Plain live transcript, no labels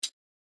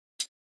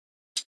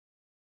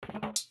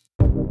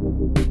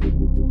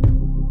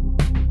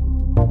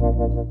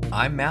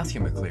I'm Matthew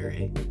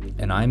McCleary,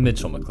 And I'm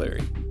Mitchell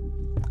McCleary.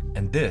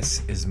 and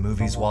this is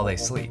Movies While They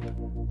Sleep,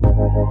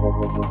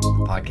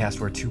 the podcast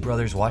where two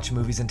brothers watch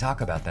movies and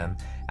talk about them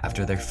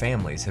after their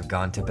families have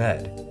gone to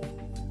bed.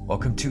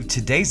 Welcome to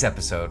today's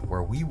episode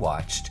where we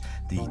watched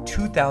the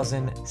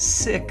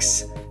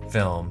 2006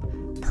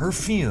 film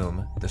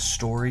Perfume, The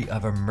Story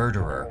of a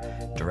Murderer,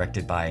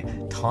 directed by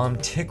Tom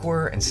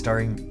Tykwer and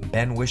starring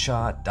Ben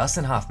Whishaw,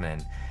 Dustin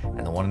Hoffman,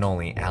 and the one and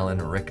only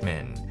Alan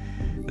Rickman.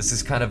 This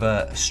is kind of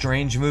a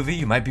strange movie.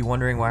 You might be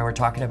wondering why we're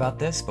talking about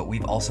this, but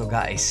we've also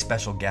got a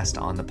special guest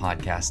on the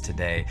podcast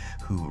today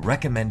who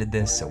recommended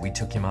this, so we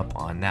took him up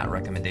on that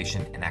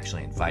recommendation and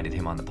actually invited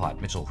him on the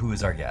pod. Mitchell, who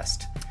is our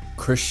guest?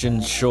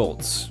 Christian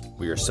Schultz.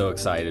 We are so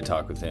excited to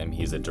talk with him.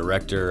 He's a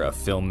director, a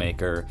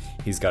filmmaker.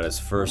 He's got his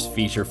first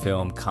feature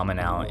film coming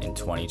out in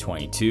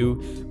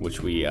 2022,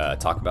 which we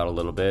talk about a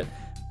little bit.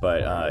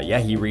 But yeah,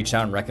 he reached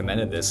out and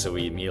recommended this, so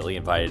we immediately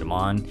invited him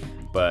on.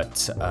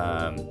 But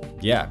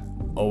yeah,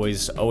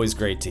 always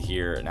great to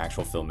hear an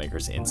actual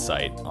filmmaker's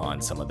insight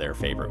on some of their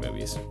favorite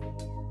movies.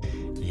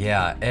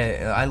 Yeah,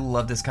 I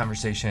love this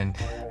conversation.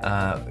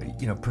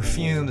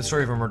 Perfume, The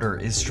Story of a Murder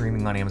is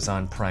streaming on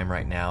Amazon Prime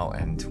right now,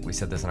 and we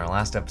said this in our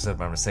last episode,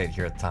 but I'm going to say it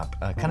here at the top.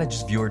 Kind of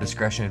just viewer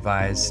discretion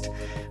advised.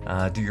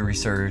 Do your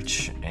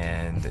research,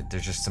 and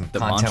there's just some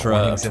content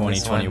warnings in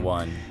this one. The mantra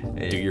of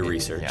 2021, do your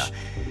research. Yeah.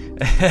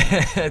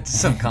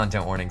 Some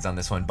content warnings on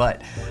this one,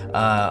 but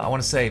I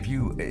want to say if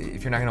you're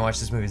not going to watch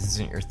this movie, this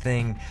isn't your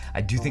thing.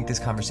 I do think this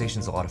conversation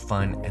is a lot of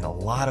fun, and a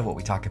lot of what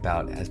we talk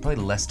about has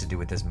probably less to do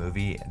with this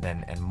movie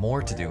and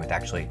more to do with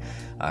actually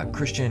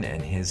Christian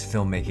and his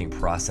filmmaking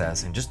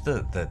process and just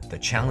the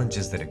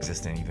challenges that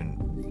exist in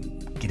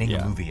even getting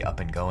a movie up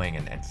and going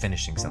and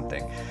finishing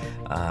something.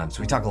 So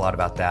we talk a lot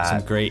about that.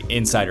 Some great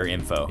insider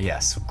info.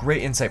 Yes,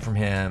 great insight from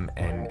him,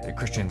 and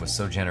Christian was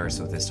so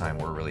generous with his time.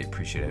 We're really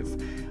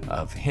appreciative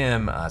of him.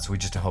 So we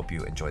just hope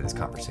you enjoy this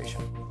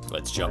conversation.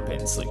 Let's jump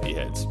in,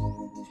 sleepyheads.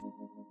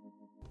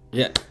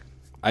 Yeah,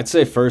 I'd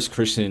say first,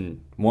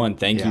 Christian,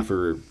 thank you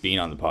for being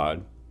on the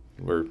pod.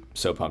 We're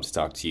so pumped to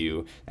talk to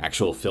you,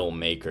 actual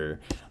filmmaker.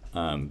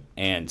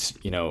 And,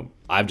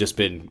 I've just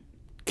been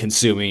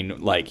consuming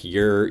like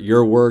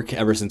your work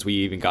ever since we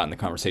even got in the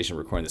conversation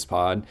recording this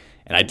pod.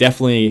 And I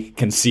definitely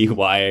can see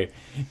why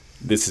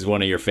this is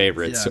one of your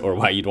favorites or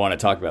why you'd want to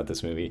talk about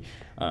this movie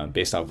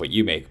based off what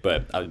you make.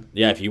 But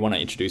if you want to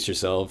introduce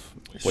yourself,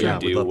 what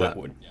you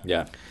do,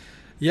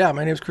 Yeah,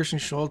 my name is Christian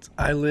Schultz.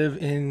 I live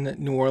in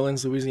New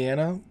Orleans,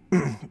 Louisiana,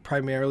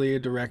 primarily a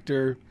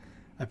director.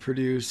 I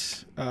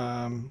produce,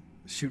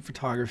 shoot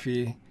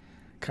photography,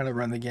 kind of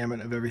run the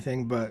gamut of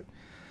everything. But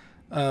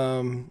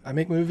I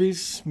make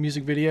movies,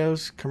 music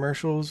videos,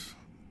 commercials,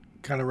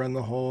 kind of run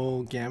the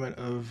whole gamut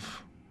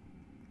of,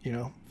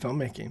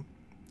 filmmaking.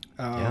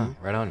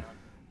 Right on.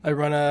 I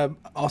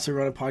also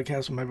run a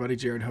podcast with my buddy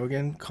Jared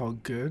Hogan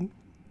called Good.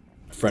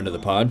 Friend of the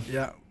pod.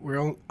 Yeah, we're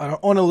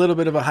on a little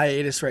bit of a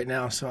hiatus right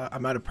now, so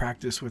I'm out of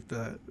practice with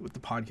the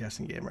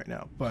podcasting game right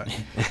now. But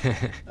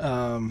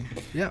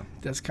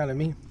that's kind of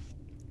me.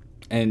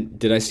 And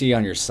did I see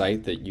on your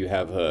site that you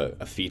have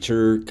a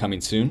feature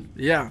coming soon?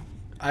 Yeah,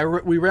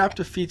 we wrapped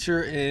a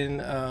feature in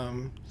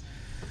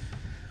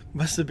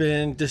must have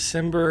been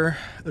December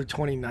of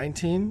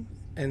 2019,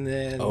 and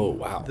then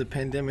the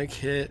pandemic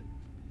hit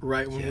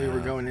right when we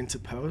were going into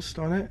post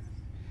on it.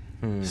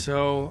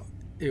 So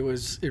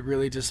it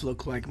really just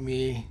looked like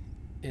me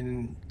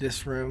in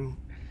this room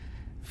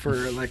for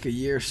like a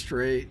year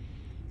straight,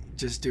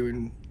 just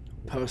doing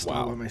post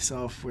all by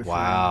myself with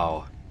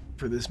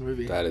for this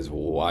movie. That is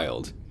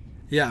wild.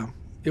 Yeah,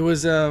 it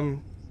was.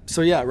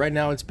 Right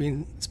now it's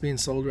being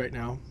sold right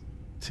now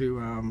to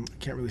I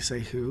can't really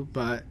say who,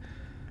 but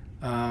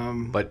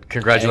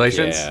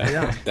congratulations.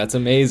 Yeah. That's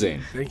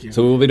amazing. Thank you.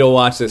 So we'll be able to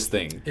watch this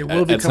thing. It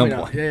will be coming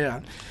out.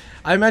 Yeah.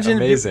 I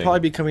imagine it'll probably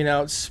be coming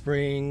out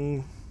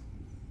spring,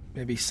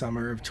 maybe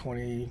summer of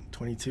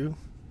 2022.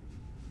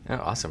 Oh,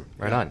 awesome.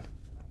 Right on.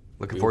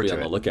 Looking forward to it.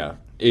 On the lookout.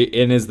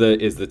 And is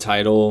the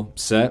title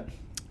set?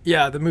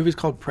 Yeah, the movie's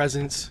called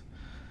Presence.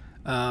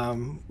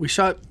 We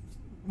shot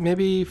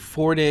maybe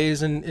 4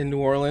 days in New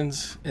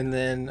Orleans, and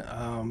then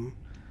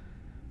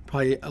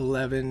probably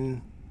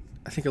 11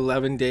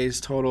 days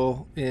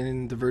total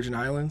in the Virgin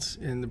Islands,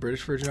 in the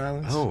British Virgin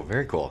Islands. Oh,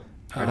 very cool.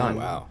 Right on.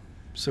 Wow.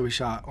 So we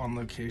shot on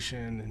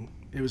location, and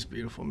it was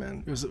beautiful,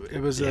 man. It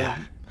was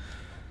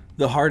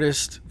the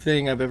hardest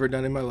thing I've ever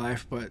done in my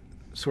life, but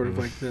sort of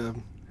like the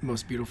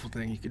most beautiful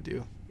thing you could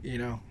do,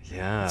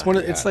 Yeah.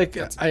 It's like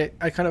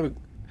I kind of,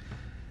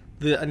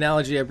 the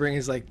analogy I bring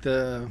is like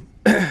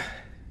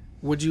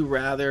would you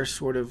rather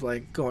sort of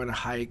like go on a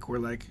hike where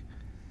like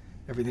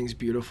everything's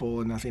beautiful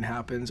and nothing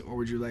happens, or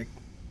would you like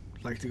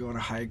to go on a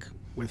hike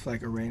with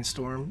like a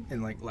rainstorm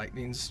and like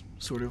lightning's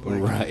sort of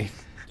like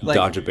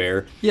dodge a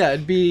bear? Yeah,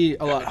 it'd be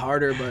a lot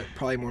harder, but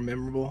probably more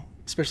memorable,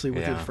 especially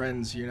with your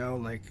friends.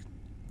 Like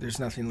there's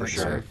nothing like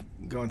sort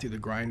of going through the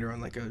grinder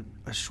on like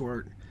a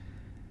short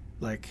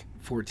like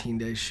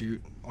 14-day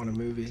shoot on a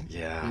movie.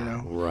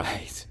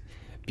 Right.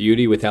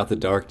 Beauty without the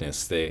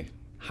darkness. They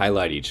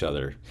highlight each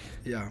other.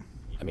 Yeah.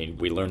 I mean,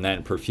 we learned that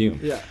in Perfume.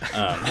 Yeah.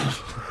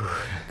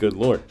 Good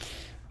Lord.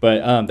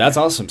 But that's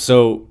awesome.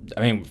 So,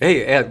 I mean...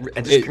 Hey,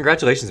 just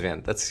congratulations,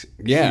 man. That's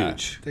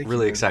huge. Thank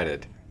really you,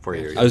 excited for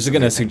you. I was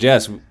going to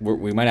suggest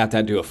we might have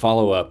to do a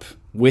follow-up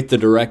with the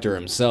director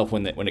himself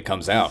when it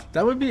comes out.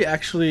 That would be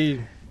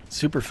actually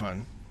super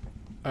fun.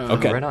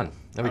 Okay. Right on.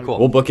 That'd be cool.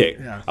 We'll book it.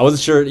 Yeah. I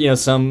wasn't sure, I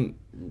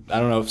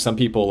don't know if some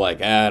people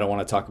like, I don't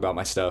want to talk about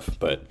my stuff,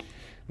 but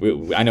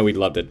I know we'd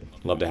love to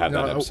have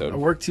that episode. I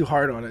worked too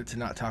hard on it to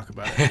not talk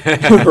about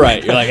it.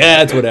 Right. You're like,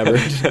 it's whatever.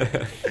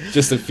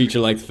 Just a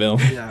feature-length film.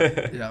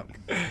 Yeah.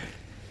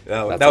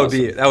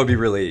 That would be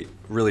really,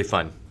 really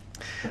fun.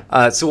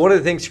 So one of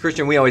the things,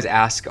 Christian, we always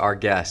ask our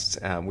guests,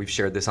 we've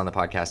shared this on the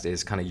podcast,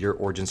 is kind of your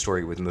origin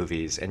story with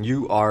movies. And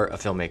you are a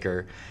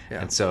filmmaker,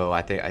 and so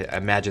I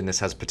imagine this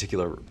has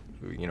particular,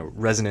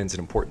 resonance and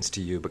importance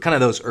to you. But kind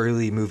of those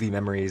early movie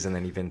memories, and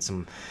then even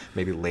some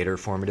maybe later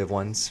formative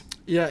ones.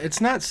 Yeah, it's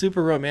not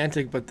super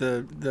romantic, but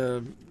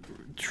the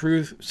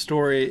true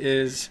story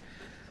is,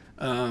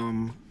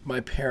 my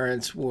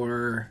parents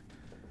were.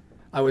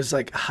 I was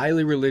like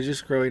highly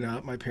religious growing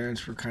up. My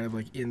parents were kind of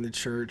like in the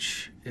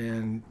church,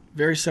 and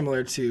very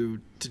similar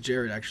to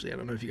Jared, actually. I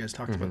don't know if you guys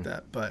talked about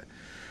that, but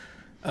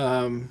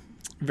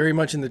very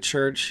much in the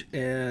church,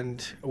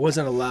 and I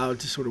wasn't allowed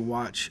to sort of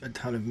watch a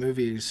ton of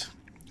movies.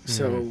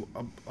 So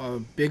a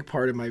big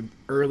part of my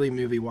early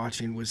movie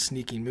watching was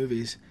sneaking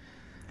movies.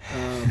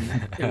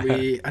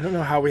 And I don't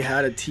know how we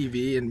had a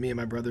TV in me and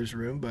my brother's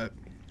room, but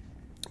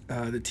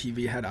the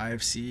TV had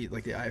IFC,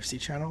 like the IFC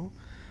channel.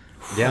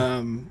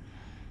 Yeah.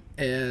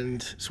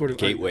 And sort of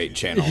gateway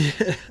channel.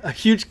 A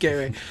huge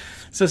gateway.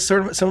 So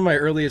sort of some of my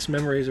earliest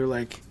memories are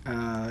like,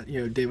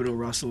 David O.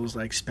 Russell's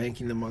like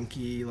Spanking the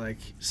Monkey, like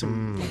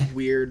some like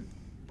weird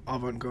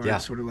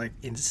avant-garde sort of like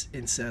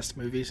incest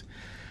movies.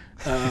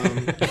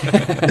 And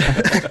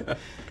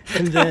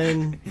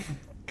then,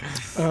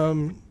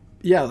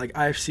 like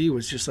IFC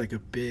was just like a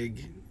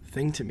big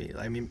thing to me.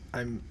 I mean,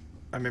 I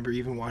remember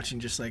even watching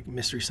just like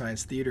Mystery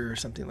Science Theater or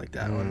something like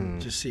that,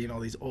 and just seeing all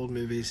these old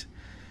movies.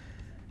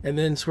 And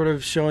then sort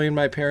of showing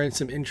my parents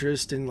some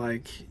interest in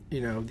like,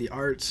 the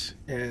arts.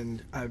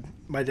 And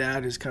my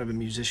dad is kind of a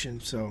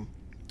musician, so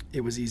it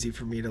was easy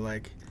for me to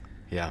like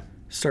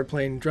start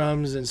playing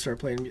drums and start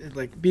playing,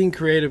 like being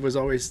creative was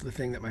always the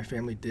thing that my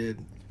family did,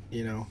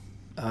 Even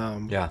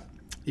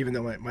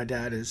though my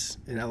dad is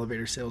an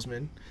elevator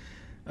salesman,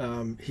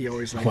 he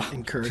always like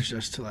encouraged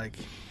us to like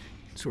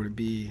sort of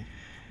be,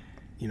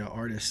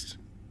 artists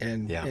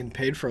and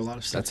paid for a lot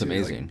of stuff. That's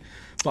amazing.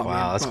 Like,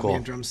 that's cool. Bought me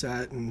a drum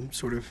set and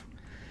sort of.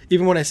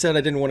 Even when I said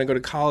I didn't want to go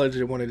to college,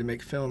 I wanted to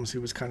make films, he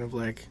was kind of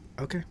like,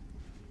 okay,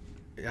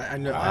 I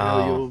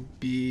know you'll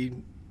be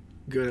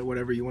good at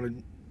whatever you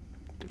want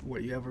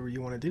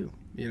to do,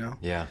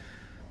 Yeah.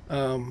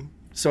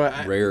 So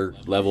I rare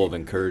level of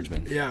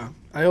encouragement. Yeah,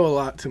 I owe a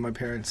lot to my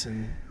parents,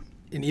 and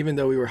even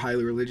though we were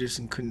highly religious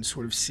and couldn't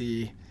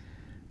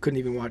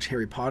even watch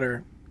Harry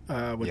Potter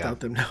without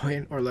them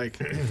knowing, or like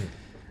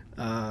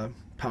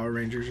Power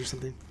Rangers or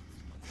something.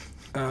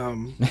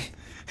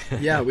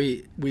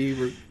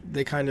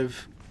 They kind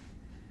of,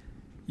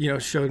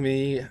 showed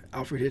me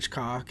Alfred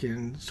Hitchcock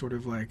and sort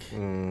of like,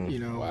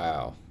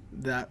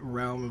 that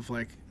realm of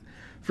like,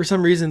 for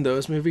some reason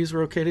those movies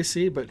were okay to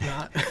see, but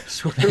not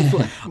sort of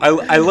like.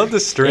 I love the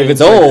strange if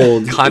it's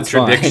old,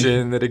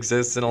 contradiction that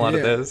exists in a lot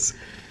of those.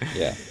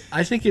 Yeah.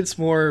 I think it's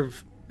more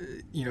of,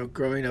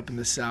 growing up in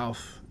the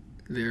South,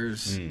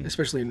 there's,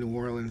 especially in New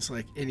Orleans,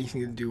 like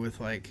anything to do with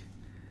like,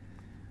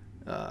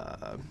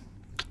 I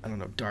don't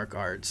know, dark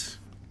arts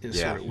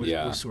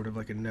was sort of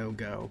like a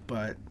no-go.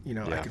 But,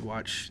 I could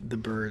watch The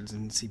Birds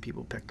and see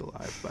people picked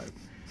alive, but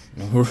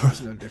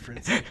there's no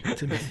difference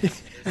to me.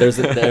 There's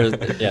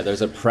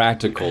a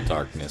practical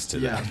darkness to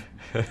that.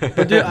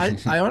 But dude,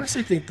 I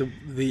honestly think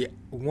the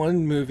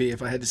one movie,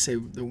 if I had to say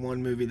the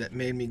one movie that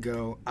made me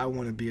go, I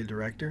want to be a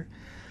director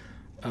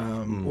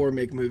or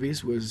make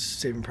movies, was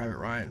Saving Private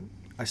Ryan.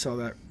 I saw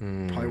that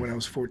probably when I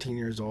was 14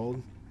 years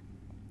old,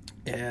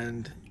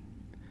 and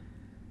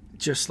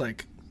just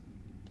like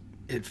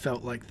it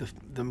felt like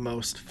the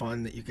most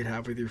fun that you could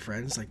have with your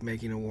friends, like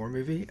making a war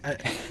movie,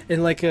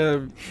 in like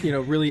a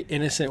really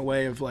innocent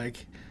way of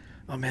like,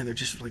 oh man, they're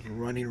just like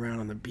running around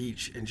on the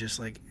beach and just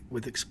like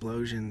with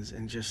explosions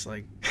and just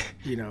like,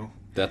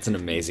 That's an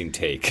amazing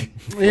take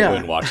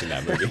when watching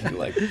that movie.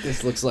 Like,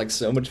 this looks like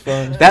so much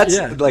fun.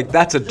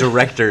 That's a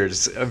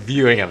director's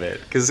viewing of it,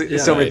 because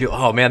so many people,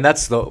 oh man,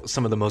 that's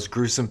some of the most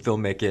gruesome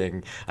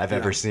filmmaking I've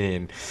ever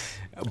seen.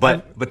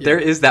 But there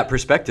is that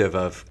perspective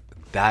of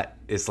that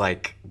is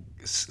like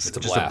just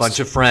a bunch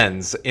of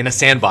friends in a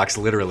sandbox,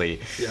 literally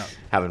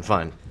having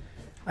fun.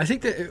 I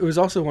think that it was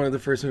also one of the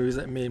first movies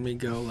that made me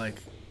go like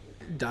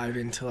dive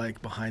into like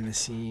behind the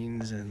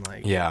scenes and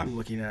like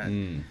looking at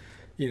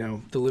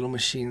the little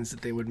machines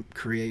that they would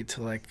create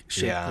to like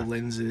shape the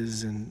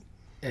lenses and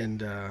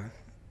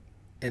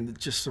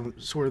just some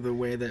sort of the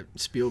way that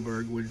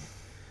Spielberg would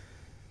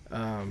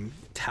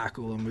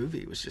tackle a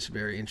movie was just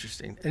very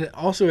interesting. And it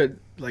also had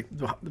like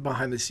the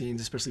behind the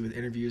scenes, especially with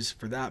interviews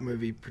for that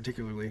movie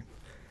particularly.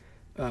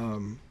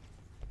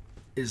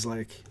 is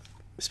like,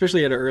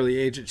 especially at an early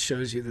age, it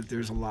shows you that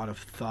there's a lot of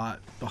thought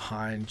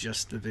behind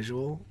just the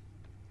visual.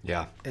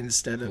 Yeah.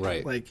 Instead of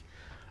Right. like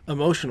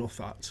emotional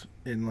thoughts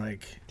in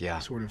like Yeah.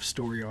 sort of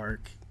story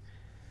arc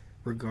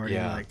regarding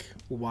Yeah. like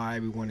why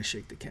we want to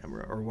shake the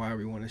camera or why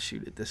we want to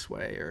shoot it this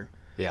way, or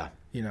Yeah.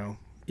 you know,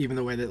 even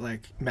the way that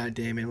like Matt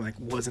Damon like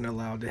wasn't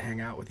allowed to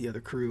hang out with the other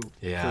crew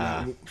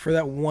Yeah. for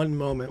that one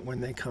moment when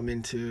they come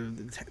into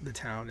the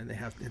town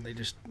and they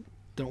just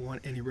don't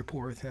want any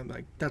rapport with him.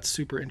 Like that's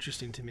super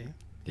interesting to me.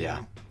 you Yeah.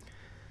 know?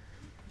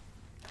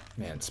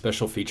 Man,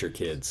 special feature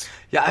kids.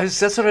 Yeah,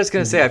 that's what I was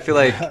gonna say. I feel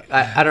like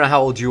I don't know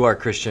how old you are,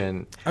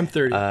 Christian. I'm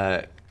 30.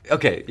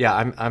 Okay,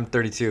 yeah, I'm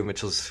 32.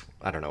 Mitchell's,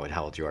 I don't know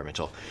how old you are,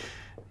 Mitchell.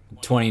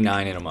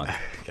 29 in a month.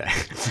 Okay,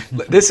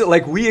 this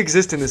like we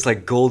exist in this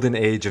like golden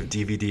age of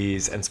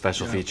DVDs and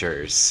special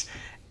features,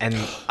 and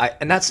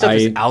that stuff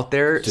is out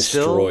there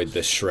Destroyed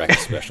still. the Shrek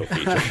special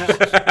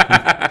features.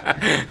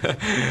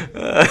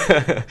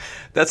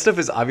 That stuff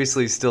is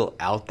obviously still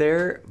out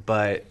there,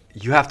 but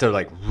you have to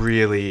like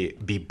really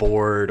be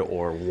bored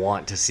or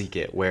want to seek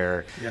it,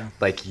 where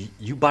like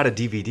you bought a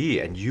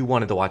DVD and you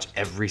wanted to watch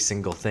every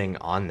single thing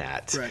on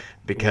that, Right.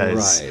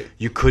 because Right.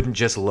 you couldn't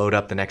just load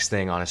up the next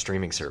thing on a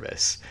streaming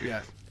service.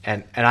 Yeah.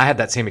 And I had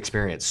that same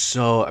experience.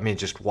 So I mean,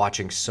 just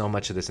watching so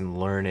much of this and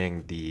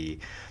learning the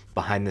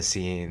behind the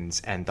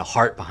scenes and the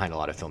heart behind a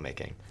lot of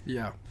filmmaking.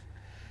 Yeah.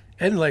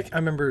 And like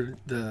I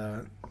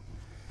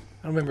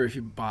don't remember if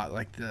you bought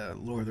like the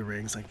Lord of the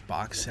Rings like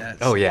box sets.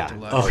 Oh yeah,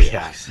 deluxe oh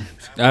yeah.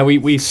 box.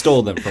 We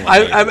stole them from our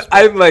neighbors.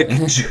 I'm like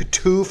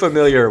too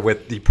familiar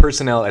with the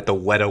personnel at the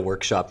Weta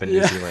Workshop in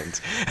New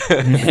Zealand.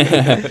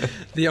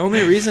 The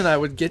only reason I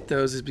would get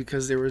those is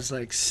because there was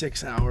like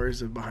 6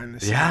 hours of behind the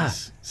scenes. Yeah.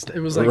 It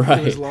was like it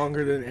Right. was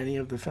longer than any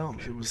of the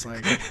films. It was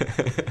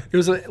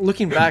like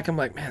looking back, I'm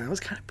like, man, that was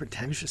kind of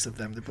pretentious of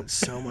them to put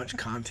so much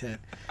content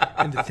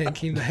into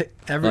thinking that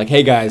Like,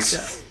 hey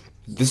guys,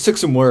 this took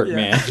some work, Yeah.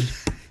 man.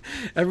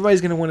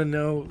 everybody's gonna want to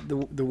know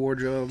the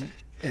wardrobe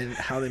and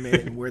how they made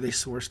it and where they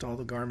sourced all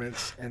the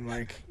garments, and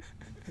like,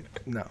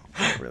 no,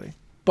 not really.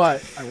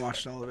 But I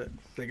watched all of it.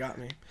 They got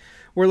me.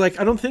 Where like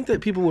I don't think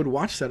that people would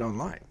watch that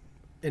online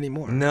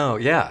anymore. No,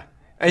 yeah,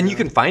 and you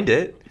can find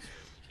it.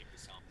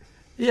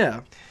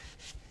 Yeah.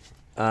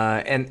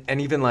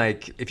 And even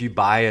like if you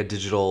buy a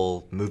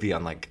digital movie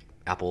on like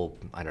Apple,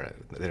 I don't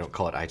know, they don't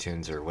call it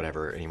iTunes or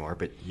whatever anymore,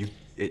 but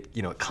it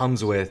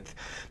comes with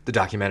the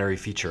documentary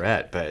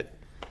featurette, but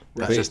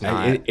that's just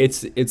not.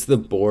 It's the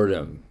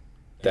boredom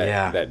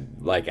Yeah. that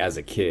like as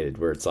a kid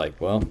where it's like,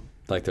 well,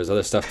 like there's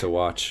other stuff to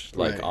watch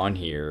like Right. on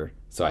here,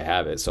 so I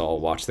have it, so I'll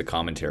watch the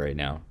commentary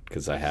now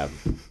because I have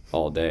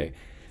all day.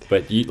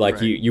 But you like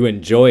Right. you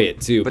enjoy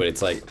it too, but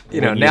it's like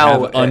when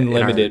now have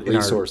unlimited in our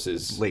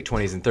resources. late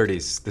 20s and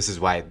 30s, this is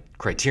why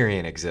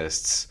Criterion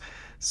exists,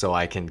 so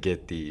I can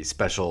get the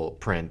special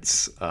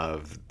prints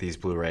of these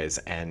Blu-rays,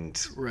 and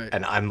Right.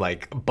 and I'm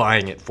like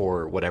buying it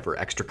for whatever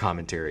extra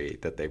commentary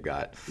that they've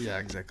got. Yeah,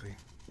 exactly.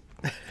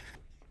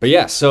 But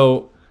yeah,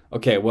 so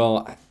okay,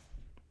 well,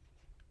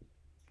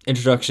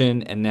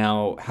 introduction, and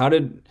now how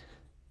did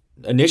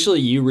initially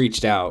you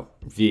reached out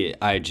via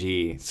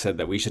IG, said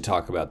that we should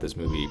talk about this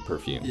movie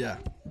Perfume. Yeah.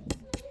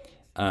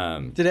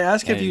 Um, Did I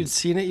ask if And- you'd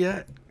seen it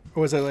yet,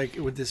 or was I like,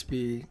 would this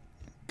be?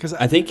 Because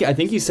I think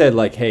you said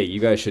like, hey, you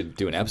guys should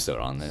do an episode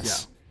on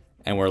this,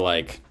 and we're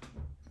like,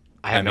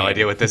 I have no mean-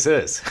 idea what this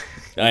is.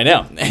 I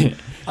know.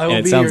 I will And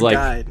it be sounds your like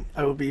guide.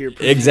 I will be your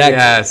exactly.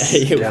 Yes,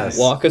 Hey, yes.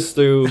 Walk us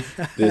through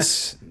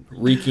this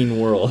reeking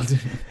world.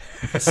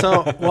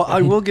 So, well,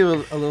 I will give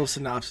a little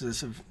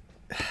synopsis of.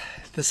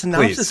 The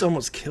synopsis Please.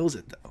 almost kills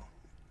it, though.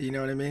 You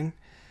know what I mean?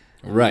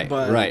 Right,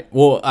 But- right.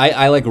 Well,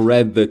 I like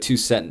read the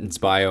 2-sentence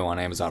bio on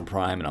Amazon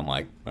Prime, and I'm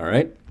like, all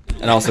right.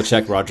 And I also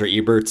checked Roger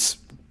Ebert's,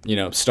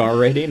 star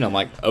rating. And I'm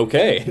like,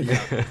 okay.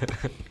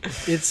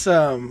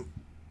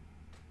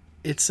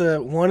 It's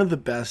one of the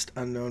best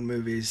unknown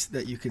movies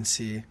that you can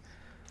see.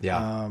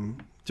 Yeah.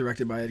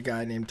 Directed by a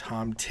guy named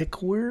Tom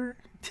Tykwer,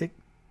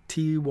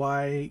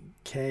 Tykwer,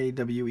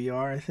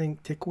 I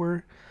think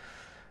Tykwer.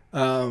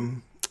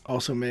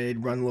 Also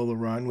made Run Lola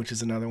Run, which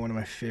is another one of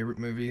my favorite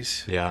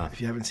movies. Yeah. If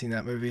you haven't seen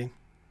that movie.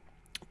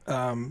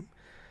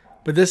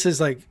 But this is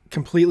like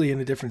completely in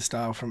a different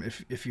style from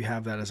if you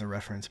have that as a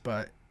reference.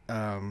 But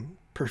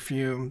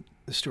Perfume,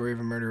 The Story of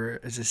a Murderer,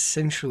 is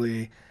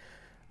essentially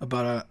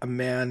about a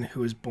man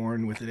who is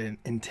born with an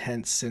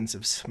intense sense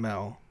of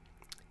smell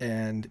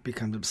and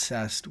becomes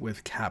obsessed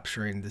with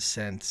capturing the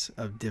scents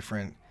of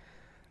different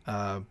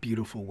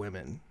beautiful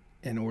women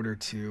in order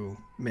to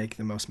make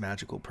the most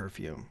magical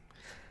perfume.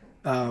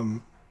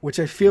 Which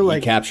I feel He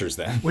like captures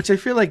them. which I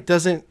feel like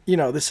doesn't,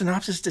 the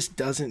synopsis just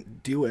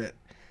doesn't do it,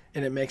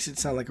 and it makes it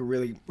sound like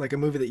a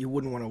movie that you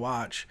wouldn't want to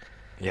watch.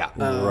 Yeah.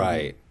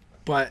 Right.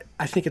 But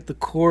I think at the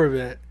core of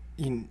it,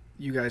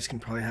 you guys can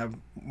probably have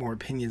more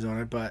opinions on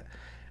it, but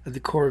at the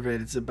core of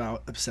it, it's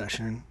about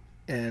obsession,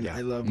 and Yeah.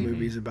 I love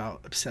movies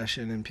about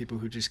obsession and people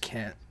who just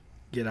can't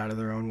get out of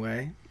their own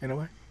way, in a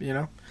way,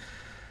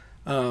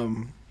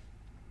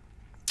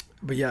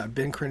 But yeah,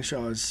 Ben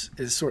Crenshaw is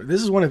this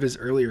is one of his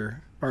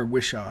earlier or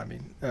Whishaw. I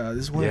mean, this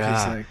is one of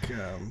his like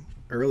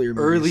earlier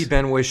movies. Early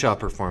Ben Whishaw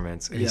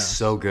performance. He's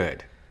so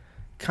good.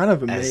 Kind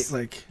of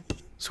like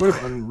sort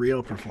of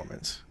unreal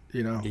performance,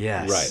 you know?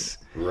 Yes.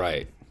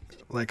 Right.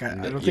 Like I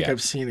don't think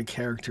I've seen a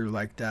character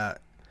like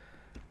that.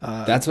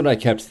 That's what I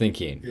kept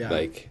thinking. Yeah.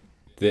 Like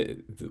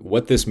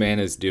what this man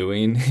is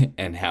doing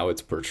and how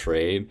it's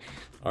portrayed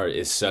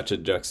is such a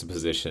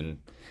juxtaposition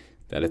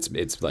that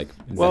it's like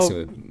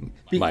messing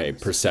with my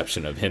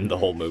perception of him the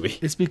whole movie.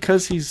 It's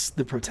because he's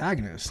the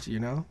protagonist, you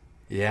know?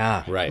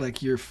 Yeah. Right.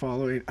 Like you're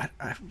following.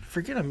 I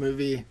forget a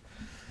movie.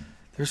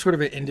 There's sort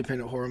of an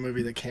independent horror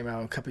movie that came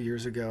out a couple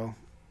years ago.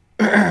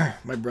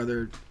 My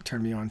brother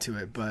turned me on to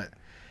it, but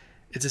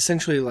it's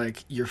essentially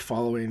like you're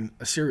following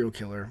a serial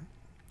killer,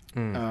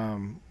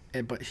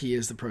 but he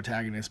is the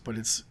protagonist. But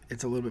it's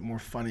a little bit more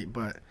funny,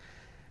 but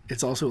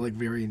it's also like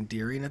very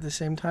endearing at the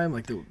same time.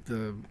 Like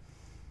the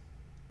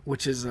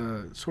which is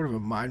a sort of a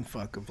mind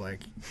fuck of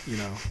like, you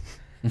know,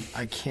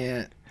 I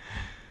can't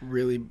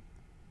really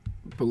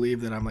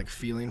believe that I'm like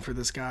feeling for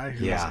this guy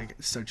who has like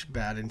such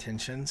bad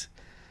intentions.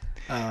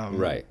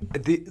 Right.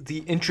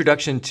 The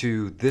introduction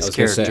to this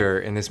character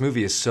in this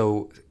movie is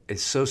so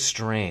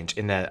strange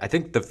in that I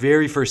think the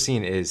very first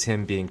scene is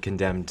him being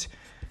condemned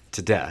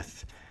to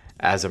death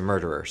as a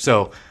murderer.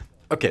 So,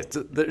 okay,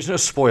 there's no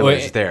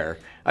spoilers there.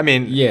 I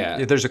mean,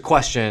 there's a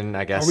question,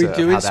 I guess. Are we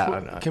doing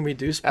can we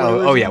do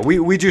spoilers? Oh yeah,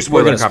 we do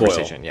spoiler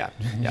conversation. Yeah.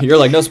 You're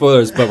like, no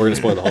spoilers, but we're gonna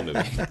spoil the whole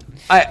movie.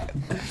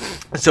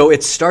 So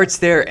it starts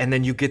there, and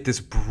then you get his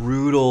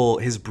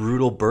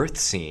brutal birth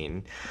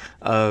scene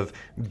of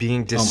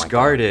being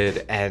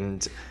discarded,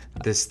 and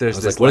there's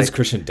this. What has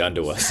Christian done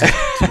to us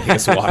to make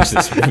us watch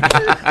this movie?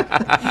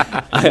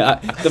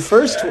 The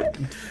first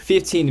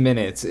 15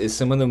 minutes is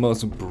some of the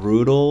most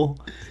brutal.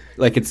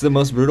 Like it's the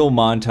most brutal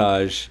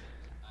montage.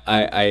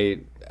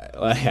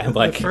 I'm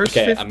like,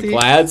 okay, I'm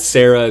glad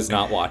Sarah is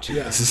not watching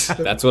this.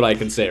 That's what I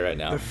can say right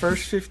now. The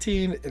first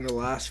 15 and the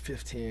last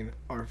 15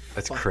 are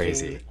That's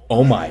crazy.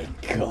 Oh my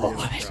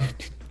god.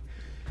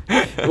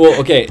 Well,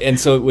 okay, and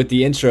so with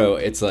the intro,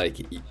 it's like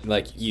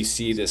you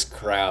see this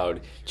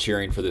crowd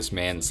cheering for this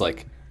man's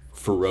like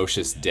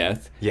ferocious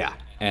death. Yeah.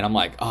 And I'm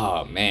like,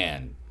 oh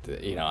man,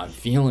 I'm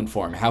feeling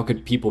for him. How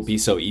could people be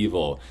so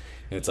evil?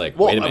 And it's like,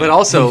 wait a minute. But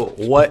also,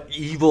 what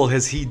evil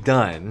has he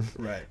done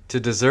to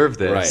deserve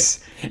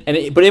this?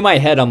 Right. But in my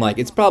head, I'm like,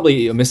 it's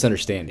probably a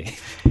misunderstanding.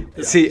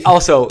 See,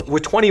 also,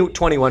 with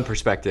 2021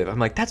 perspective, I'm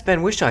like, that's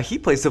Ben Whishaw. He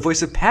plays the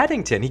voice of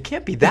Paddington. He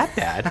can't be that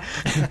bad.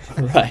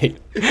 Right.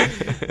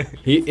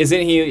 He's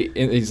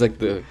like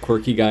the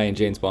quirky guy in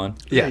James Bond?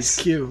 Yes.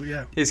 He's Q,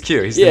 yeah. He's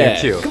Q. He's the new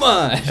Q. Come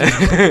on.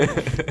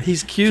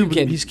 He's Q.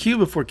 He's Q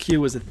before Q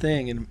was a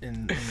thing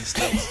in the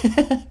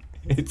States.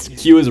 It's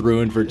Q is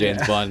ruined for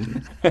James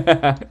Bond.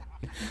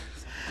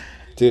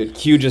 Dude,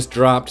 Q just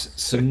dropped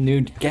some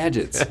new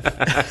gadgets.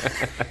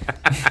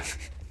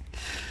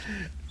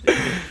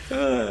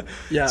 So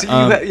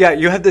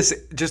you have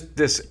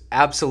this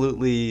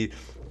absolutely,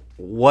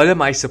 what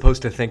am I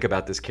supposed to think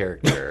about this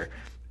character?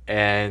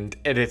 And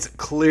it's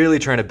clearly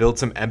trying to build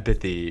some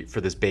empathy for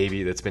this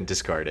baby that's been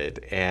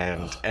discarded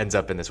and ends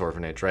up in this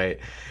orphanage, right?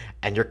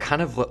 And you're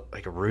kind of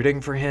like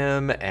rooting for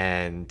him,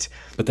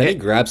 but then he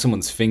grabs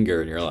someone's finger,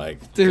 and you're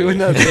like, dude, when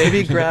the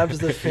baby grabs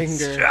the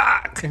finger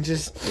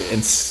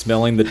and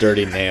smelling the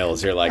dirty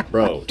nails, you're like,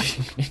 bro,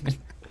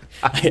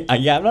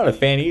 I'm not a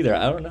fan either.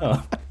 I don't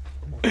know.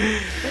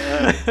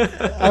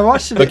 I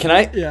watched it. But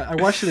I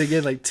watched it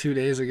again like 2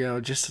 days ago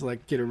just to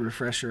like get a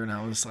refresher, and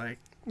I was like,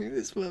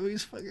 this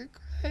movie's fucking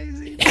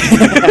crazy.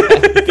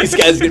 These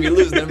guys are gonna be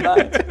losing their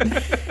minds.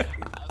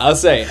 I'll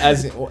say,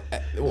 as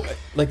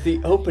like the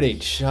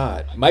opening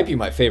shot might be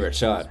my favorite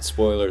shot.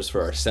 Spoilers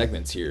for our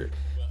segments here,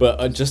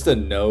 but just a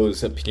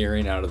nose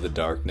appearing out of the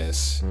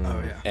darkness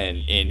and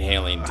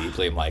inhaling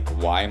deeply. I'm like,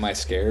 why am I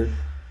scared?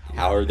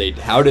 How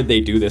did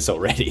they do this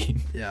already?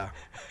 Yeah.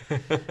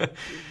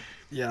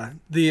 Yeah.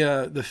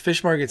 The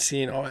fish market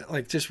scene,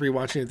 like just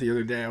rewatching it the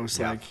other day, I was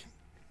like,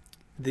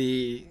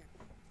 the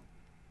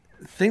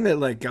thing that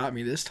like got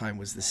me this time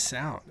was the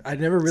sound. I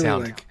never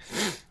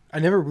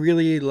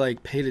really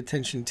like paid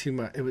attention too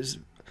much. It was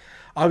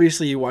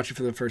obviously you watch it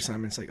for the first time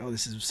and it's like, oh,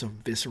 this is so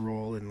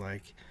visceral and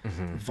like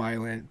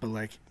violent, but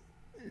like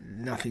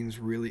nothing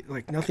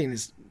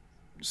is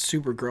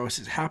super gross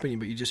is happening,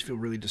 but you just feel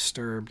really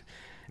disturbed.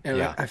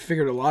 And I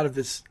figured a lot of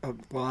this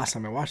last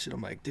time I watched it,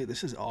 I'm like, dude,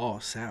 this is all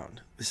sound.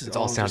 This is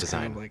all sound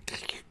design. Kind of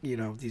like,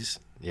 these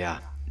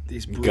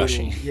brutal,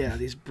 gushing. Yeah,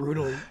 these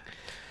brutal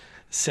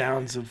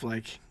sounds of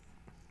like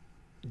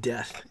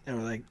death or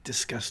like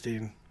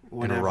disgusting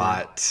whatever. And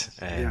rot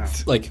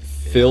and like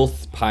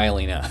filth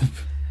piling up.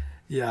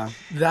 Yeah,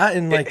 that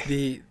and like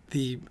the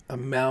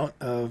amount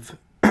of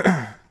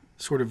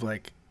sort of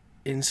like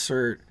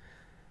insert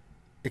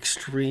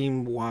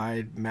extreme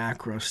wide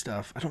macro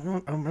stuff. I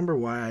don't remember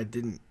why I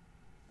didn't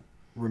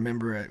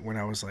remember it when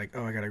I was like,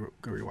 oh, I gotta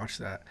go rewatch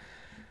that.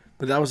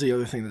 But that was the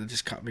other thing that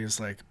just caught me, is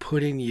like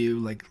putting you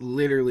like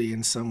literally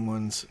in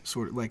someone's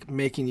sort of like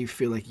making you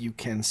feel like you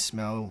can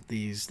smell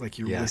these, like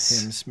you're with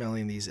him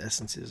smelling these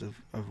essences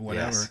of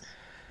whatever.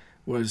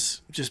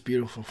 was just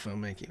beautiful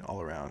filmmaking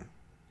all around,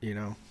 you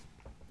know?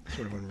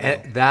 Sort of unreal.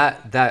 And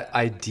that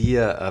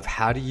idea of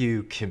how do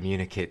you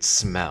communicate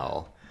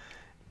smell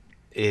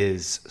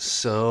is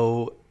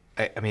so,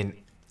 I mean,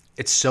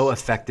 it's so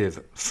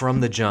effective from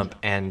the jump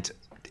and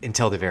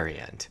until the very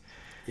end.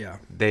 Yeah.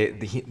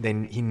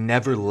 He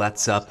never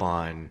lets up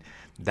on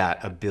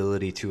that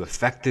ability to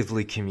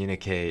effectively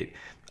communicate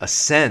a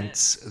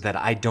sense that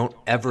I don't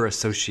ever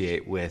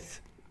associate with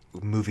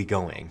movie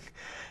going.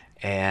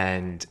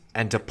 And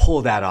to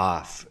pull that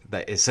off,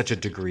 that is such a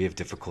degree of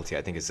difficulty,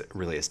 I think is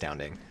really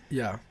astounding.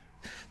 Yeah.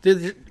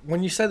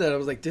 When you said that, I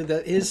was like, dude,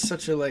 that is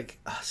such a, like,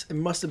 it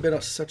must have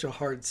been such a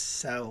hard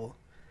sell.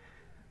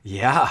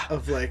 Yeah.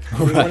 Of like,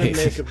 we want to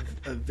make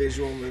a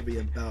visual movie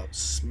about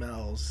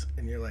smells,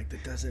 and you're like,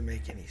 that doesn't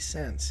make any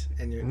sense.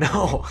 And you're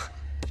no.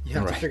 You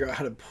have to figure out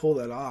how to pull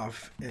that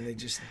off, and they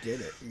just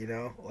did it, you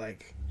know?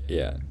 Like,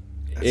 yeah.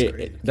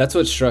 That's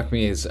what struck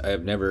me is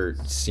I've never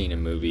seen a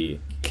movie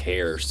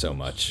care so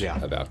much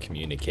about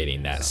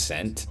communicating that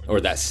scent or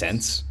that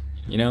sense,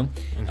 you know,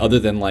 other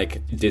than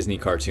like Disney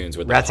cartoons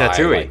with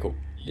Ratatouille.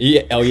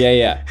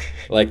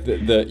 Like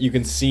the you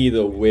can see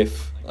the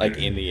whiff like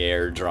in the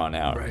air drawn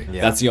out. Right.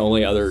 Yeah. That's the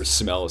only other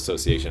smell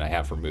association I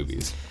have for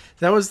movies.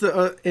 That was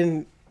the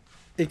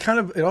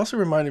it also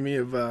reminded me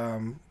of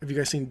have you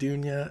guys seen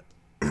Dune yet?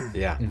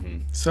 Yeah. Mm-hmm.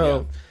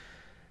 So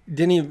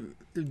Denny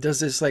does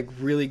this like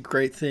really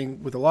great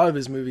thing with a lot of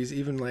his movies,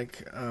 even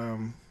like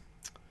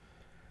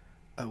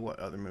what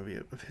other movie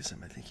of his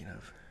am I thinking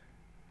of?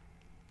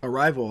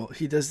 Arrival.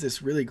 He does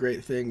this really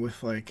great thing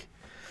with like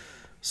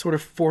sort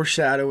of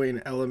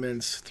foreshadowing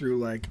elements through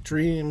like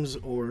dreams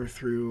or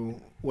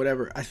through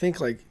whatever. I think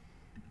like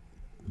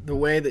the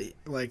way that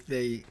like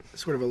they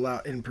sort of allow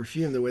in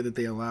Perfume, the way that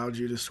they allowed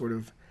you to sort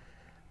of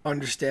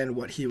understand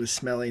what he was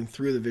smelling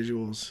through the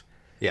visuals.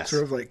 Yes.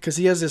 Sort of like, because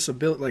he has this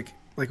ability,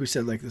 like we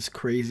said, like this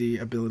crazy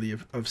ability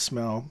of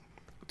smell,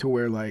 to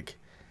where like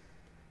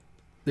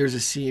there's a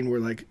scene where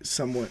like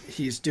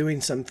he's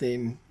doing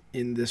something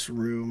in this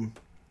room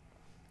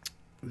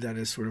that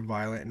is sort of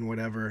violent and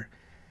whatever,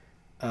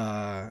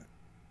 and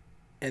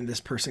this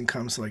person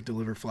comes to like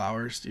deliver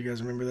flowers. Do you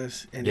guys remember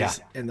this? And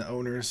and the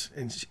owners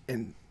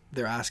and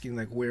they're asking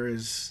like, where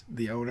is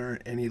the owner?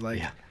 And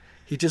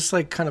he just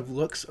like kind of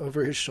looks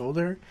over his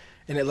shoulder.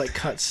 And it like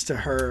cuts to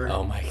her.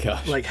 Oh my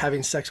gosh! Like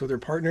having sex with her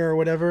partner or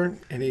whatever,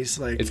 and he's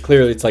like,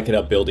 it's like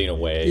a building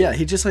away. Yeah,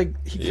 he just like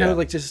kind of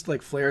like just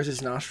like flares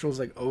his nostrils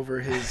like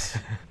over his.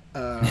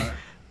 Oh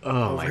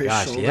over my his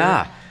gosh! shoulder,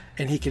 Yeah.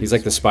 And he's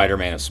like the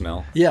Spider-Man of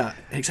smell. Yeah,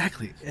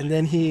 exactly. And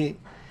then he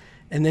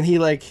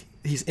like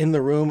he's in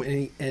the room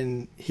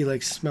and he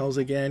like smells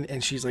again,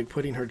 and she's like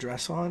putting her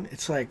dress on.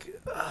 It's like,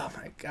 oh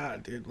my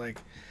god, dude! Like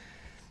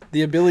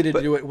the ability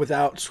to do it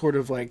without sort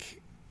of like.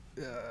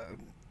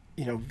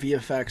 You know,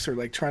 VFX or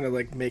like trying to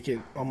like make it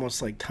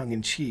almost like tongue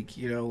in cheek,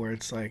 you know, where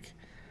it's like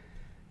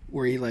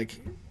where he like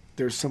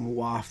there's some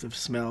waft of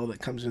smell that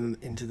comes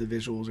into the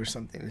visuals or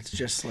something. It's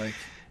just like,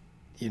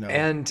 you know,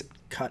 and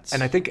cuts.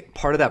 And I think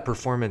part of that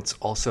performance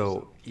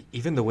also,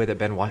 even the way that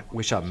Ben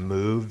Whishaw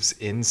moves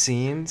in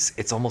scenes,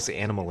 it's almost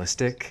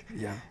animalistic.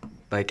 Yeah.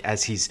 Like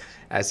as he's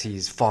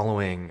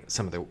following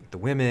some of the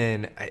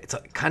women, it's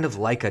kind of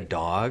like a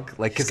dog.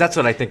 Like, because that's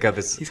what I think of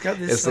as he's got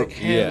this like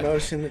hand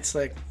motion that's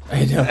like,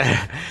 I know,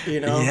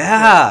 you know.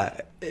 Yeah,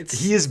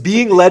 he is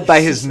being led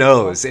by his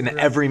nose in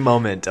every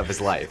moment of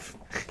his life.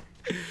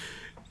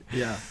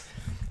 Yeah,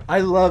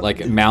 I love like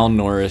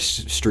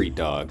malnourished street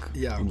dog.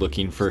 Yeah,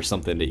 looking for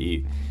something to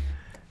eat.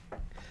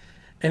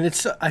 And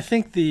it's I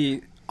think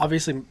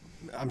obviously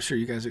I'm sure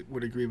you guys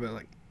would agree, but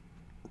like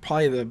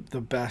probably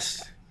the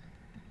best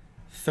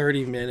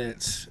 30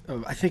 minutes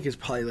of, I think it's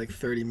probably like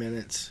 30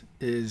 minutes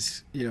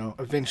is, you know,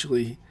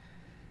 eventually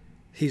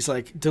he's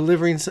like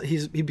delivering,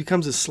 he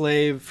becomes a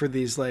slave for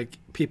these like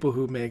people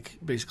who make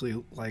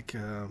basically like,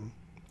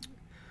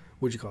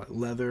 what'd you call it?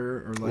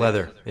 Leather or like.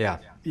 Leather. Yeah.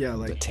 Yeah.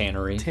 Like the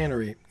tannery.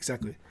 Tannery.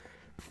 Exactly.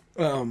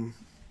 And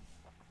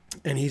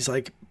he's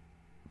like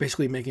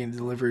basically making a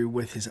delivery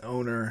with his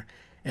owner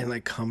and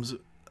like comes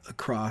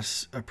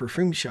across a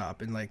perfume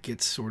shop and like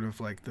gets sort of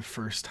like the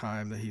first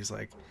time that he's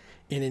like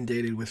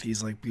inundated with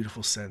these like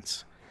beautiful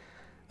scents,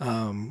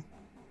 and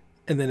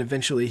then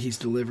eventually he's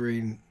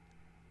delivering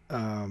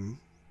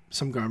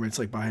some garments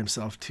like by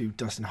himself to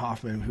Dustin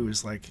Hoffman, who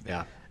is like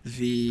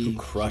who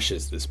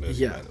crushes this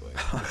movie, by the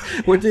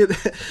way.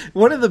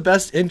 One of the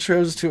best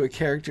intros to a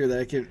character that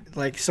I could,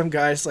 like, some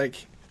guys like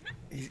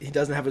he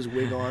doesn't have his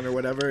wig on or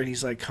whatever, and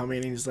he's like coming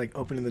and he's like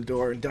opening the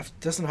door, and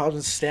Dustin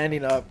Hoffman's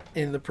standing up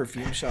in the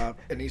perfume shop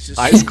and he's just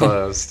eyes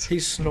closed,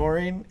 he's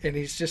snoring, and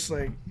he's just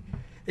like,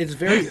 it's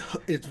very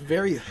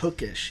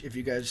hookish, if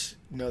you guys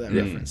know that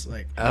reference.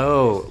 Like,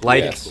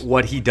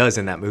 what he does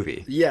in that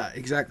movie. Yeah,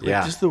 exactly. Yeah.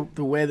 Like just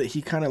the way that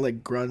he kind of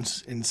like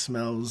grunts and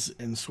smells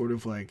and sort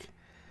of like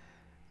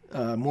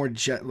more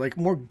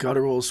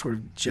guttural sort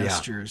of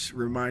gestures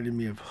reminded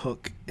me of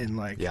Hook, and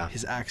like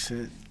his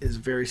accent is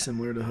very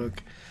similar to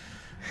Hook.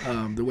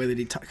 The way that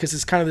he talks, because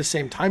it's kind of the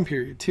same time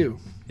period too.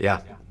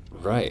 Yeah.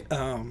 Right.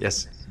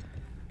 Yes.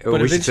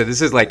 we should say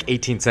this is like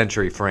 18th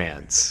century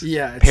France.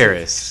 Yeah,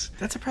 Paris.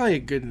 That's probably a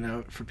good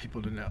note for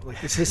people to know.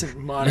 Like, this isn't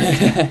modern.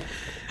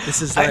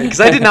 This is like,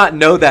 because I did not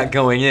know that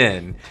going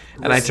in,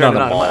 and I turned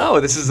it on. Ball. Oh,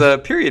 this is a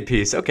period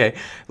piece. Okay,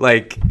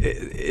 like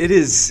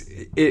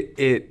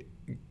it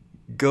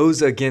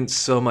goes against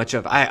so much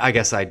of. I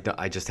guess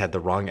I just had the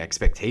wrong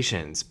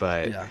expectations,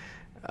 but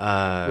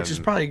which is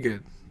probably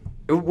good.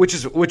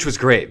 Which was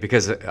great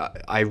because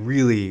I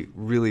really,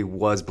 really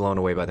was blown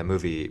away by the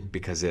movie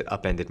because it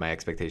upended my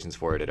expectations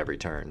for it at every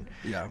turn.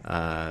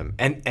 Yeah.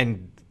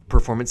 And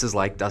performances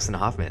like Dustin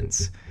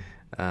Hoffman's.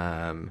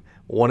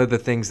 One of the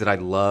things that I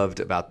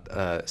loved about,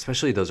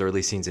 especially those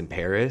early scenes in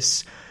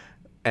Paris,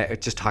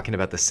 just talking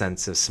about the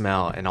sense of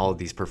smell and all of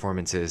these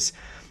performances,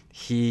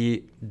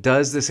 he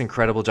does this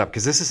incredible job,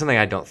 because this is something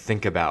I don't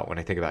think about when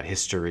I think about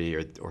history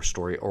or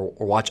story or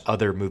watch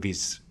other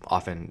movies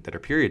often that are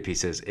period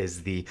pieces,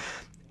 is the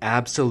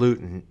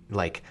absolute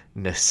like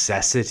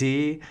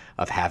necessity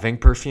of having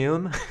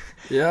perfume.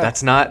 Yeah.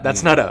 That's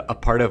not a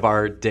part of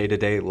our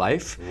day-to-day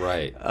life.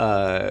 Right.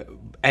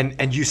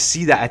 And you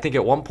see that. I think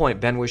at one point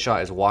Ben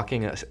Whishaw is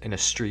walking in a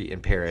street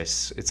in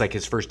Paris. It's like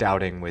his first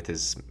outing with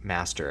his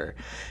master,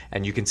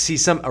 and you can see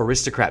some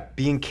aristocrat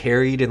being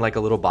carried in like a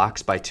little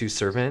box by two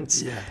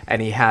servants. Yeah.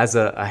 And he has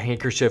a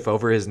handkerchief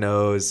over his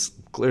nose,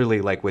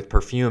 clearly like with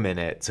perfume in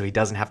it, so he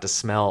doesn't have to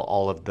smell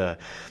all of the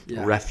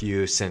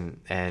refuse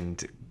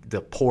and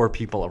the poor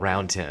people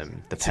around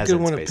him, the peasants, a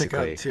good one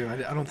basically. to pick up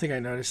too. I don't think I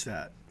noticed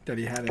that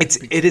he had it.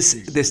 It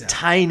is this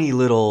tiny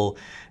little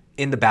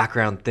in the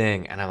background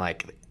thing, and I'm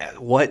like,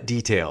 what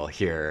detail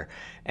here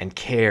and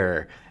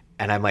care.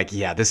 And I'm like,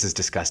 yeah, this is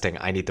disgusting.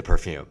 I need the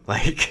perfume.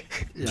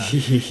 Like,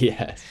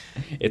 yes,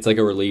 it's like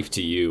a relief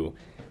to you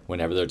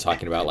whenever they're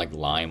talking about like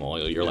lime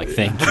oil. You're like,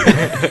 thank you.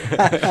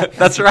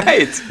 That's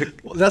right.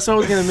 Well, that's what I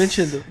was gonna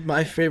mention.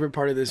 My favorite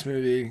part of this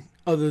movie,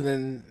 other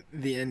than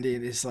the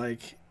ending,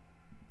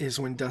 is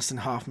when Dustin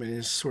Hoffman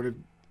is sort of,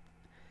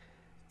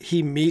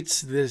 he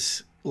meets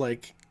this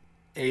like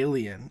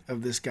alien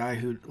of this guy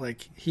who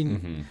like who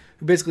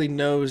basically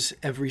knows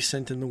every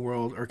scent in the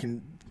world, or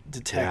can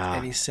detect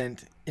any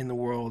scent in the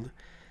world,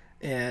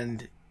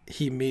 and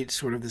he meets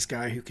sort of this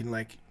guy who can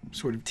like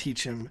sort of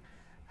teach him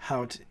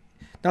how to,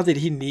 not that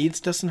he needs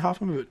Dustin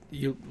Hoffman, but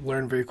you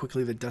learn very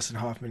quickly that Dustin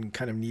Hoffman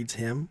kind of needs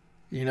him,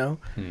 you know?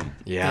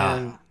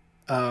 Yeah.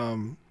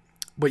 And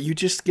but you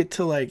just get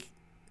to like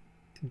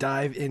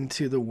dive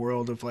into the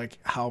world of like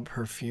how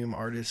perfume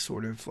artists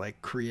sort of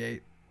like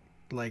create,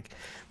 like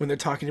when they're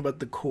talking about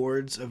the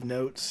chords of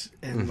notes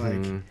and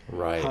like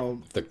how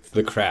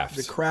the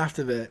craft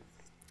of it,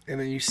 and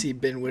then you see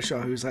Ben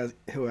Whishaw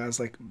who has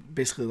like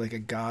basically like a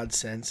god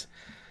sense,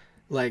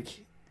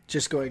 like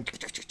just going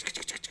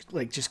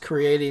like just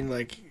creating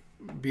like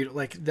beautiful,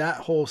 like that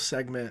whole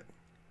segment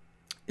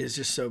is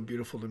just so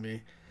beautiful to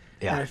me.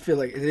 And I feel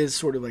like it is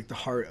sort of like the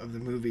heart of the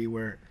movie,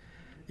 where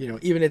you know,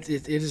 even it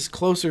is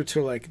closer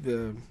to like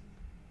the,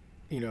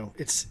 you know,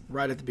 it's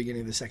right at the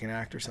beginning of the second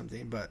act or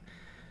something, but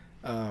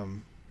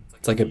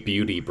it's like a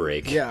beauty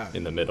break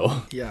in the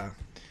middle. Yeah.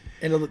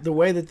 And the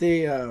way that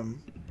they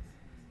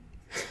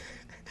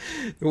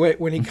the way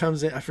when he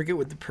comes in, I forget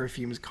what the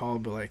perfume is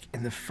called, but like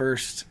in the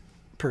first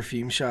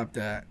perfume shop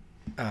that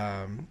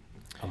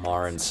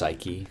Amor and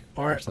Psyche.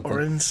 Amor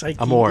Psyche.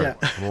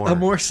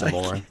 Amor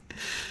Psyche.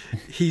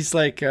 He's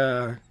like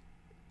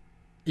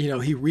you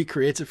know, he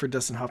recreates it for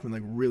Dustin Hoffman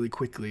like really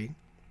quickly,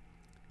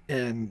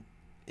 and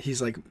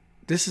he's like,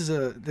 this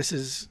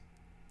is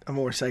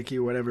Amor Psyche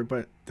or whatever,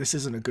 but this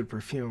isn't a good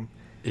perfume.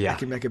 I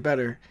can make it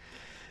better.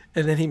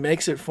 And then he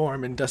makes it for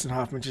him, and Dustin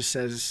Hoffman just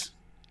says,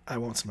 I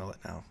won't smell it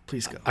now.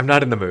 Please go. I'm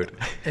not in the mood.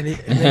 And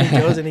then he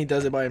goes and he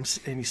does it by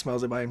himself, and he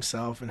smells it by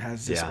himself, and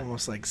has this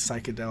almost like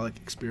psychedelic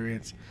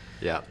experience.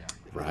 Yeah.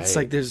 Right. It's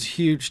like there's a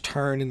huge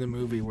turn in the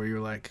movie where you're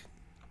like,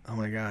 oh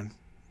my God,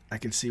 I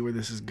can see where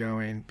this is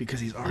going, because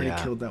he's already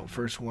killed that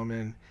first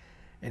woman,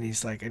 and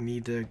he's like, I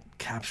need to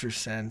capture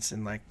sense.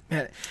 And like,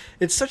 man,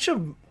 it's such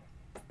a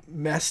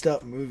messed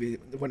up movie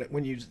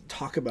when you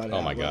talk about it.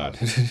 Oh my God.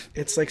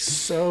 It's like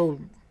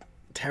so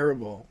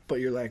terrible, but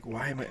you're like,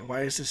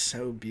 why is this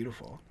so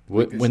beautiful?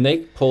 When they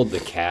pulled the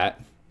cat,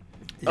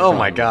 oh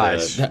my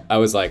gosh, I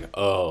was like,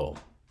 oh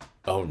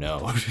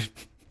no.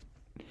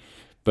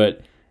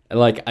 But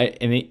like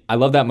I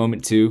love that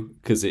moment too,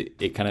 because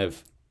it kind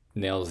of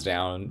nails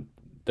down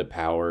the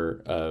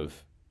power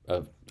of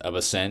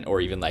a scent,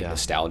 or even like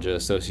nostalgia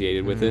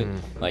associated with it,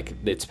 like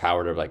its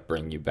power to like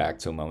bring you back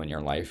to a moment in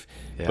your life.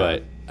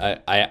 But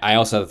I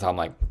also at the time,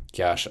 like,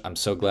 gosh, I'm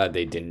so glad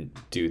they didn't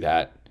do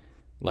that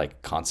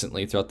like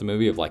constantly throughout the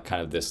movie, of like kind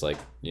of this like,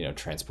 you know,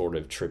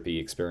 transportive trippy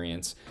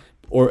experience,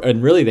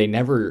 and really they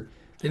never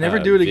do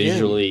it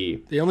visually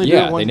again. They only do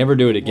it they never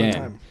do it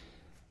again.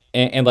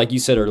 And like you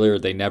said earlier,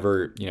 they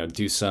never, you know,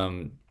 do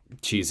some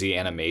cheesy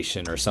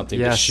animation or something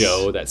to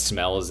show that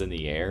smell is in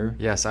the air.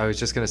 Yes, I was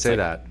just gonna say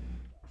that.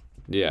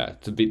 Yeah,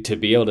 to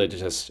be able to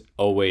just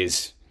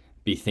always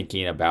be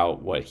thinking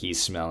about what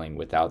he's smelling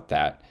without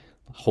that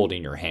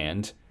holding your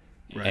hand,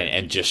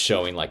 and just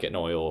showing like an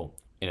oil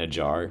in a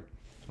jar.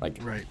 Like,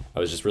 Right. I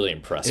was just really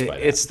impressed by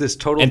that. It's this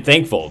total and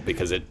thankful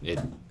because it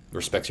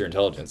respects your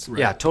intelligence.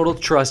 Yeah, total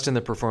trust in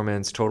the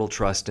performance, total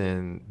trust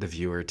in the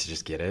viewer to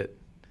just get it,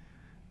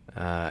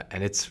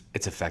 and it's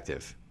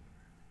effective.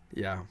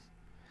 Yeah.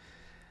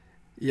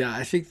 Yeah,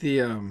 I think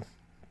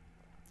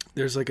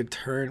there's like a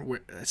turn, where,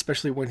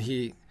 especially when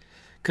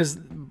because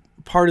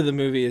part of the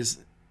movie is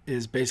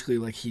basically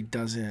like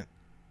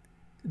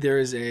there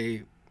is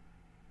a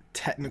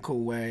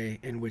technical way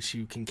in which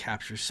you can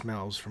capture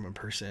smells from a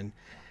person,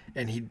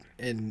 and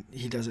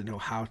he doesn't know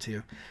how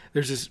to.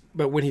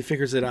 But when he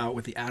figures it out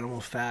with the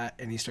animal fat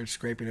and he starts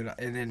scraping it up,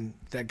 and then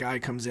that guy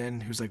comes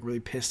in who's like really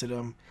pissed at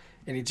him,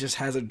 and he just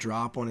has a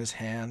drop on his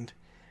hand,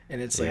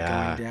 and it's like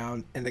going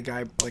down, and the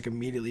guy like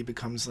immediately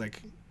becomes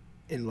like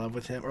in love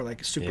with him, or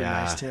like super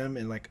nice to him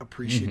and like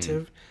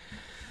appreciative.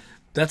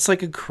 That's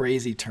like a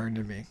crazy turn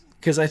to me,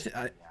 because I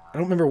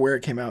don't remember where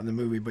it came out in the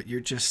movie, but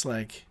you're just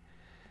like,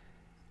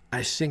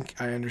 I think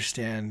I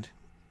understand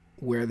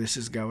where this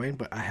is going,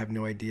 but I have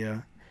no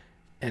idea.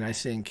 And I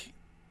think,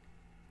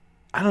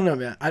 I don't know,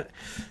 man.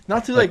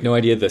 Not to like no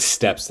idea the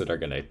steps that are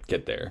gonna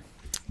get there.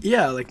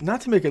 Yeah, like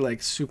not to make it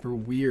like super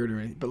weird or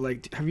anything, but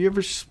like, have you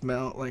ever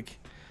smelled like?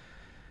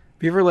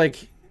 Have you ever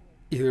like,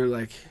 either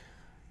like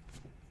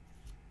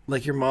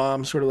your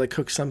mom sort of like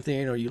cooked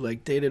something, or you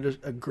like dated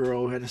a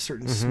girl who had a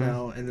certain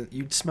smell, and then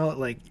you'd smell it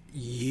like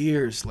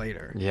years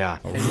later. Yeah,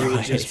 and you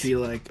would just be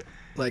like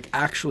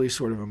actually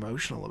sort of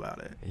emotional about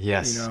it.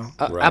 Yes, you know,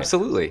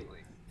 absolutely.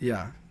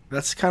 Yeah,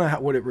 that's kind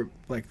of what it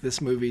like.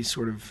 This movie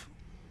sort of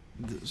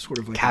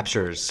like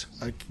captures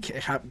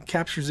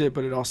captures it,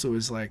 but it also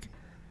is like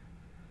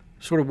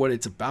sort of what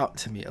it's about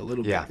to me a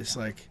little bit. It's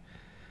like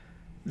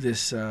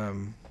this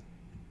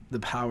the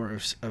power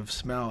of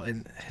smell,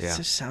 and it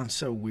just sounds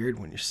so weird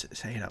when you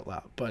say it out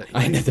loud. But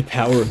I know the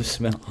power of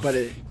smell. But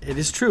it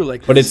is true.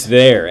 Like, but it's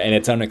there and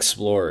it's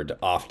unexplored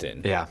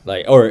often. Yeah,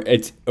 like or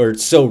it's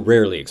so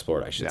rarely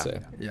explored, I should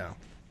say. Yeah,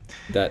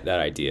 that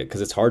idea,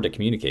 because it's hard to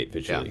communicate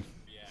visually.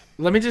 Yeah.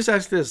 Let me just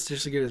ask this,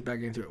 just to get us back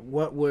into it.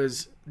 What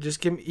was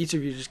each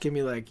of you give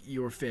me like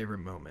your favorite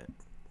moment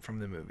from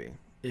the movie,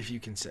 if you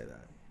can say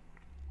that.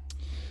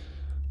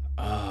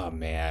 Oh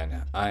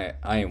man, I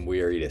am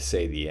weary to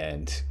say the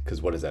end,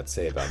 because what does that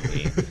say about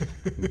me?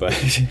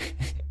 But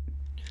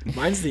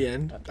mine's the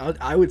end.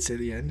 I would say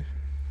the end.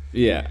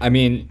 Yeah, I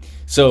mean,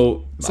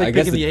 so it's like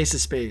picking the ace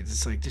of spades.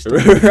 It's like just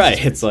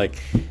right. It's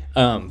like,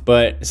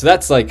 but so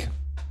that's like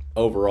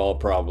overall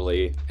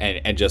probably,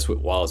 and just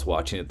while I was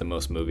watching it, the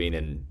most moving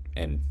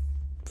and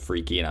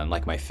freaky, and I'm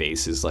like my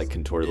face is like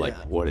contorted, like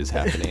what is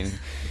happening?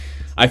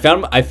 I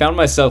found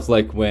myself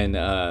like when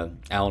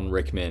Alan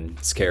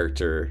Rickman's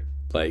character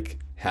like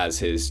has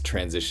his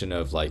transition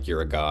of like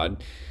you're a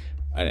god,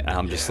 and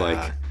I'm just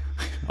like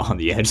on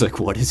the edge,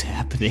 like what is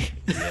happening?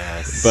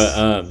 Yes.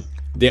 But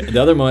the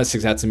other moment that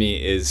sticks out to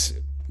me is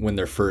when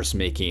they're first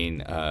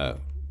making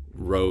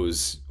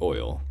rose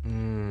oil,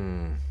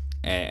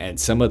 and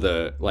some of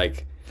the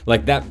like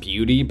that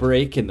beauty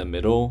break in the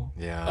middle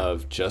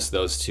of just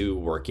those two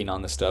working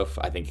on the stuff,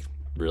 I think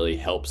really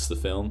helps the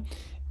film.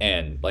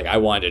 And like I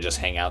wanted to just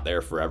hang out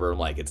there forever. I'm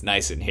like, it's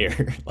nice in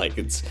here. Like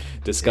it's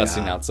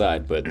disgusting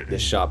outside, but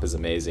this shop is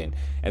amazing.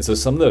 And so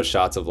some of those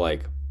shots of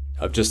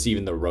just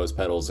even the rose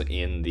petals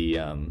in the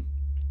I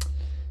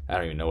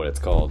don't even know what it's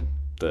called,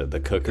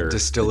 the cooker, the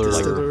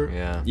distiller.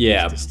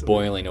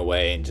 boiling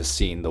away, and just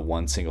seeing the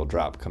one single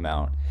drop come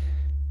out.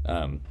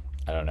 I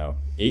don't know,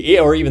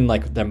 or even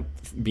like them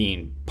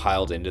being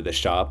piled into the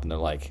shop, and they're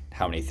like,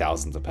 how many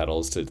thousands of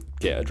petals to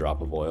get a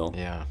drop of oil?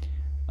 Yeah.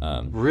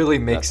 Really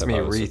makes me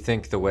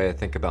rethink the way I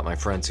think about my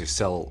friends who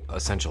sell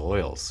essential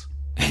oils.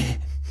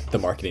 The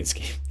marketing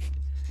scheme.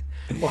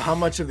 Well, how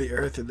much of the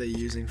earth are they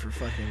using for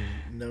fucking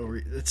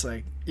it's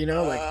like, you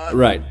know, like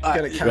right. You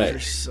gotta capture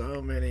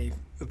so many.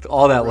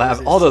 All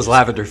those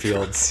lavender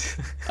fields.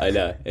 I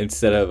know.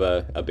 Instead of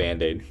a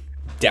Band-Aid,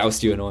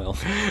 doused you in oil.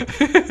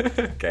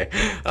 Okay.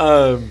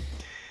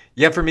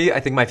 Yeah, for me, I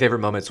think my favorite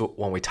moment's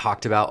one we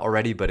talked about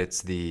already, but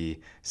it's the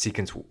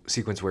sequence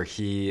where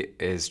he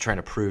is trying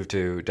to prove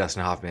to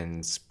Dustin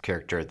Hoffman's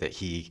character that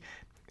he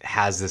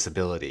has this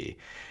ability.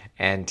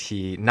 And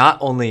he not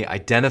only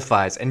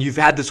identifies, and you've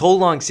had this whole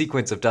long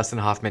sequence of Dustin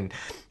Hoffman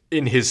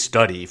in his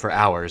study for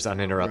hours,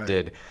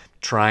 uninterrupted,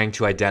 trying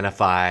to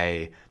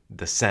identify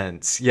the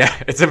scents. Yeah,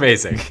 it's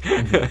amazing.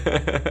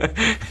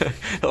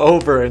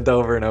 Over and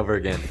over and over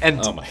again. And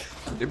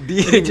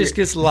he just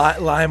gets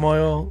lime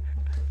oil.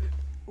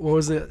 What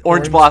was it?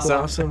 Orange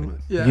blossom.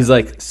 Yeah. He's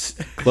like,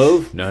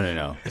 clove?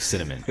 No.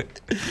 Cinnamon.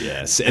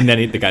 Yes. And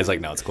then the guy's like,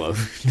 no, it's clove.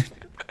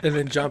 And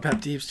then John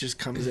Baptiste just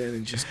comes in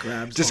and just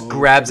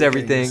grabs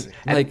everything.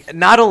 And like,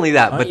 not only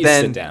that, but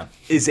then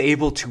is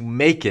able to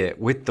make it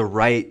with the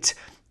right,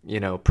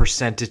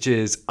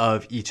 percentages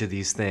of each of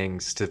these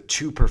things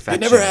to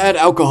perfection. I never had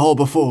alcohol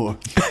before.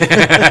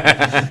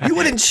 You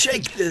wouldn't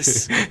shake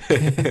this.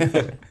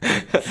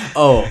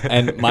 Oh,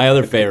 and my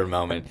other favorite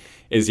moment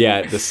is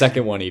the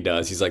second one he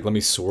does. He's like, let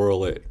me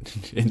swirl it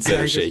instead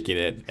of shaking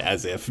it,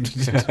 as if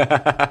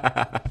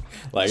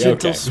like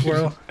gentle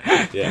swirl.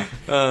 Yeah,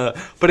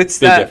 but it's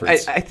big that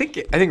difference. I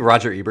think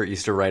Roger Ebert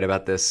used to write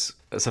about this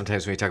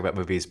sometimes when we talk about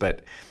movies,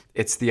 but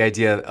it's the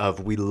idea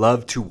of we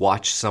love to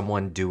watch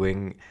someone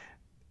doing.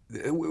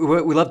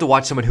 We love to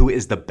watch someone who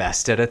is the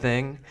best at a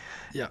thing.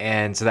 Yeah.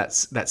 And so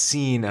that's that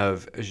scene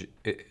of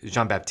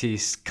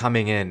Jean-Baptiste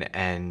coming in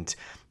and,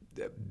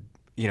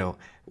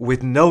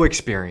 with no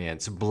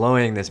experience,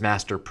 blowing this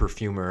master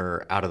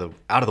perfumer out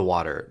of the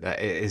water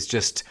is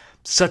just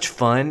such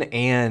fun,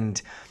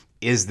 and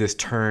is this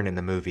turn in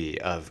the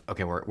movie of,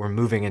 okay, we're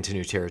moving into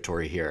new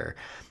territory here,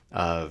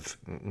 of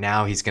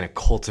now he's going to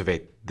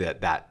cultivate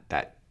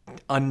that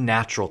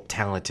unnatural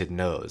talented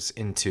nose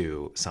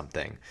into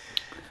something.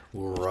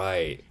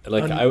 Right.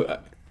 Like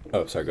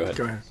sorry, go ahead.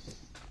 Go ahead.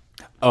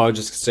 Oh, I was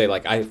just gonna say,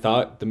 like, I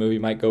thought the movie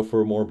might go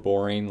for a more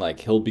boring, like,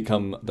 he'll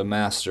become the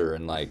master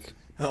and, like,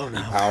 be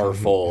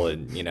powerful,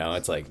 and,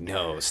 it's like,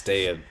 no,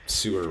 stay a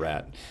sewer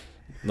rat,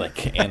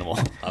 like, animal.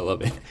 I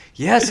love it.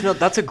 Yes, no,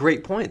 that's a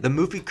great point. The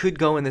movie could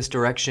go in this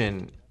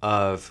direction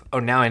of,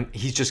 now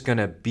he's just going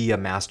to be a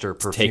master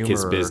perfumer. Take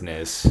his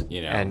business,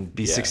 and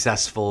be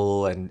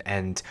successful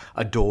and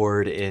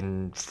adored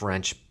in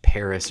French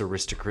Paris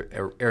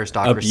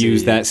aristocracy.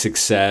 Abuse that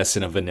success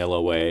in a vanilla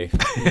way.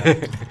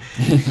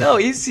 No,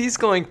 he's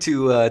going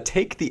to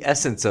take the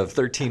essence of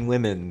 13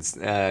 women's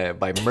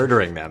by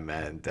murdering them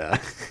and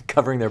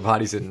covering their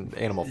bodies in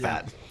animal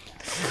fat.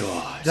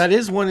 God. That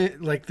is one,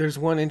 like, there's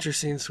one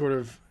interesting sort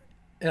of,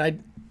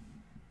 and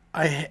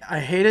I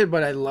hate it,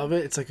 but I love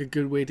it. It's like a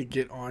good way to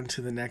get on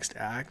to the next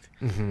act.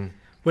 Mm-hmm.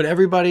 But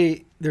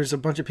there's a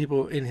bunch of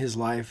people in his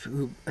life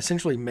who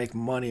essentially make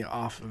money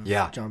off of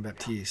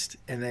Jean-Baptiste,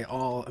 and they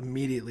all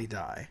immediately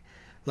die.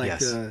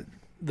 Like yes.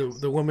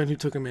 the woman who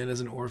took him in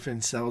as an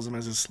orphan sells him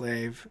as a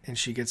slave, and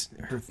she gets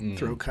her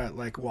throat cut,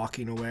 like,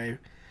 walking away.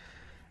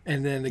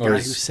 And then the guy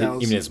who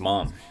sells... Even his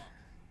mom.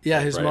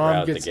 Yeah, his right mom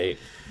out gets... the gate.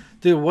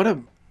 Dude, what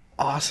a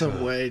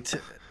awesome way to...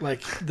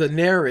 Like, the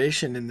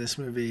narration in this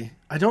movie,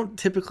 I don't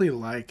typically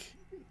like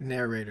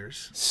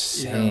narrators.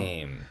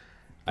 Same.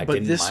 I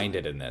didn't mind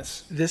it in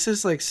this. This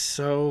is, like,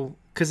 so...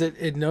 Because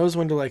it knows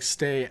when to, like,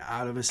 stay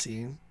out of a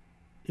scene,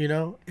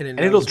 And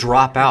it'll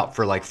drop out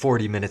for, like,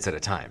 40 minutes at a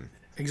time.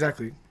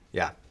 Exactly.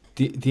 Yeah.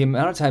 The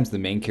amount of times the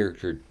main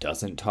character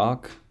doesn't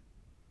talk,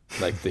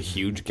 like, the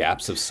huge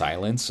gaps of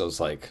silence, I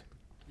was like,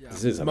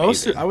 this is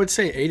amazing. I would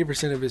say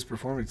 80% of his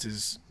performance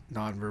is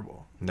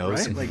nonverbal.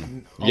 Nose. Right? Like,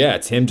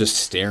 it's him just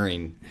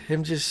staring.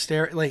 Him just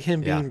staring, like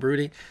him being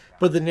broody.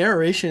 But the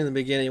narration in the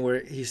beginning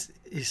where he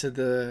said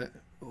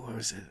what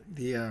was it?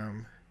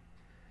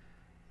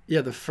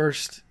 The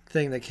first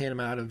thing that came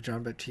out of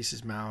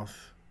Jean-Baptiste's mouth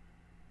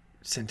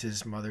sent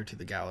his mother to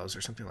the gallows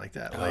or something like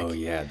that. Like,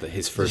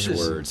 his first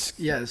words.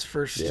 Yeah, his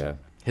first. Yeah.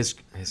 His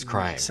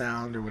crying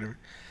sound or whatever.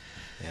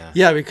 Yeah.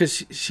 Yeah,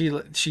 because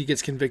she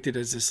gets convicted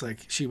as this,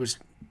 like, she was.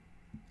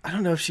 I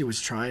don't know if she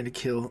was trying to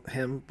kill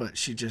him, but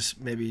she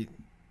just maybe,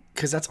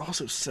 because that's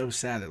also so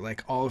sad that,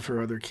 like, all of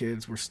her other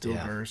kids were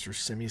stillbirths or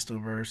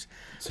semi-stillbirths.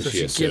 So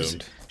she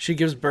assumed. She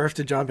gives birth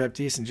to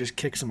Jean-Baptiste and just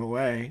kicks him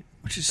away,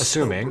 which is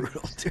assuming. So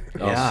brutal, dude.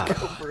 Yeah.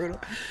 So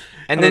brutal.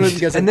 And I don't know if you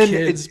guys have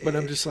kids, but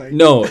I'm just like...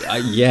 No,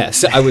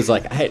 yes. I was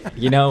like, I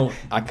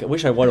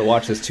wish I would have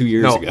watched this 2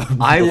 years ago.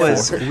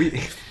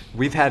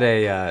 We've had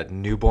a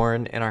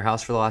newborn in our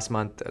house for the last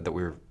month that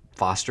we were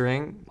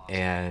fostering,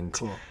 and...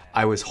 Cool.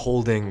 I was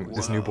holding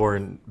this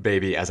newborn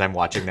baby as I'm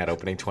watching that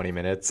opening 20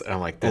 minutes, and I'm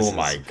like, oh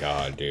my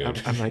God,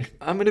 dude. I'm like,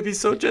 I'm going to be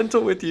so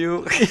gentle with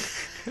you.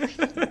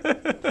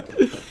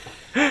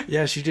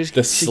 Yeah, she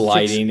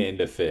sliding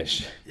into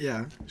fish.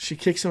 Yeah, she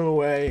kicks him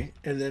away,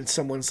 and then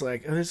someone's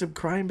like, oh, there's a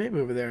crying baby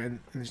over there,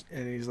 and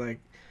he's like,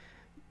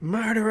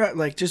 murderer,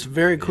 like, just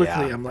very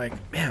quickly. Yeah. I'm like,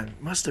 man,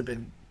 must have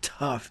been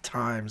tough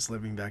times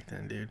living back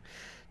then, dude.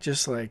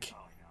 Just, like,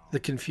 the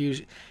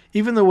confusion,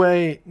 even the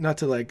way, not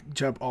to, like,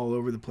 jump all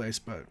over the place,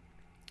 but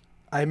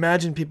I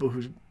imagine people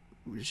who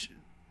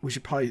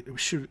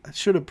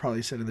should have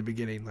probably said in the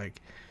beginning,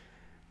 like,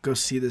 go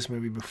see this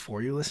movie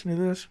before you listen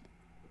to this,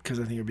 because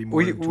I think it'd be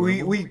more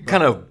enjoyable. We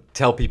kind of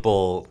tell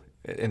people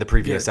in the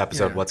previous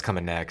episode what's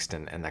coming next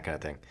and that kind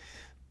of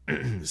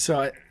thing.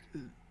 So,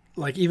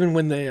 like, even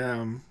when they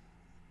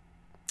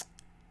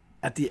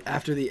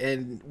after the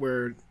end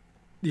where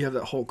you have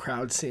that whole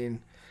crowd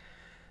scene,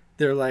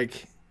 they're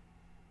like,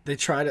 they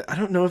try to, I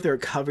don't know if they're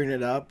covering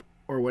it up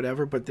or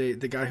whatever, but the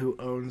guy who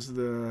owns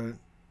the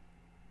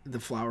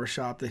flower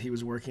shop that he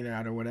was working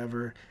at or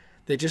whatever,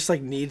 they just,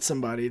 like, need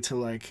somebody to,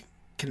 like,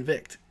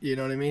 convict. You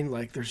know what I mean?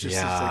 Like, there's just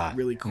these, like,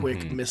 really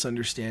quick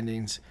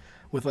misunderstandings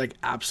with, like,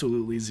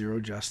 absolutely zero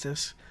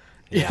justice.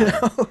 You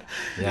know?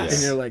 Yes.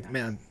 And you're like,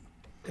 man,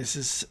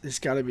 it's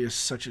got to be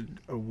such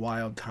a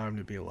wild time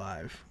to be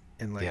alive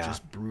and, like,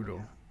 just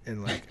brutal.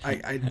 And, like,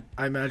 I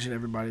imagine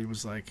everybody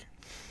was, like,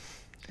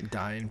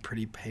 dying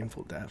pretty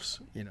painful deaths,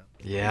 you know?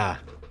 Yeah.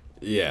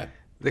 Yeah.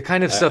 The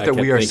kind of stuff that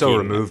we are so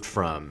removed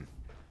from.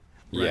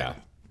 Yeah.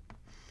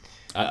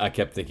 I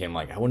kept thinking,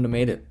 like, I wouldn't have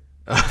made it.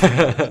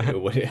 I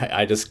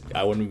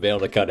wouldn't be able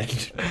to cut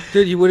it.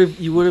 Dude, you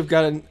would have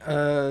gotten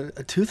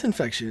a tooth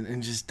infection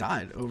and just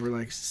died over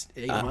like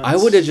 8 months. I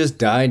would have just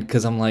died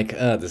because I'm like,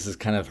 this is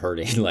kind of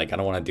hurting. Like, I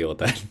don't want to deal with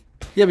that.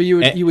 Yeah, but you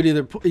would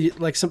either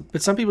like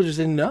some people just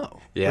didn't know.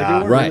 Yeah,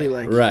 like, right,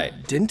 really,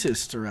 like,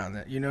 dentists around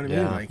that. You know what I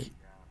mean? Like,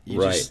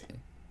 just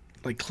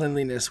like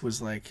cleanliness was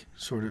like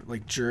sort of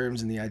like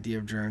germs, and the idea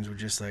of germs were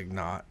just like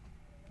not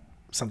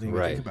something we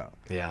think about.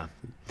 Yeah.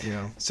 You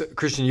know. So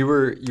Christian, you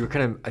were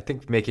kind of, I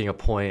think, making a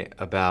point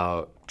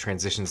about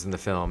transitions in the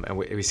film, and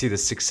we see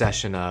this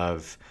succession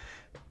of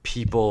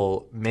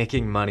people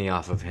making money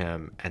off of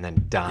him and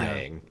then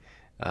dying.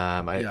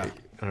 I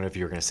don't know if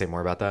you were going to say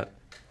more about that.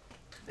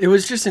 It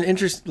was just an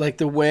interest, like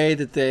the way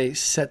that they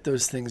set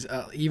those things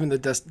up. Even the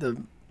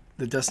Dustin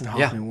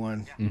Hoffman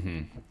one,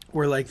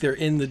 where like they're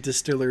in the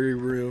distillery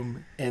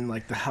room and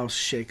like the house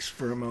shakes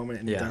for a moment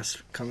and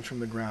dust comes from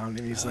the ground,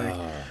 and he's like,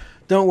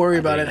 "Don't worry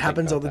about it. It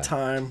happens all the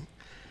time."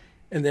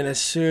 And then as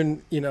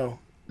soon, you know,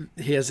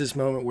 he has this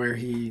moment where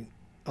he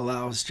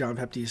allows John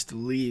Baptiste to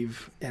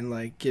leave and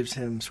like gives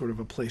him sort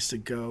of a place to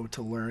go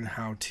to learn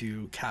how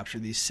to capture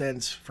these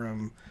scents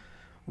from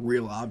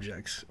real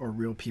objects or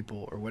real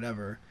people or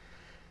whatever.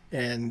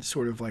 And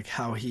sort of like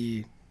how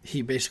he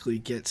basically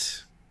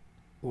gets,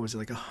 what was it,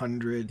 like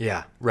 100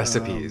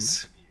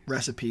 recipes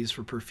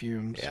for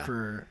perfumes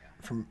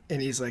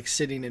and he's like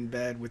sitting in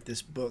bed with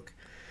this book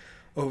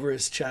over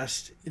his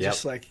chest,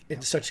 just like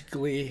in such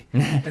glee,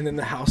 and then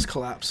the house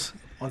collapse.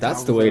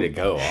 That's the way to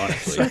go,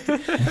 honestly.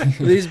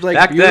 These like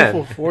Back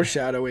beautiful then.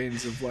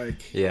 foreshadowings of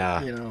like, you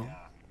know,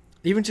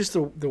 even just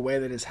the way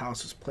that his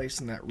house was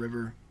placed in that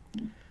river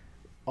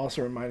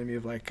also reminded me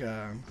of like.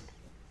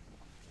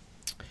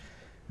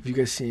 Have you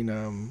guys seen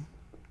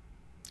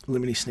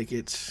Lemony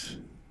Snicket's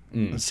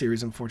A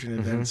Series of Unfortunate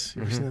Events?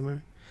 You ever seen that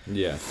movie?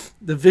 Yeah.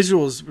 The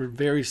visuals were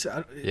very...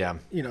 Yeah.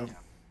 You know,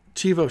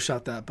 Chivo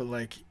shot that, but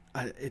like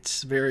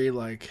it's very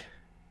like...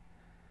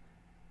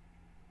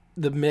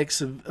 The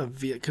mix of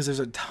because there's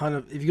a ton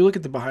of... If you look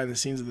at the behind the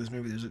scenes of this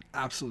movie, there's an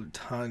absolute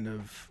ton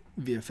of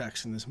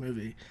VFX in this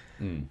movie.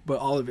 But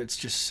all of it's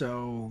just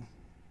so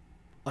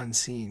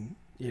unseen.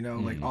 You know,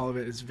 like all of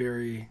it is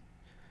very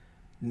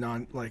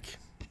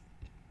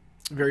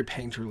very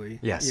painterly.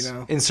 Yes. You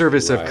know? In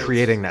service of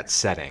creating that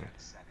setting.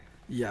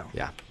 Yeah.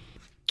 Yeah.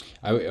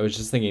 I was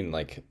just thinking,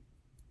 like,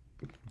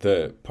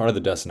 the part of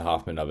the Dustin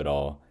Hoffman of it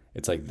all,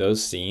 it's like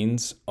those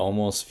scenes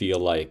almost feel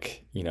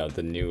like, you know,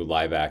 the new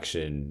live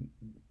action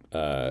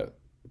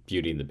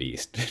Beauty and the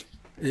Beast.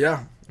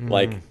 Yeah.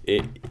 Like,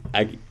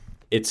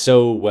 it's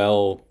so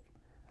well,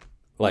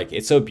 like,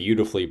 it's so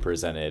beautifully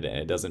presented, and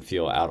it doesn't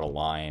feel out of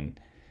line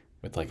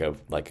with like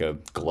a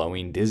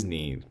glowing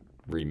Disney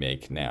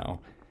remake now.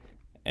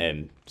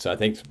 And so I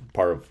think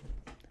part of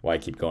why I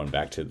keep going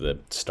back to the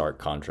stark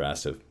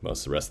contrast of most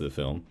of the rest of the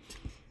film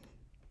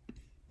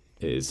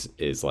is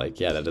like,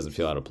 that doesn't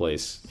feel out of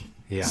place.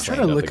 Yeah. I'm trying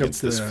to look up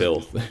this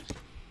filth. I'm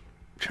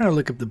trying to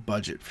look up the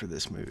budget for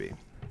this movie.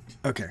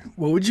 Okay.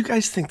 What would you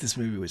guys think this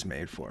movie was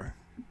made for?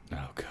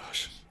 Oh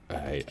gosh.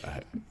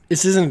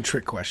 This isn't a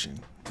trick question.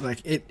 Like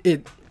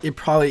it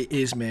probably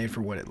is made for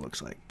what it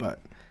looks like,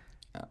 but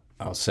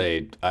I'll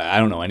say I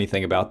don't know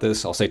anything about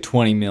this. I'll say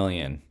 20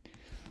 million.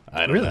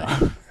 I don't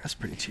know. That's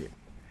pretty cheap.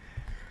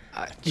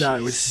 No,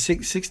 it was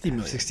 60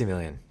 million. 60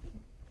 million.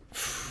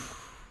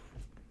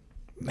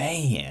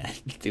 Man,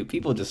 dude,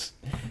 people just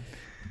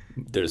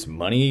there's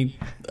money.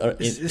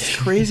 It's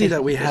crazy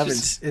that we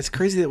haven't. It's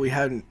crazy that we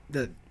haven't.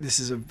 That this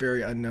is a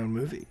very unknown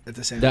movie at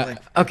the same time.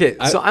 Okay,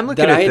 so I'm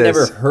looking that at I had this.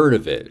 never heard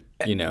of it.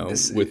 You know,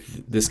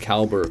 with this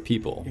caliber of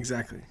people.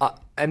 Exactly.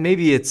 And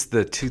maybe it's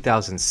the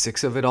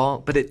 2006 of it all,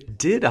 but it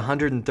did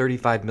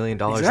 $135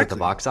 million at the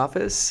box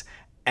office,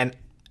 and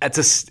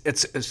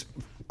it's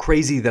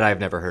crazy that I've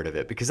never heard of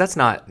it because that's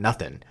not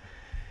nothing.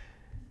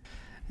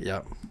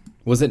 Yeah.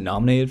 Was it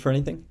nominated for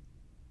anything?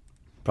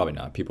 Probably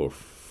not. People were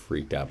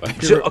freaked out by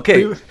it. So,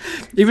 okay.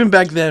 Even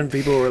back then,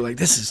 people were like,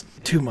 "This is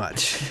too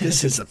much.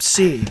 This is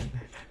obscene."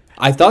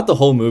 I thought the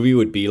whole movie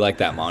would be like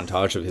that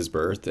montage of his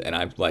birth, and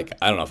I'm like,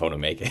 I don't know if I want to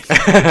make it.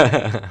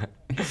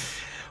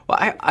 Well,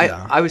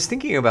 I was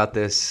thinking about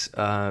this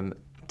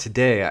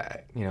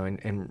today, you know,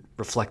 and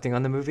reflecting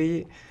on the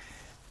movie.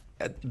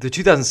 The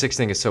 2006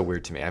 thing is so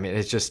weird to me. I mean,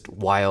 it's just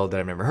wild that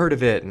I've never heard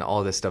of it and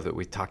all this stuff that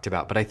we talked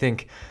about. But I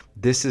think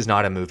this is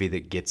not a movie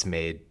that gets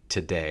made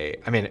today.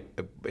 I mean,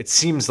 it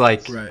seems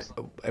like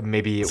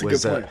maybe it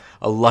was a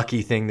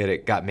lucky thing that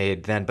it got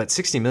made then. But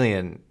 60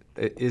 million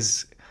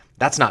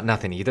that's not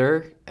nothing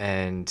either.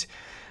 And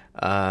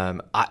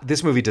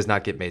this movie does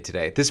not get made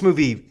today. This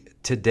movie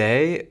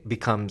today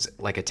becomes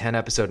like a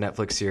 10-episode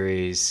Netflix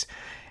series,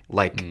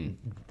 like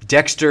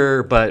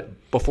Dexter, but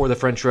before the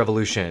French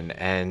Revolution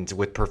and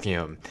with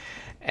perfume,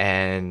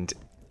 and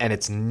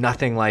it's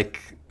nothing like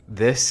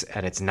this,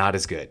 and it's not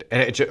as good,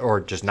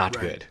 or just not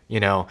good, you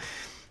know,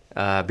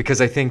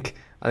 because I think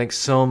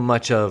so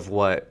much of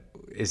what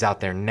is out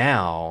there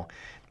now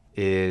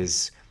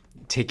is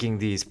taking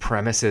these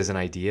premises and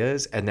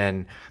ideas and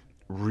then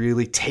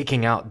really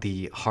taking out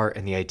the heart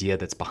and the idea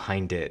that's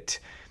behind it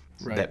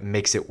that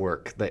makes it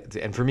work.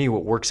 And for me,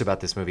 what works about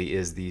this movie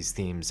is these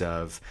themes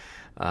of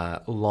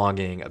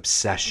longing,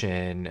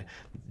 obsession,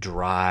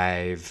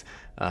 drive,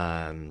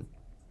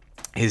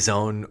 his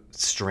own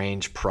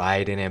strange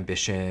pride and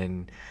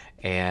ambition,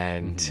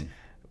 and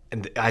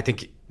I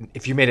think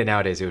if you made it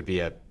nowadays, it would be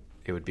a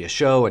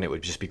show, and it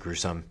would just be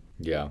gruesome.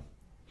 Yeah.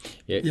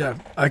 Yeah,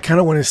 I kind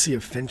of want to see a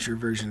Fincher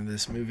version of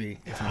this movie,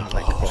 if I'm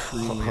like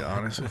truly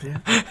honest with you.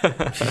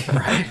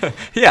 Right?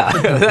 Yeah,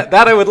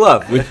 that I would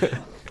love.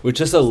 With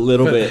just a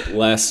little bit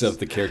less of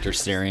the character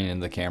staring in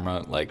the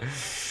camera, like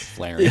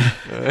flaring. Yeah.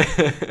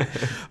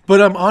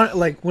 But I'm on,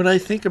 like, when I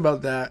think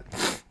about that,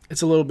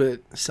 it's a little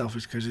bit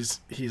selfish because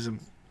he's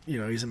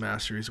a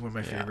master. He's one of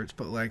my favorites.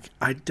 But like,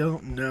 I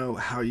don't know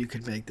how you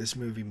could make this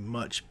movie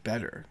much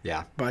better.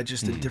 Yeah. By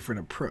just a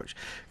different approach,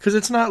 because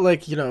it's not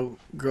like Girl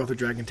with the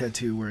Dragon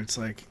Tattoo, where it's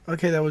like,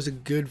 okay, that was a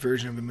good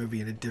version of a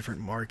movie in a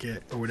different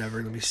market or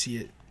whatever. Let me see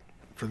it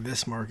for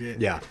this market.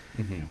 Yeah.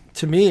 Mm-hmm.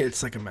 To me,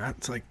 it's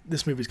like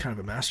this movie's kind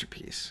of a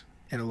masterpiece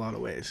in a lot of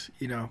ways.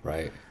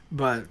 Right.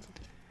 But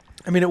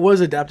I mean, it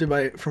was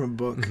adapted from a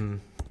book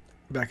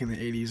back in the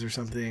 80s or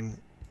something,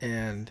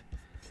 and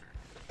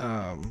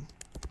I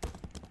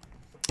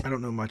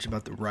don't know much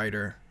about the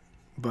writer,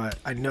 but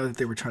I know that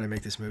they were trying to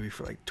make this movie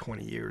for like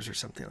 20 years or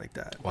something like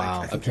that. Wow.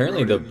 Like,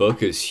 Apparently the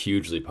book is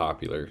hugely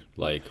popular.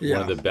 Like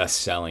one of the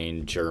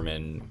best-selling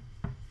German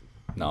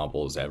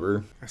novels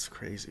ever. That's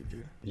crazy,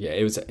 dude. Yeah,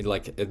 it was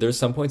like there's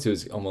some points it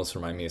was almost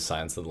remind me of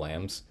Silence of the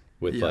Lambs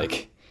with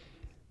like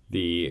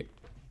the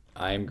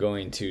I'm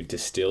going to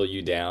distill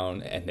you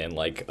down and then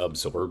like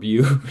absorb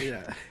you.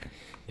 Yeah.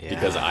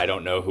 Because I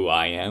don't know who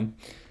I am.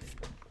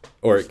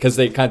 Or because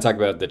they kind of talk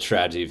about the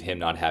tragedy of him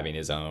not having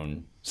his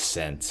own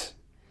scent,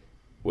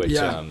 which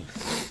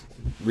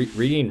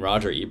reading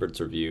Roger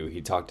Ebert's review,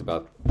 he talked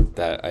about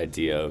that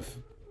idea of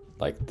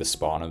like the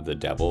spawn of the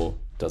devil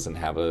doesn't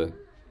have a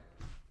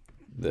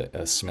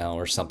smell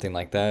or something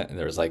like that, and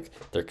there's like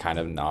they're kind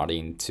of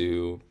nodding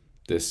to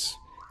this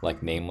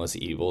like nameless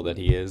evil that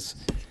he is.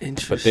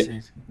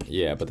 Interesting.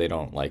 But they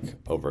don't like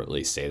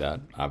overtly say that,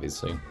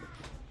 obviously.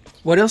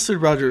 What else did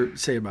Roger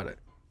say about it?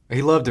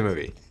 He loved the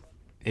movie.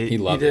 He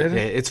loved it.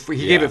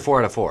 He gave it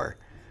 4 out of 4.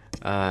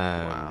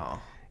 Wow.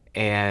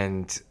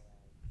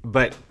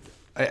 But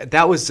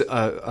that was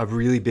a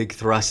really big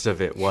thrust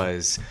of it,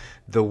 was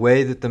the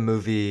way that the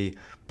movie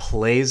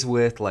plays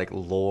with like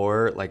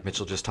lore, like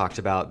Mitchell just talked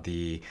about,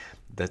 the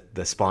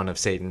spawn of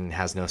Satan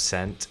has no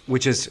scent,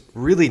 which is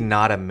really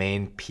not a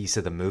main piece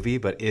of the movie,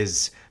 but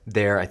is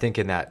there, I think,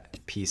 in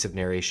that piece of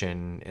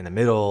narration in the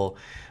middle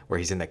where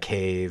he's in the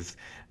cave.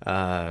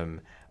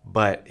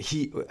 But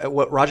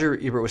what Roger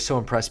Ebert was so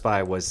impressed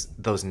by was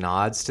those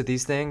nods to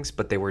these things,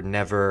 but they were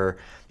never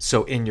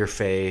so in your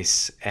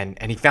face.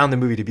 And he found the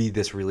movie to be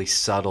this really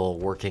subtle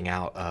working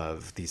out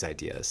of these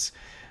ideas,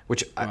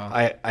 which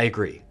I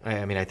agree.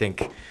 I mean, I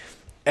think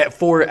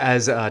for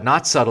as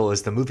not subtle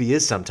as the movie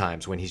is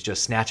sometimes, when he's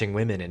just snatching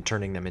women and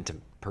turning them into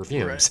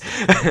perfumes.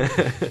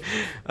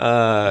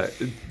 Right.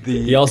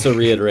 He also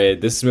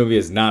reiterated this movie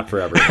is not for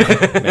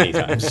everyone many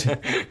times.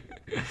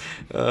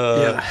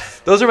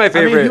 Those are my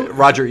favorite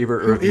Roger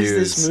Ebert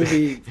reviews.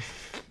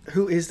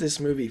 Who is this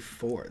movie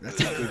for? That's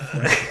a good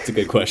question. It's a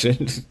good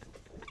question.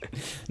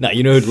 Now,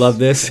 you know who'd love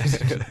this?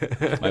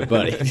 My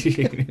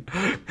buddy.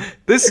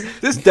 This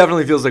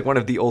definitely feels like one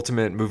of the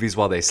ultimate movies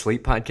while they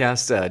sleep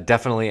podcasts.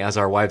 Definitely, as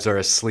our wives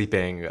are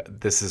sleeping,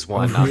 this is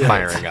one I'm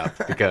firing up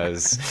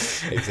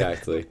because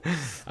exactly.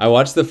 I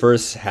watched the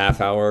first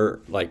half hour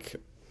like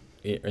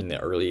in the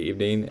early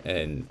evening,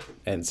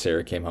 and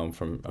Sarah came home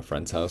from a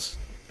friend's house.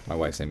 My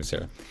wife's name is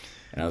Sarah.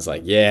 And I was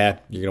like, yeah,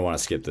 you're going to want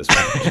to skip this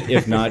one.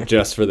 If not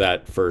just for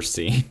that first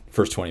scene,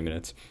 first 20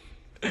 minutes.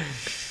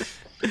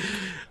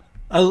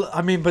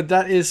 I mean, but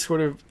that is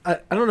sort of, I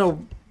don't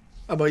know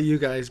about you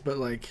guys, but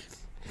like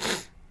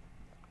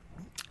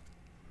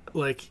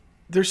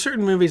there's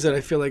certain movies that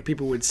I feel like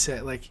people would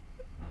say, like,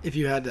 if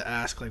you had to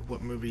ask, like,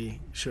 what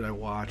movie should I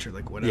watch or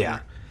like whatever. Yeah.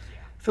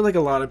 I feel like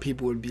a lot of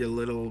people would be a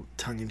little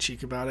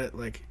tongue-in-cheek about it.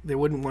 Like, they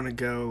wouldn't want to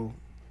go,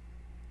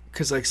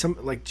 because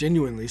like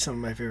genuinely some of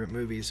my favorite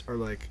movies are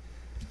like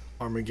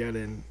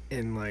Armageddon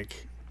and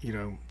like,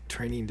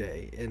 Training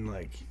Day and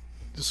like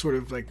just sort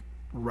of like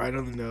right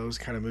on the nose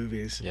kind of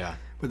movies. Yeah.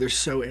 But they're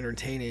so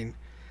entertaining.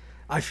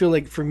 I feel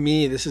like for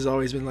me, this has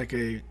always been like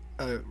a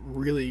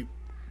really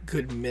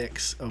good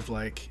mix of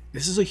like,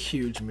 this is a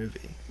huge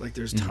movie. Like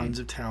there's tons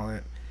of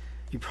talent.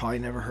 You probably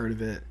never heard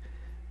of it.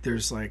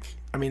 There's like,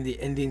 I mean, the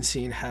ending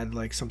scene had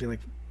like something like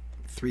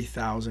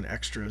 3,000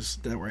 extras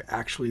that were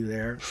actually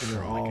there, and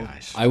they're all.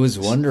 Gosh. I was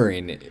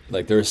wondering,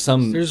 like, there's no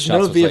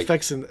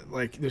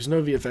VFX there's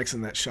no VFX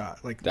in that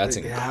shot. Like, that's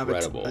incredible.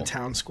 They have a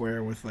town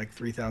square with like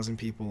 3,000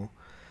 people,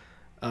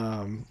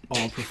 all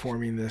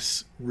performing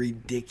this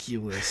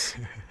ridiculous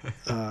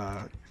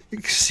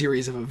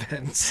series of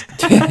events.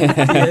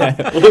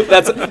 Well,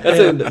 that's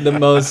the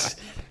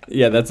most.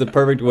 Yeah, that's the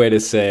perfect way to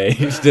say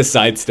to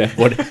sidestep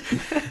what.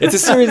 It's a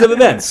series of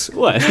events.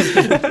 What?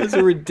 It's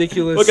a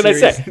ridiculous. What can I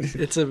say?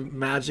 It's a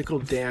magical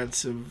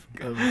dance of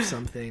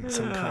something,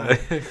 some kind.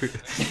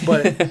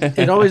 But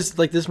it always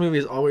like this movie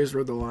has always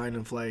rode the line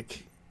of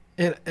like,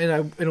 and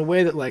in a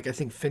way that like I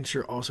think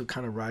Fincher also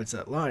kind of rides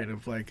that line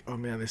of like, oh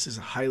man, this is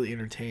highly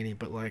entertaining,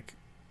 but like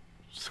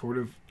sort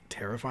of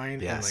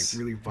terrifying and like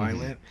really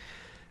violent.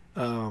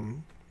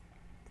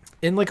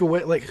 In like a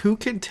way, like who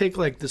can take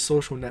like The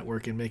Social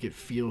Network and make it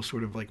feel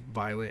sort of like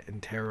violent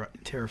and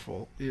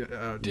terrorizing,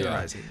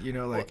 you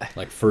know,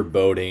 like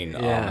foreboding,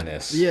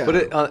 ominous. Yeah.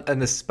 But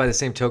and this, by the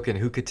same token,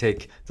 who could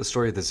take the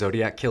story of the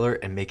Zodiac Killer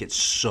and make it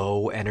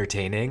so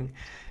entertaining?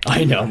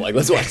 I know. I'm like,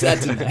 let's watch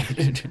that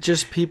tonight.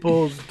 Just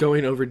people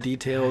going over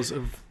details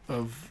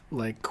of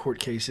like court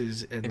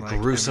cases and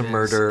like gruesome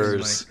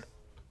murders. And,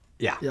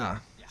 like, yeah.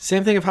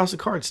 Same thing of House of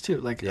Cards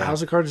too. Like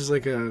House of Cards is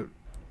like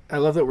I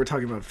love that we're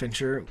talking about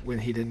Fincher when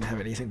he didn't have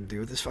anything to do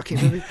with this fucking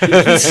movie.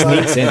 He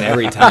sneaks in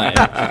every time.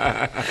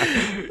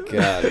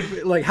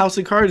 God. Like House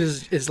of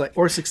Cards is like,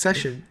 or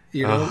Succession,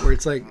 you know, where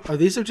it's like,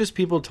 these are just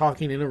people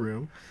talking in a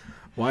room.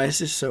 Why is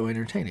this so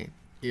entertaining?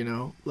 You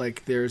know,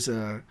 like there is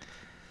a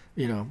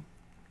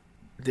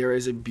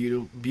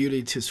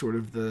beauty to sort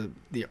of the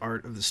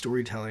art of the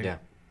storytelling. Yeah.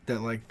 That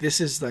like this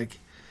is like,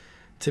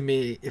 to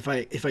me, if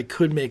I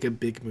could make a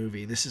big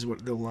movie, this is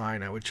what the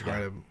line I would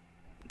try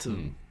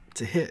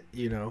to hit,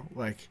 you know,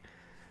 like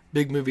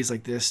big movies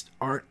like this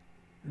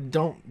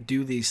don't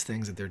do these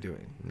things that they're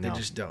doing. They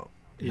just don't.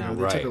 You know,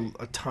 they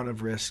took a ton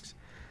of risks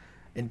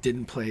and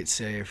didn't play it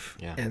safe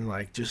and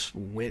like just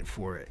went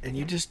for it. And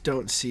you just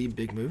don't see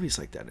big movies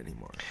like that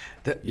anymore.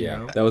 That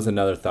was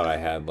another thought I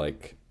had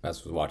like as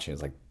I was watching.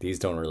 It's like these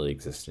don't really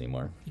exist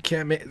anymore. You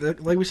can't make,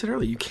 like we said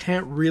earlier, you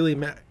can't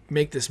really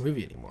make this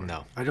movie anymore.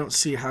 No. I don't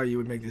see how you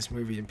would make this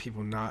movie and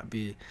people not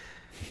be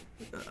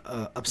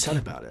upset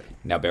about it.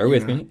 Now bear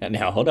with me. And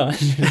now hold on.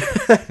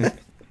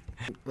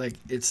 Like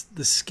it's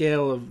the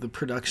scale of the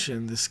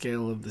production, the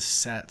scale of the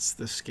sets,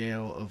 the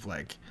scale of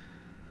like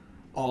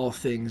all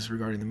things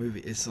regarding the movie.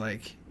 It's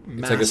like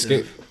massive. It's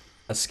like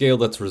a scale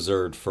that's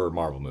reserved for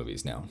Marvel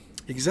movies now.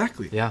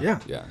 Exactly. Yeah.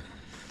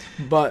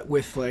 But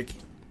with like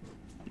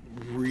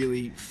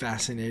really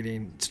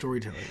fascinating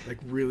storytelling, like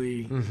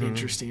really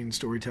interesting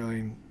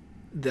storytelling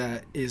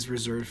that is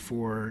reserved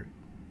for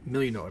 $1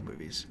 million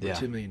movies or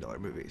 $2 million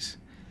movies.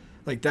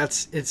 Like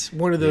it's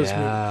one of those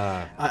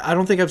movies. I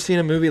don't think I've seen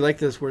a movie like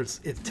this where it's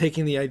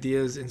taking the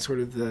ideas and sort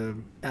of the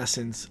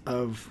essence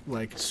of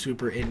like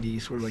super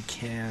indie sort of like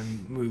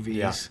Cannes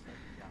movies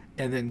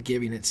and then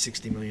giving it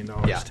 $60 million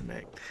to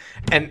make.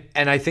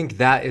 And I think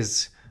that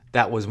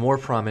was more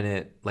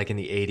prominent like in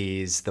the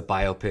 80s, the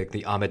biopic,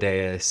 the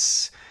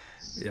Amadeus,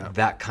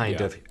 that kind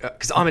of,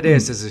 because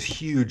Amadeus is a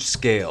huge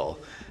scale,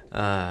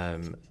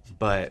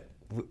 but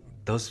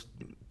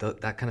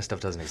that kind of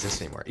stuff doesn't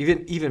exist anymore.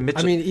 Even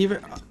Mitchell. I mean,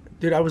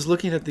 dude, I was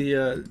looking at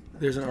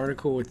there's an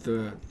article with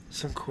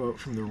some quote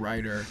from the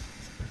writer.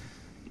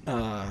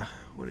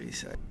 What did he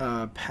say?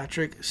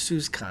 Patrick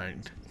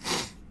Suskind.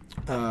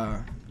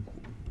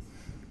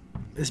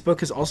 This book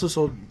has also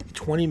sold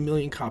 20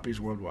 million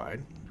copies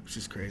worldwide, which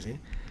is crazy.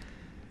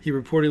 He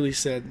reportedly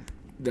said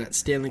that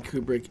Stanley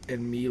Kubrick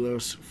and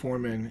Milos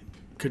Forman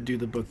could do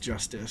the book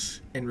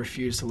justice and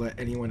refused to let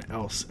anyone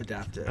else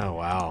adapt it. Oh,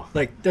 wow.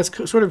 Like, that's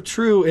sort of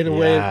true in a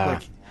way.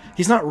 Like,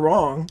 he's not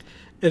wrong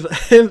in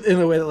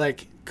a way that,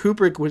 like,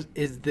 Kubrick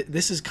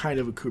this is kind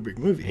of a Kubrick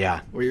movie.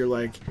 Yeah. Where you're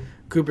like,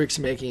 Kubrick's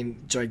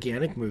making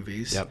gigantic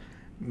movies. Yep.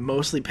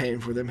 Mostly paying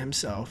for them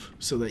himself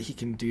so that he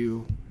can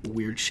do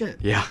weird shit.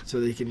 Yeah.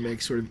 So that he can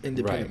make sort of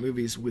independent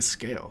movies with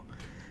scale.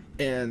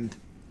 And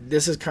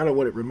this is kind of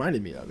what it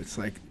reminded me of. It's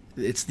like,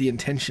 it's the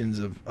intentions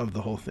of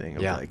the whole thing.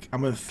 Of like,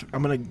 I'm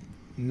gonna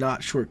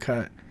not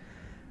shortcut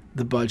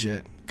the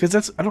budget,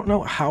 because I don't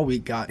know how we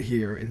got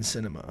here in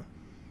cinema.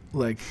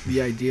 Like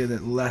the idea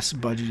that less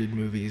budgeted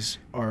movies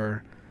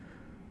are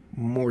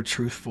more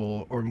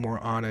truthful or more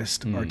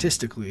honest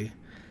artistically,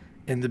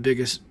 and the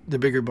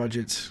bigger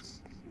budgets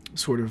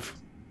sort of,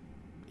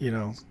 you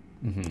know,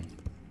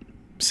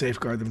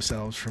 safeguard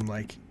themselves from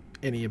like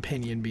any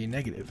opinion being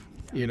negative,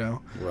 you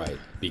know? Right.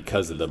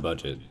 Because of the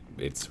budget.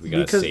 We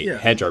gotta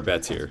hedge our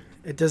bets here.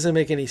 It doesn't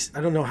make any.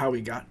 I don't know how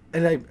we got,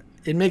 and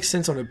it makes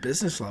sense on a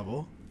business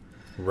level,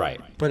 right?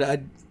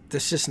 But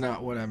that's just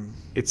not what I'm.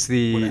 It's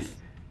the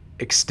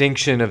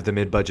extinction of the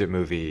mid-budget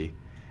movie,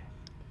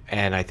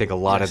 and I think a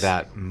lot of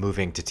that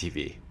moving to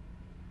TV.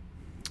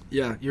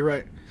 Yeah, you're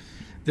right.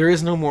 There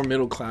is no more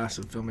middle class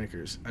of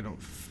filmmakers. I don't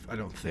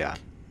think. Yeah.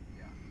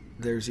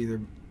 There's either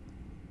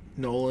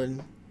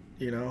Nolan,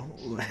 you know,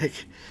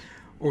 like,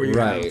 or you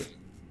have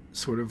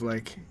sort of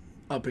like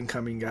up and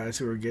coming guys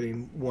who are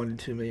getting $1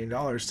 to $2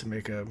 million to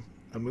make a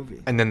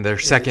movie. And then their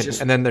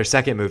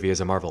second movie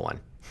is a Marvel one.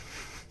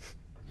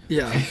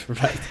 Yeah.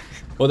 Right.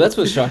 Well, that's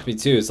what shocked me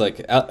too. It's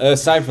like,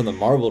 aside from the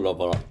Marvel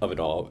of it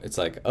all, it's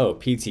like, oh,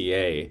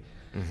 PTA,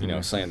 you know,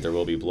 saying There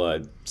Will Be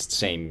Blood,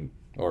 same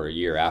or a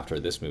year after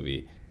this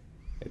movie.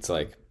 It's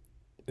like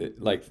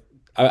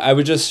I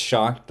was just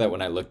shocked that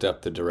when I looked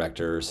up the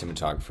director or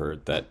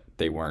cinematographer that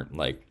they weren't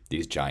like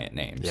these giant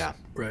names. Yeah.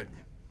 Right.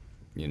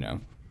 you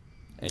know,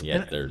 and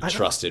yet they're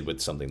trusted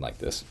with something like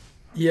this.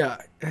 Yeah,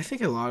 I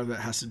think a lot of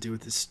that has to do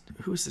with this.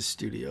 Who's the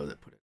studio that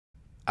put it?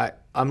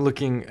 I'm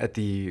looking at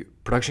the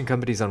production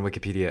companies on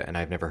Wikipedia, and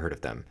I've never heard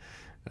of them.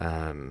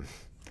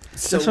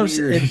 So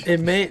weird. It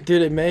may,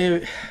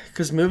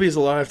 because movies a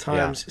lot of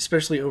times,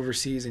 especially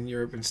overseas in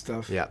Europe and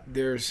stuff. Yeah.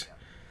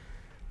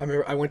 I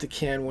remember I went to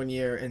Cannes one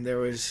year, and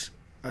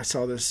I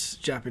saw this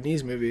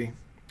Japanese movie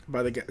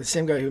by the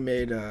same guy who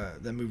made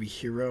the movie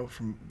Hero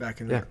from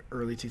back in the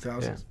early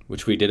 2000s.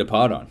 Which we did a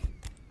pod on.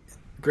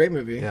 Great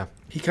movie. Yeah.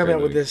 He came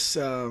out with this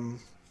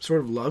sort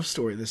of love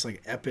story, this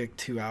like epic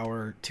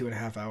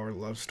 2.5 hour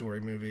love story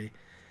movie.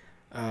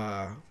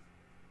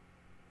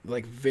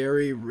 Like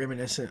very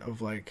reminiscent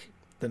of like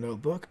The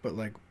Notebook, but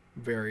like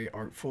very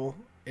artful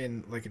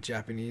in like a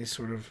Japanese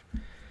sort of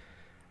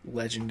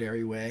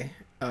legendary way.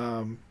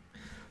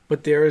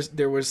 But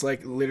there was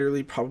like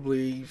literally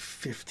probably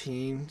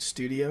 15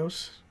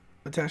 studios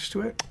attached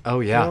to it. Oh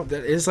yeah. You know,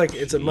 that is like,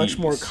 it's a much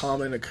more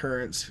common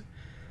occurrence.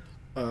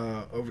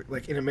 Over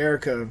like in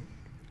America,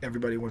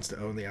 everybody wants to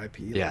own the IP.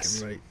 Like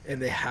yes.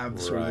 And they have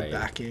sort of the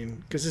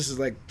backing, because this is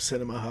like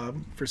Cinema Hub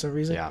for some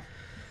reason. Yeah.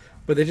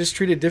 But they just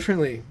treat it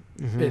differently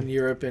in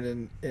Europe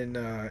and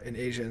in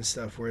Asia and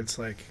stuff, where it's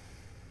like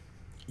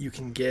you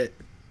can get,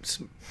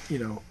 you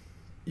know,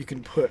 you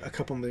can put a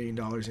couple $1 million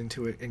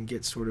into it and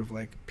get sort of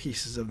like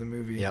pieces of the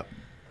movie. Yep.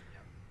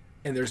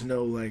 And there's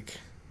no like,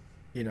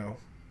 you know,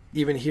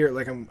 even here,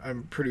 like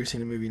I'm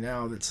producing a movie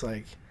now that's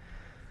like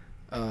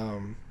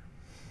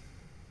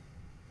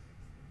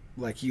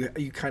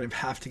you kind of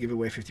have to give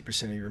away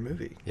 50% of your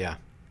movie. Yeah.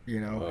 You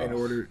know,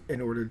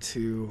 in order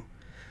to,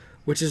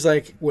 which is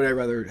like, would I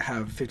rather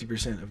have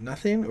 50% of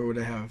nothing, or would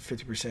I have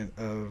 50%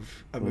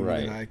 of a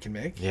movie that I can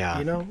make? Yeah.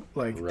 You know,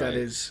 like that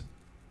is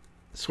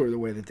sort of the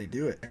way that they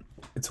do it.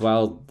 It's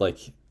wild, like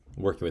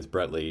working with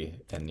Brett Lee,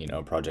 and you know,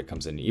 a project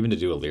comes in, even to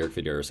do a lyric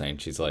video or something.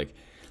 She's like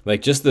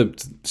just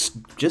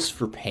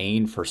for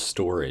paying for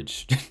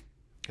storage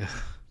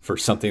for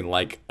something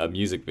like a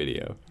music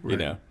video, you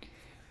know,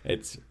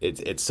 it's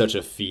such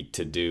a feat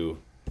to do.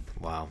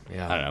 Wow.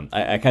 Yeah. I don't know.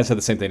 I kind of said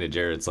the same thing to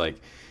Jared. It's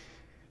like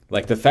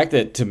the fact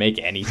that to make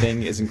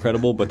anything is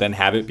incredible, but then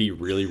have it be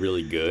really,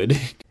 really good.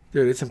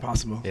 Dude, it's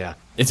impossible. Yeah.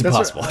 It's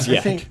impossible. I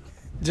think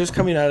just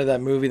coming out of that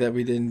movie that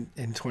we did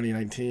in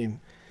 2019.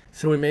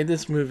 So we made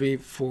this movie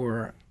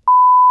for.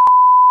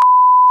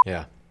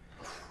 Yeah.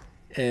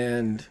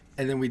 And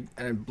then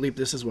I bleep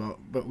this as well,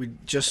 but we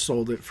just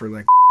sold it for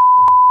like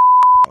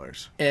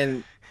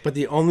 $. But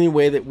the only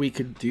way that we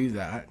could do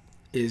that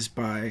is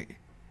by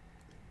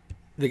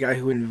the guy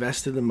who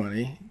invested the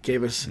money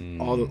gave us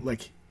all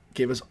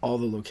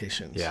the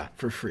locations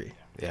for free.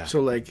 Yeah.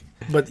 So like,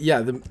 but yeah,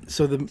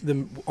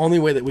 the only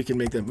way that we can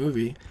make that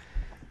movie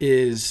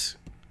is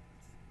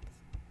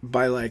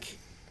by like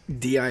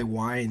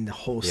DIYing the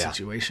whole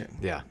situation.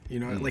 Yeah. You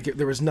know, like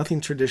there was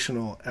nothing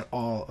traditional at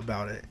all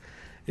about it.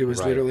 It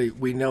was literally,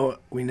 we know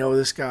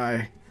this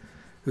guy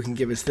who can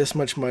give us this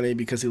much money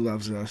because he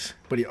loves us,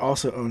 but he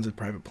also owns a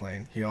private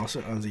plane. He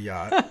also owns a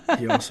yacht.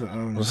 He also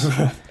owns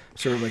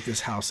sort of like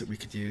this house that we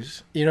could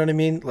use. You know what I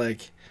mean?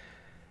 Like,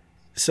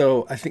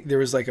 so I think there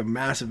was like a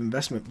massive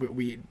investment, but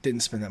we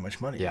didn't spend that much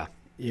money. Yeah.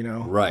 You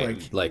know?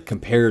 Right. Like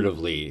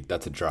comparatively,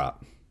 that's a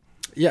drop.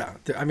 Yeah.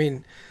 I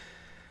mean,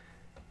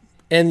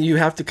 and you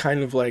have to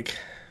kind of like,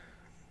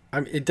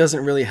 it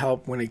doesn't really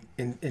help when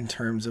in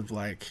terms of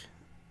like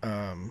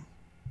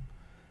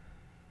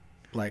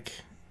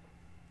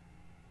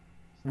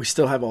we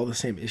still have all the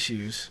same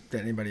issues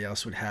that anybody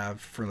else would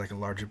have for like a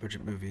larger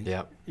budget movie.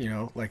 Yeah. You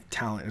know, like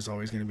talent is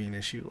always going to be an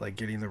issue, like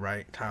getting the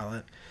right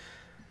talent.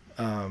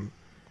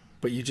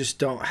 But you just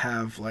don't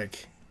have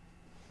like,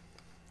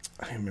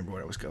 I don't remember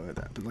what I was going with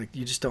that, but like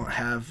you just don't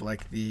have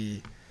like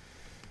the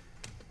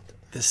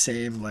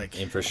same like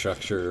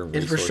infrastructure.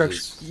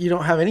 You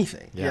don't have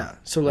anything. Yeah.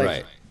 So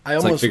like I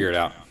almost like figure it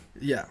out.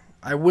 Yeah.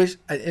 I wish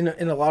in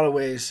a lot of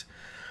ways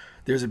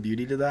there's a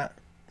beauty to that.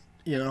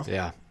 You know?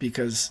 Yeah.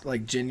 Because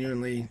like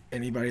genuinely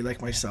anybody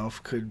like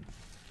myself could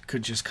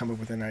just come up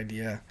with an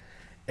idea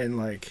and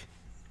like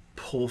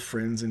pull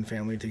friends and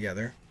family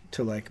together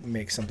to like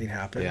make something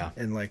happen. Yeah.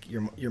 And like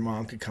your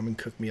mom could come and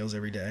cook meals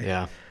every day.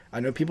 Yeah. I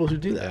know people who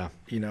do that,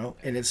 you know,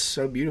 and it's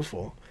so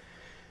beautiful.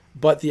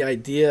 But the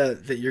idea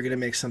that you're going to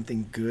make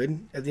something good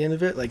at the end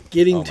of it, like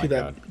getting to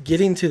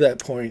that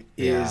point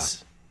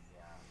is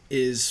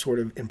sort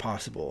of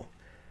impossible.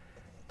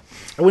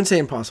 I wouldn't say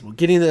impossible.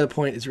 Getting to that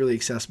point is really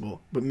accessible,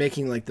 but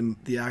making like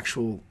the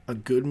actual a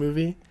good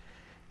movie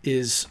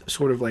is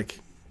sort of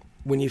like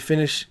when you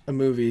finish a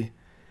movie,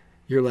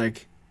 you're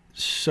like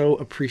so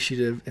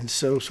appreciative and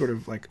so sort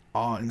of like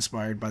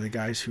awe-inspired by the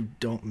guys who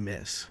don't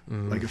miss,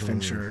 like a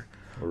Fincher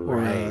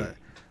or a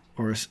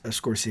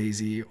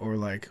Scorsese or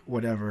like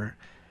whatever.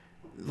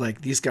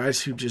 Like these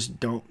guys who just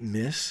don't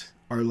miss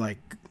are like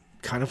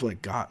kind of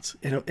like gods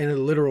in a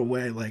literal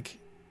way, like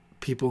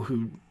people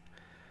who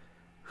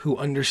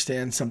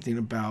understand something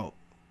about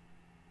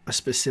a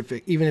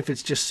specific, even if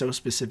it's just so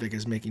specific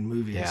as making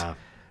movies. Yeah.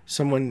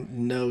 Someone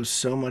knows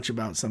so much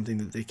about something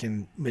that they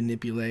can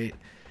manipulate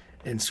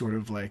and sort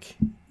of like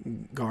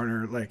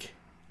garner like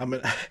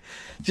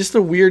just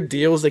the weird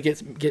deals that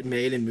get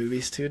made in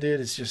movies too, dude.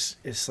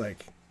 It's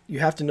like you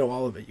have to know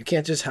all of it. You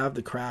can't just have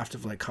the craft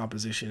of like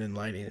composition and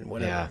lighting and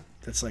whatever. Yeah.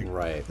 That's like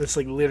Right. That's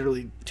like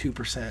literally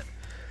 2%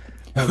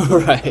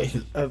 Right.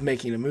 of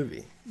making a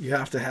movie. You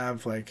have to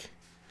have like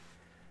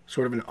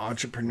sort of an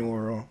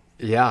entrepreneurial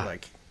Yeah.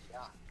 like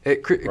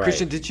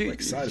Christian, did you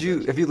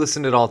have you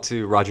listened at all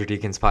to Roger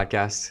Deakins'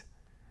 podcast?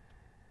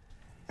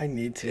 I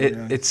need to.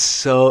 Man. It's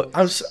so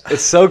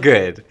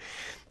good.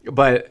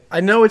 But I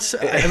know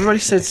everybody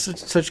says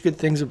such good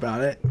things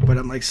about it, but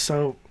I'm like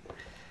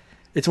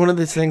it's one of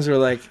those things where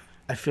like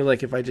I feel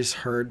like if I just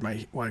heard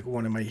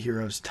one of my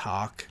heroes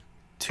talk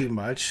too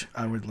much,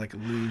 I would like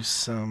lose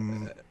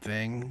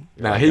something.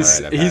 No, he's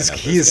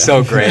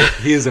so great.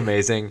 He is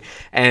amazing,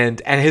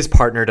 and his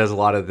partner does a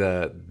lot of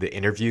the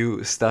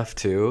interview stuff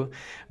too.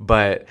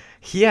 But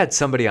he had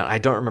somebody on. I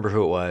don't remember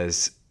who it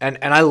was, and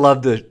I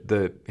love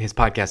his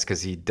podcast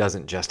because he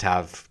doesn't just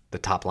have the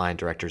top line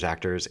directors,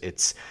 actors.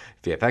 It's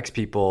VFX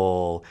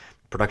people,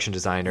 production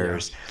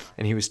designers,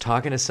 and he was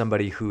talking to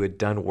somebody who had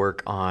done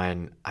work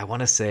on. I want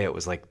to say it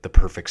was like The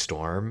Perfect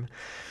Storm.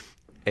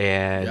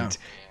 And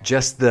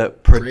just the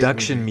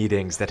production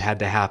meetings that had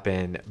to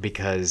happen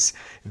because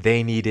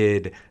they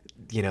needed,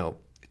 $20,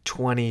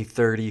 $30,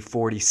 $40,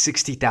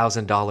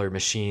 $60,000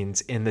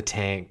 machines in the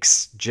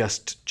tanks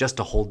just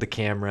to hold the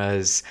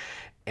cameras.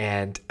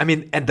 And I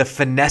mean, and the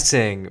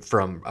finessing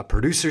from a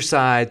producer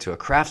side to a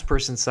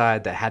craftsperson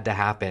side that had to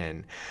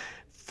happen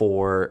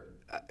for,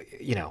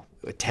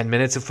 10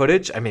 minutes of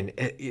footage. I mean,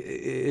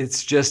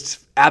 it's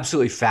just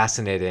absolutely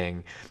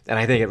fascinating. And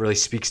I think it really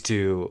speaks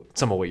to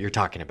some of what you're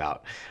talking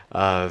about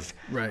of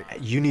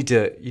you need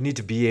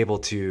to be able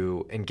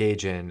to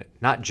engage in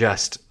not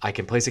just I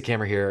can place a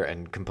camera here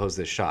and compose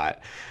this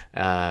shot,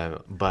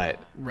 but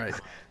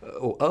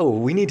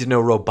we need to know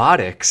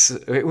robotics.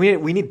 We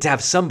need to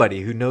have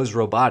somebody who knows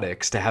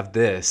robotics to have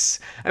this.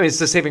 I mean, it's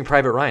the Saving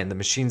Private Ryan, the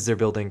machines they're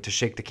building to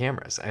shake the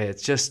cameras.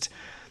 It's just...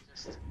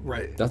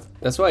 Right.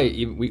 That's why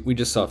we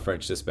just saw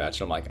French Dispatch,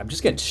 and I'm like, I'm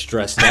just getting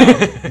stressed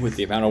out with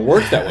the amount of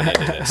work that went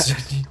into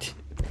this.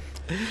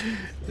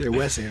 Yeah,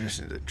 Wes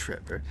Anderson's a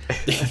trip. Right? I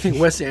think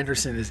Wes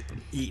Anderson is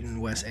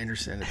eating Wes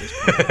Anderson at this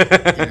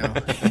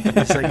point.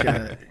 It's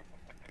like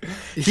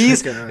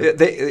he's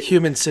like a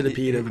human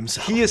centipede of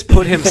himself. He has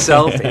put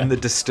himself in the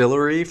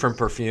distillery from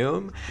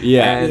perfume.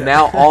 And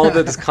now all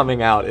that's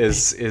coming out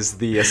is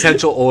the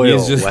essential oil.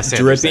 He's just Wes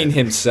dripping Anderson.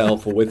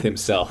 himself with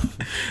himself.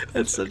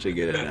 That's such a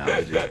good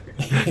analogy.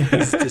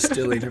 He's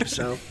distilling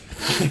himself.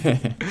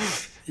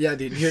 Yeah,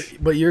 dude.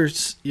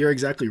 You're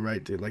exactly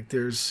right, dude. Like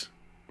there's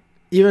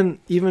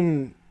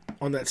even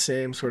on that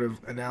same sort of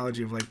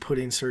analogy of like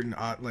putting certain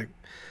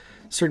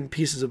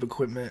pieces of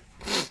equipment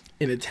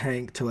in a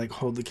tank to like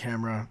hold the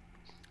camera,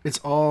 it's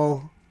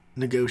all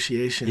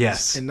negotiations.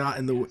 Yes. And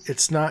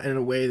it's not in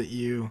a way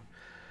that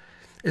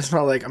it's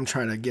not like I'm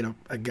trying to get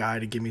a guy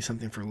to give me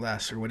something for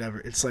less or whatever.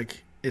 It's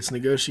like it's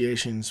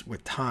negotiations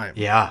with time.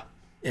 Yeah.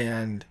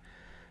 And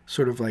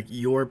sort of like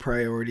your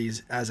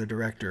priorities as a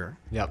director.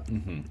 Yep.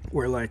 Mm-hmm.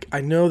 Where like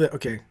I know that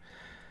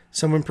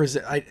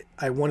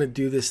I want to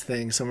do this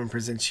thing. Someone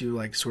presents you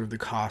like sort of the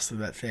cost of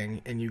that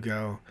thing, and you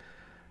go,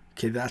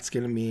 okay, that's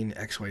going to mean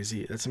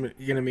XYZ. That's going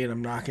to mean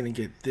I'm not going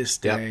to get this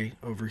day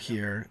over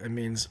here. It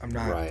means I'm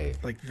not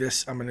like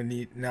this. I'm going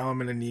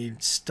to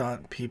need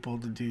stunt people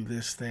to do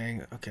this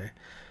thing. Okay.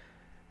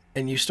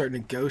 And you start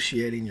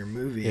negotiating your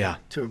movie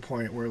to a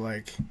point where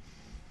like,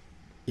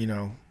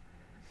 you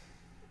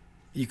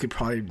could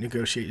probably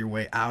negotiate your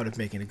way out of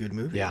making a good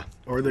movie. Yeah.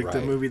 Or like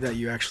the movie that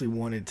you actually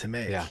wanted to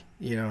make. Yeah.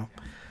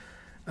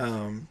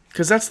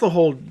 Because that's the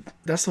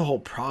whole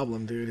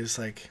problem, dude. Is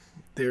like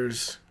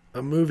there's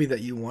a movie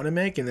that you want to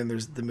make, and then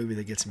there's the movie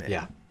that gets made.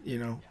 Yeah.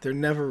 They're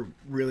never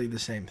really the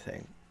same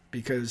thing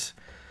because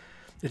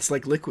it's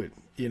like liquid.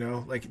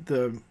 Like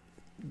the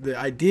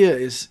idea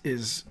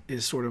is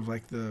sort of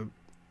like the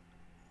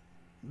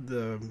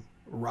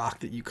rock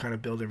that you kind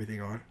of build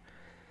everything on,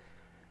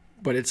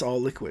 but it's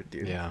all liquid,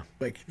 dude. Yeah.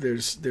 Like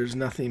there's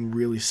nothing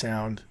really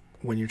sound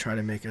when you're trying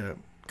to make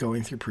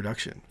going through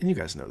production, and you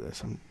guys know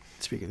this. I'm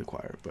speaking to the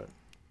choir, but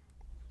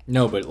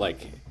no, but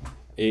like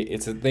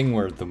it's a thing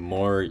where the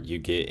more you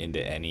get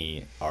into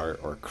any art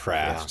or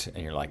craft,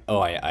 and you're like, oh,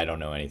 I don't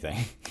know anything.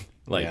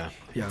 Like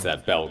it's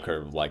that bell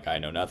curve. Like I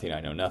know nothing.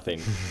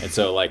 And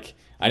so like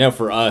I know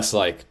for us,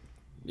 like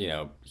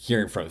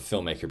hearing from a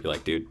filmmaker, be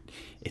like, dude,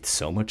 it's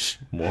so much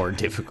more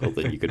difficult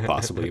than you could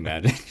possibly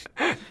imagine.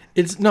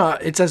 It's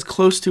not. It's as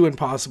close to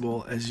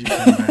impossible as you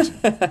can imagine.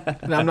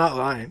 And I'm not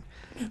lying.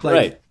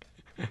 Like,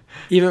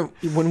 even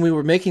when we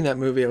were making that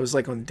movie, it was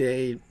like on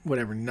day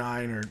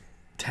 9 or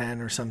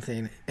 10 or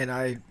something, and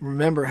I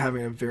remember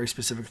having a very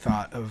specific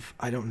thought of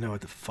I don't know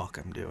what the fuck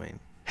I'm doing.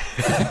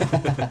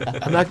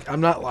 I'm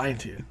not lying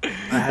to you.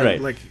 I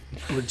had like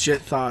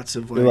legit thoughts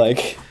of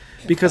like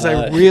because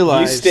I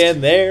realized you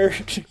stand there.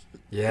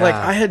 Yeah. Like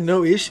I had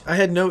no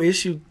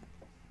issue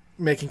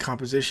making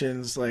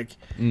compositions, like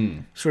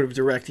sort of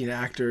directing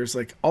actors,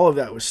 like all of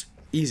that was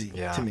easy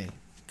to me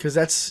because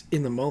that's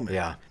in the moment.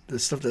 Yeah. The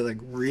stuff that like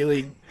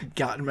really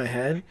got in my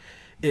head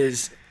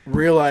is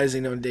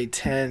realizing on day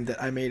 10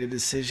 that I made a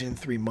decision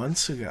 3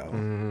 months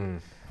ago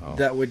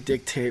that would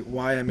dictate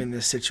why I'm in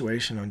this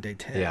situation on day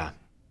 10. Yeah.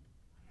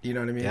 You know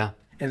what I mean? Yeah.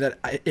 And that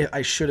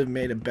I should have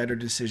made a better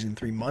decision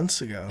 3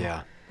 months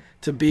ago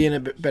to be in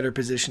a better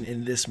position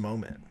in this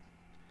moment.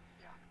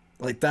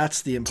 Like,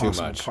 that's the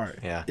impossible part.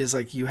 Yeah. Is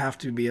like, you have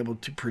to be able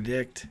to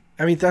predict.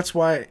 I mean, that's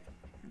why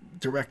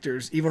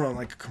directors, even on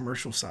like a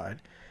commercial side,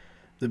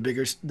 the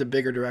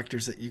bigger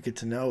directors that you get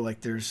to know,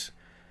 like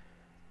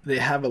they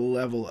have a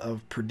level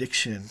of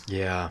prediction.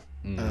 Yeah.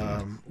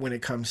 When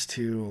it comes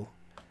to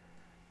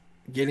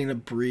getting a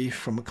brief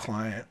from a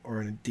client or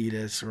an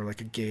Adidas or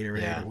like a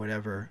Gatorade or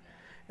whatever,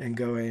 and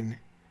going,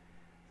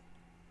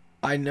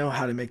 I know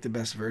how to make the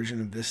best version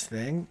of this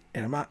thing,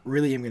 and I'm not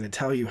really even going to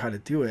tell you how to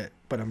do it,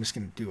 but I'm just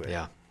going to do it.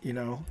 Yeah. You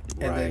know?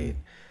 And then,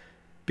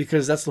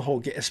 because that's the whole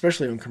game,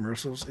 especially on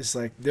commercials, it's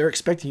like they're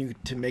expecting you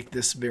to make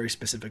this very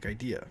specific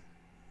idea.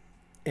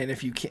 And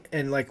if you can't,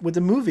 and like with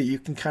the movie, you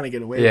can kind of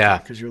get away with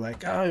it because you're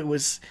like, oh, it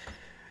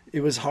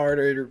was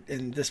harder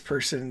in this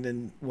person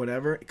than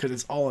whatever, because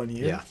it's all on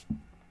you. Yeah.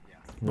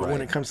 But when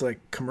it comes to like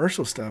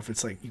commercial stuff,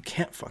 it's like you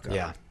can't fuck up.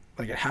 Yeah.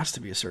 Like, it has to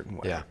be a certain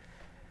way. Yeah.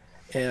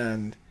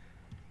 And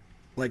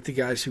like the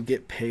guys who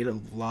get paid a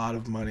lot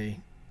of money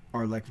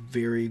are like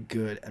very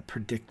good at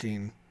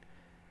predicting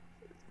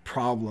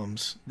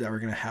problems that are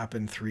going to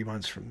happen 3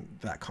 months from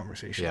that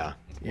conversation. Yeah.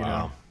 You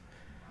know?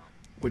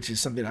 Which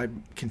is something I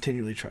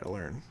continually try to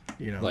learn,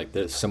 you know? Like,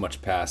 there's so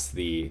much past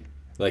the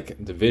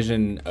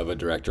vision of a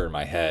director in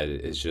my head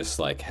is just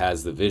like,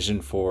 has the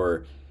vision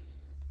for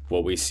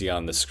what we see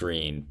on the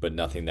screen, but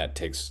nothing that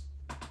takes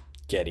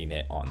getting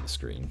it on the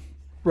screen.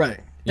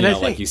 Right. You know,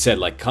 like you said,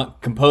 like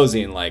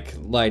composing, like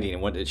lighting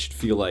and what it should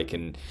feel like,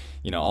 and,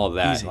 you know, all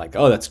that. Easy. Like,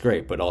 oh, that's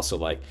great. But also,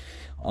 like,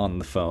 on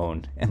the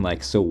phone and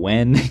like, so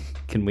when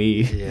can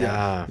we?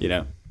 Yeah. You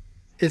know,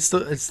 it's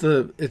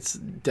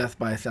death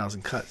by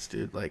 1,000 cuts,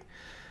 dude. Like,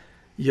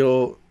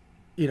 you'll,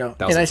 you know,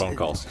 1,000 phone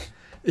calls.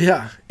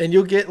 Yeah, and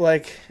you'll get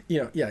like, you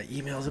know,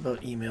 emails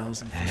about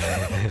emails. And,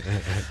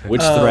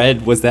 which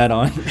thread was that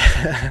on?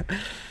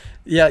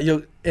 Yeah,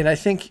 and I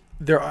think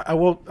I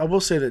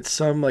will say that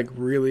some like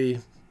really,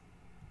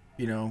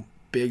 you know,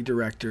 big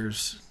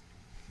directors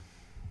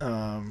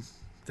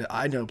that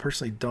I know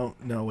personally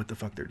don't know what the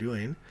fuck they're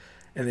doing,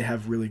 and they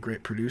have really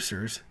great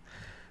producers.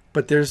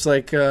 But there's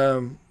like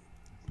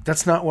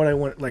that's not what I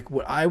want. Like,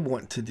 what I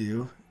want to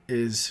do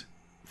is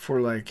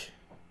for like,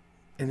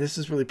 and this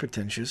is really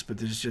pretentious, but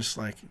this is just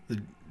like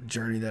the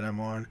journey that I'm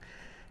on,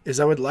 is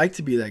I would like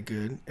to be that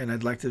good, and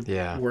I'd like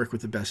to work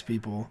with the best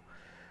people,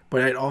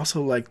 but I'd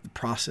also like the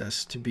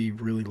process to be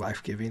really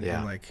life-giving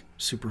and like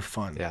super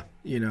fun. Yeah.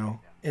 You know,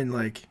 and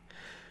like,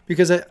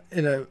 because a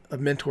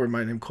mentor of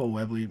mine named Cole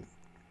Webley,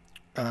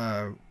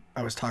 I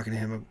was talking to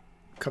him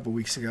a couple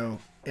weeks ago,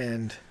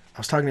 and I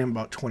was talking to him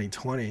about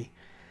 2020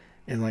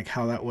 and like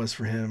how that was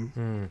for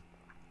him.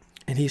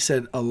 And he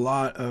said a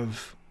lot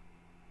of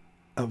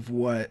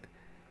what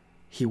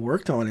he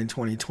worked on in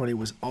 2020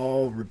 was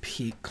all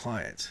repeat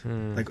clients,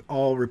 like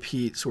all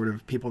repeat sort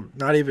of people,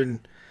 not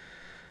even,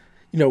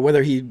 you know,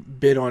 whether he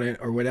bid on it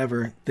or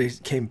whatever, they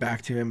came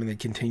back to him and they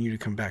continue to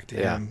come back to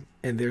him.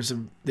 And there's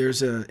a,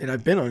 and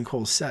I've been on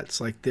Cole's sets,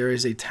 like there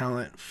is a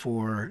talent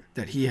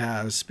that he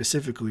has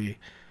specifically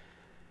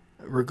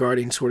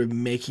regarding sort of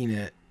making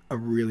it a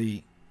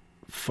really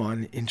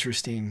fun,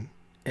 interesting,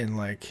 and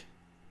like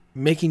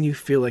making you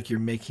feel like you're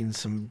making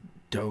some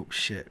dope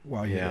shit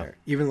while you're there.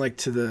 Even like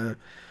to the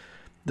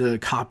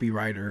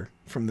copywriter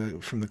from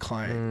the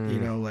client, you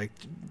know, like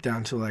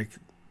down to like,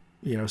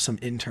 you know, some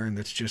intern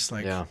that's just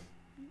like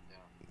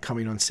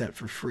coming on set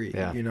for free.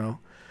 You know,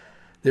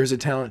 there's a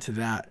talent to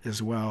that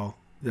as well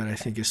that I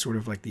think is sort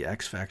of like the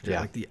X factor,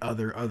 like the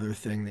other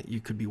thing that you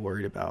could be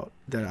worried about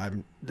that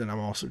I'm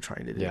also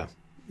trying to do.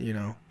 You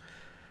know,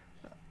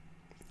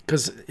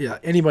 because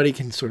anybody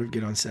can sort of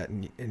get on set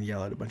and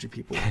yell at a bunch of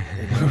people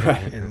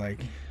and, and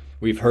like,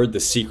 we've heard the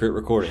secret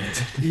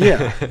recordings.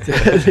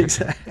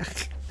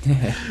 Exactly.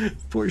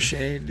 Poor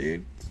Shane,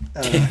 dude.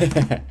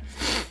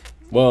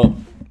 Well,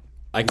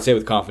 I can say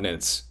with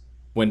confidence,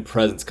 when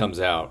Presence comes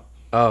out,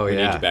 we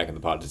need you back in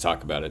the pod to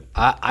talk about it.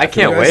 I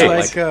can't wait.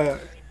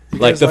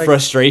 Like the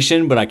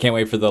frustration, but I can't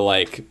wait for the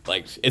like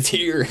it's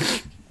here.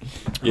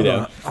 You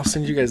know, I'll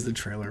send you guys the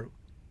trailer.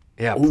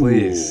 Yeah,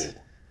 please. Ooh.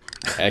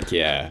 Heck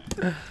yeah.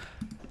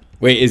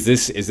 Wait, is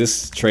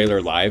this trailer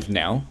live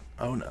now?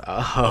 Oh no.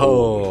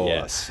 Oh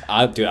yes.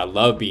 I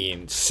love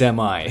being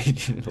semi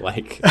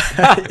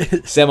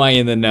semi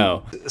in the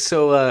know.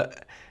 So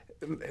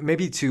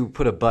maybe to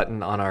put a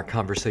button on our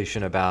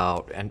conversation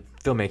about and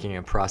filmmaking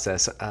and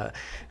process,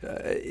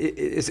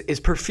 is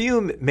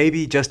perfume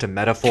maybe just a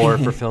metaphor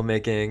for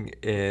filmmaking?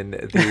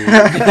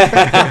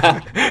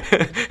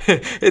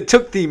 It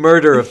took the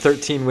murder of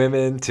 13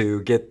 women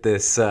to get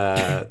this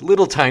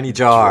little tiny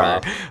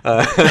jar.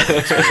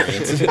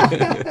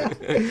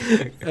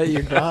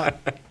 You're not.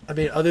 I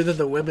mean, other than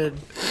the women,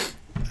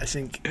 I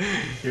think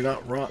you're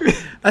not wrong.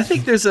 I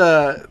think there's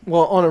on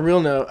a real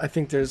note, I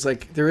think there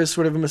is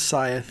sort of a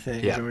Messiah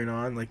thing going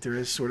on. Like there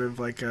is sort of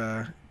like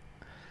a,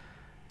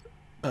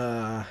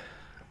 I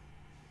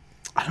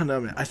don't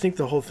know, man. I think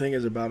the whole thing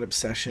is about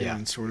obsession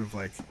and sort of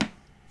like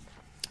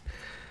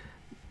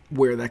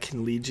where that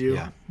can lead you.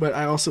 Yeah. But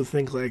I also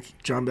think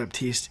like John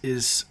Baptiste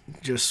is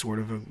just sort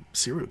of a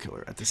serial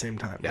killer at the same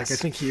time. Yes. Like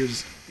I think he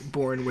was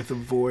born with a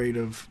void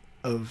of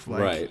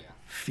like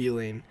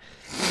feeling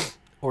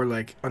or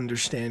like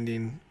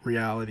understanding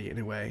reality in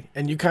a way.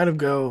 And you kind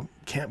of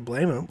can't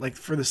blame him. Like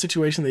for the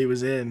situation that he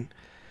was in,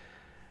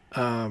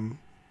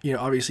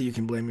 obviously you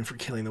can blame him for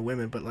killing the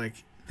women, but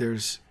like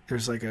there's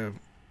like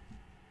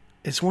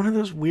it's one of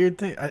those weird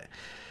things.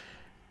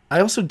 I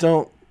also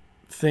don't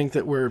think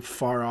that we're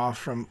far off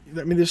from,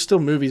 I mean, there's still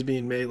movies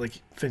being made,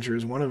 like Fincher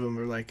is one of them,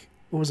 or like,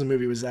 what was the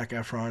movie with Zac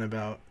Efron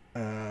about?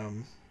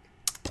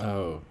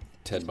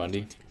 Ted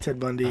Bundy.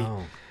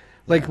 Oh.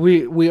 Like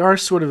we are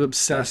sort of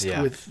obsessed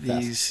with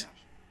these.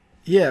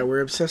 Yeah, we're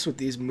obsessed with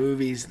these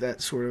movies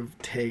that sort of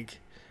take,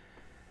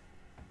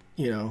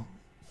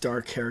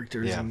 dark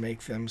characters and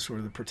make them sort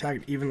of the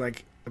protagonist. Even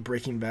like a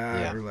Breaking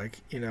Bad or like,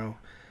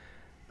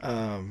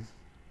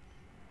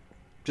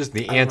 just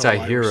the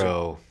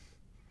anti-hero.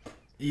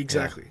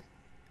 Exactly.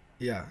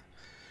 Yeah.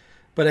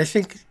 But I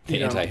think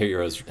the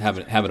anti-heroes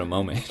having a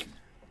moment.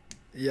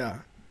 Yeah.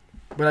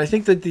 But I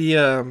think that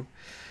the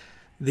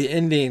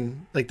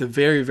ending, like the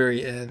very,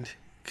 very end,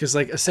 because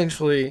like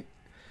essentially,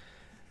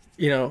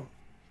 not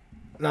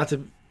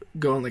to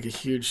go on like a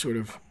huge sort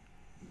of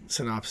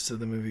synopsis of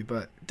the movie,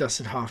 but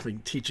Dustin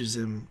Hoffman teaches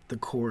him the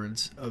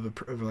chords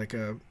of like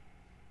a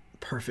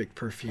perfect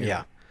perfume.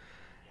 Yeah.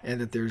 And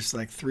that there's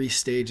like 3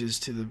 stages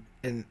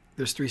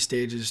there's 3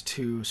 stages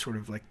to sort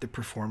of like the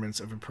performance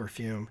of a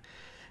perfume.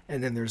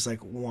 And then there's like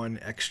one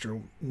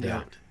extra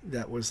note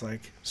that was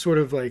like sort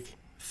of like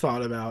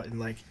thought about in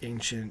like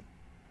ancient,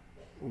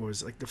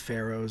 was like the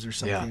pharaohs or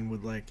something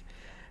would like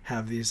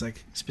have these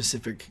like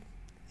specific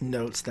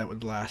notes that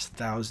would last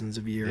thousands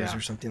of years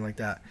or something like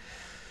that.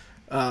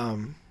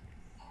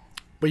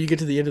 But you get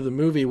to the end of the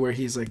movie where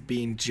he's like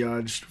being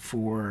judged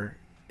for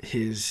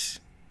his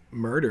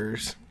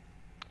murders,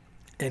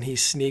 and he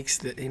sneaks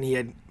and he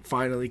had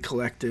finally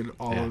collected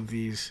all of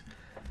these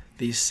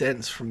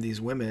scents from these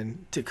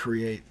women to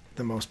create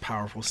the most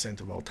powerful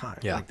scent of all time.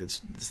 Yeah. Like it's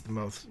the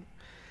most.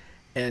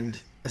 And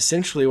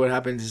essentially what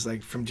happens is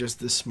like from just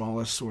the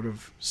smallest sort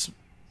of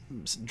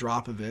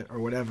drop of it or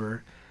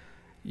whatever,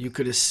 you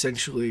could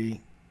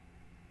essentially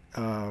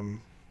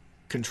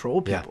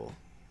control people.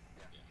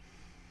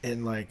 Yeah.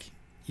 And like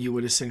you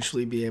would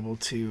essentially be able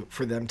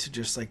for them to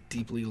just like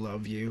deeply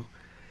love you.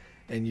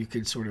 And you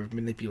could sort of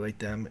manipulate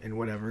them and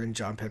whatever. And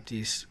John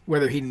Baptiste,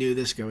 whether he knew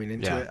this going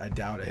into it, I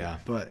doubt it.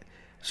 But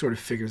sort of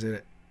figures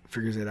it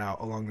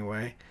out along the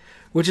way,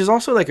 which is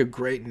also like a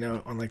great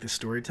note on like the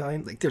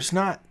storytelling. Like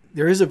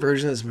there is a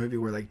version of this movie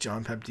where like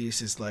John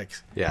Baptiste is like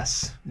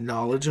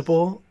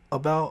knowledgeable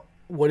about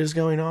what is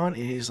going on,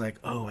 and he's like,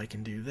 oh, I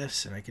can do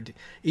this, and I can do.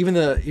 Even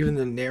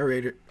the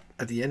narrator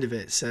at the end of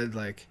it said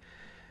like,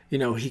 he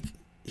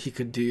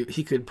could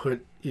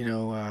put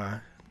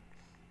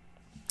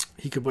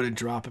he could put a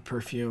drop of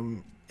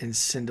perfume and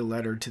send a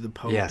letter to the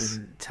Pope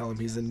and tell him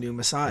he's the new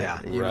Messiah.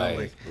 Yeah,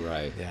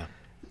 right. Yeah.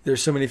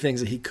 There's so many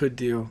things that he could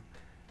do,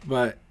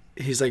 but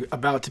he's like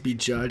about to be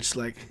judged,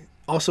 like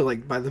also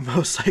like by the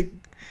most like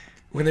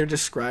when they're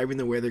describing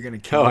the way they're gonna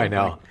kill him. I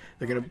know. Like,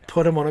 they're gonna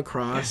put him on a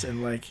cross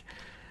and like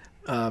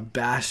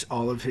bash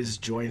all of his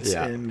joints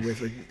in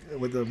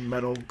with a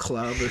metal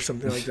club or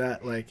something like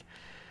that. Like,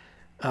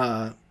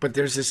 but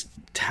there's this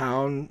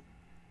town,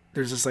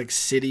 there's this like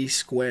city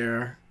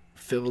square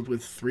filled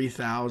with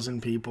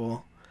 3,000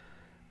 people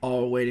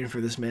all waiting for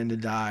this man to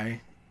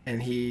die,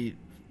 and he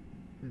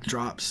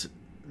drops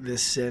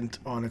this scent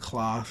on a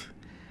cloth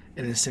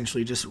and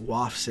essentially just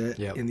wafts it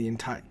in the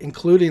entire,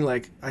 including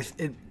like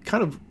it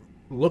kind of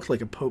looked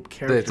like a Pope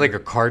character. It's like a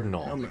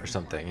cardinal or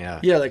something. Yeah,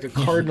 like a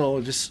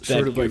cardinal just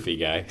sort of like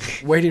guy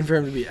waiting for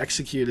him to be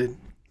executed.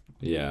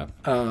 They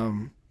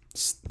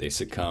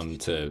succumb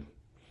to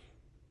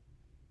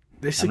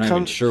I'm not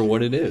even sure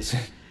what it is.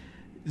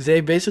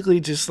 They basically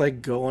just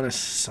like go on a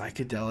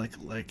psychedelic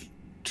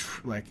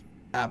like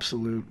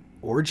absolute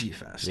orgy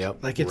fest.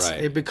 Yep. Like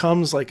it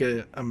becomes like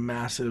a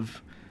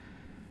massive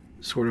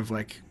sort of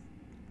like,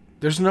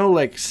 there's no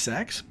like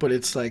sex, but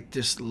it's like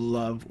this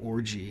love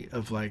orgy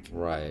of like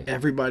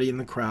everybody in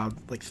the crowd,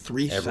 like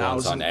 3,000.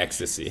 Everyone's on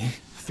ecstasy.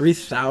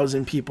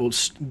 3,000 people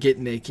get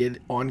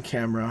naked on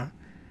camera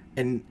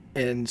and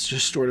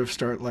just sort of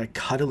start like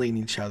cuddling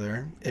each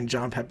other, and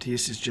John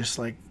Baptiste is just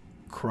like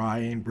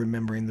crying,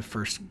 remembering the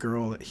first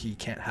girl that he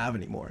can't have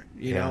anymore,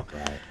 you know?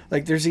 Right.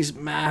 Like there's these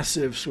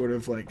massive sort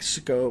of like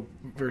scope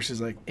versus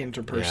like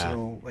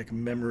interpersonal like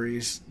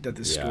memories that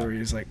the story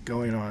is like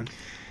going on.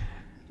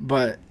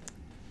 But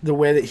the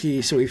way that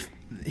he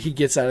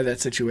gets out of that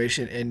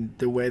situation, and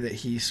the way that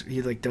he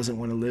like doesn't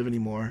want to live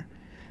anymore,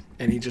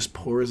 and he just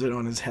pours it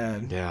on his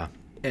head. Yeah.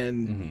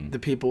 And the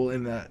people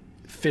in that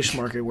fish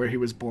market where he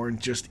was born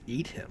just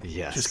eat him.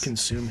 Yes. Just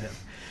consume him.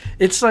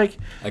 It's like,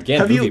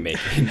 again, movie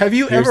making. Have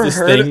you Here's ever this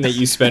heard thing that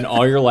you spent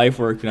all your life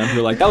working on?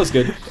 You're like, that was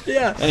good.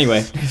 Yeah.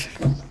 Anyway,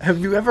 have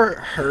you ever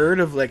heard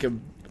of like a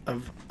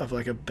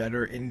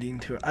better ending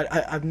to it?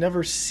 I've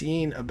never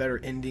seen a better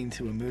ending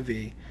to a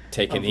movie.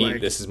 Take and eat.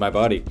 Like, this is my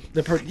body.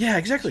 Yeah,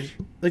 exactly.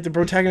 Like the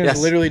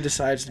protagonist literally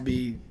decides to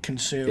be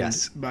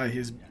consumed by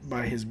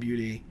his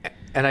beauty.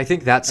 And I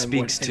think that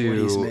speaks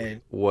to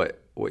what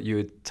you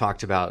had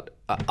talked about.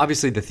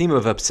 Obviously, the theme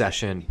of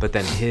obsession, but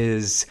then he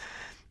is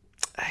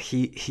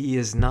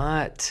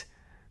not.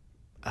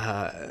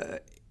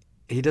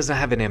 He doesn't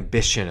have an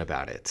ambition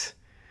about it,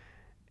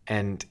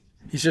 and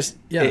he's just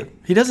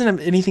he doesn't have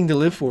anything to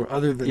live for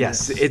other than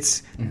this.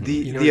 It's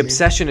the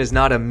obsession is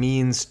not a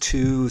means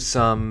to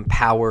some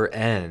power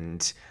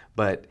end,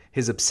 but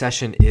his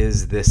obsession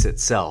is this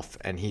itself,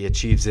 and he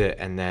achieves it,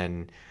 and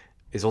then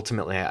is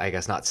ultimately, I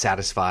guess, not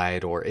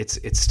satisfied, or it's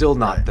still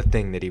not the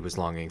thing that he was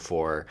longing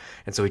for,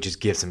 and so he just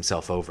gives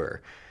himself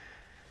over.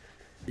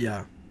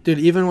 Yeah, dude.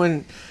 Even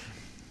when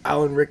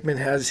Alan Rickman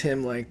has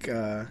him like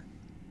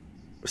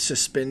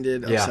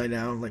suspended upside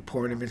down, like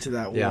pouring him into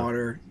that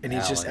water, and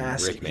he's just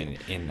asking. Rickman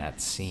in that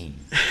scene.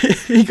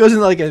 He goes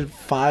into like a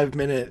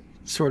 5-minute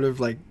sort of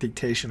like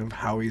dictation of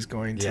how he's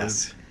going to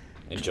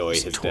enjoy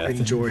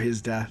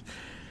his death,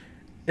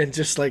 and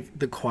just like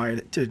the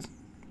quiet, dude.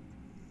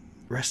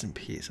 Rest in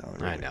peace, Alan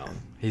Rickman. I know.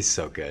 He's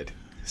so good.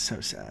 So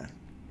sad.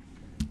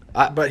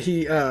 But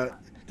he,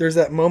 there's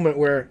that moment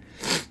where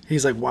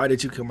he's like, "Why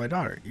did you kill my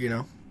daughter?" You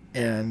know,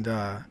 and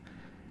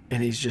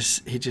he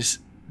just,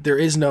 there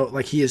is no,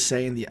 like, he is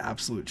saying the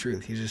absolute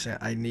truth. He's just saying,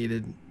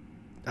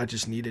 I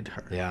just needed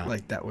her. Yeah.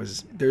 Like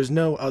there's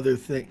no other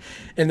thing.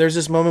 And there's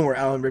this moment where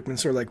Alan Rickman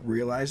sort of like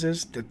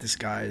realizes that this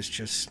guy is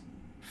just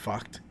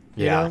fucked.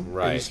 You know?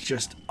 Right. He's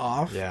just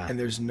off. Yeah. And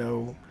there's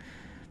no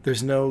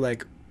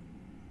like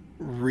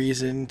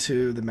reason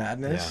to the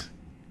madness,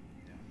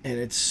 and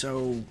it's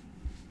so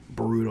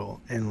brutal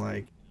and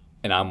like.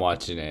 And I'm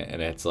watching it,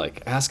 and it's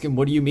like, ask him,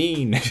 what do you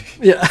mean?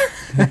 Yeah.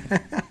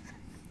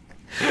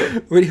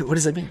 What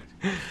does that mean?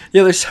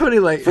 Yeah, there's so many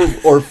like.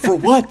 For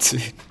what,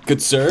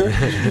 good sir?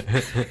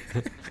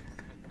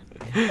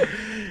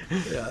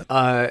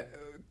 Yeah.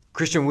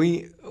 Christian,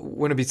 we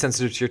want to be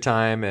sensitive to your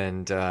time,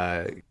 and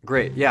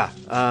great. Yeah.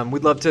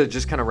 We'd love to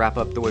just kind of wrap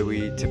up the way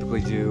we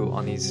typically do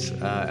on these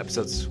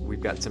episodes. We've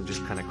got some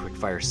just kind of quick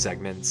fire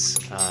segments.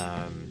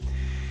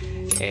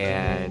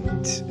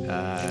 And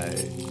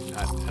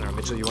I don't know,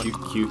 Mitchell, you want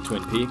cute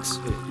Twin Peaks?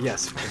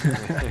 Yes.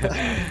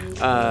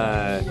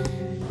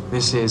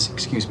 This is,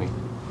 excuse me,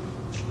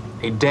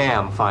 a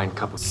damn fine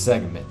couple.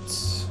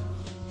 Segments.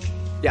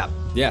 Yeah.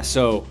 Yeah,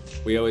 so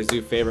we always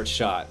do favorite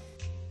shot.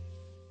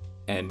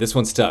 And this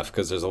one's tough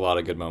because there's a lot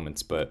of good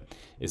moments, but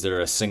is there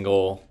a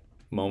single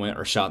moment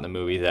or shot in the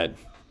movie that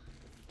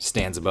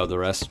stands above the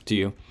rest to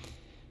you?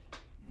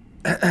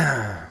 It's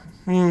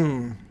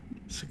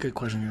a good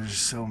question. There's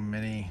so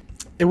many.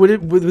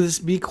 Would this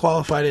be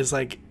qualified as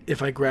like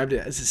if I grabbed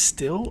it as a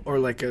still or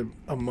like a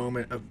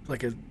moment of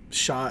like a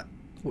shot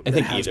that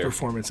has either.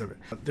 Performance of it?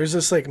 There's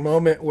this like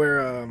moment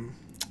where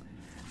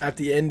at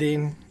the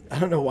ending, I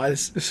don't know why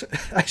this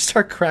I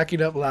start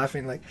cracking up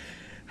laughing, like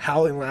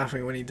howling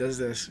laughing when he does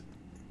this.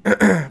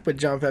 But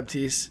John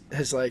Baptiste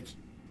has like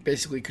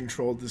basically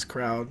controlled this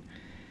crowd,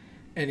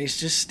 and he's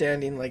just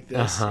standing like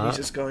this. He's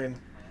just going.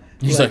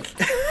 He's like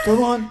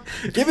come on,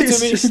 give it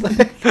to me. Just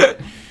like,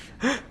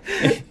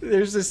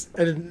 there's this,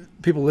 and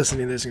people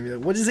listening to this are gonna be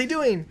like, "What is he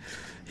doing?"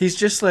 He's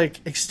just like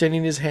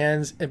extending his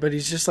hands, but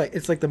he's just like,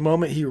 it's like the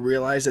moment he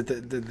realized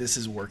that this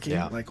is working,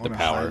 like on a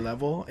high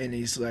level, and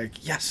he's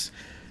like, "Yes,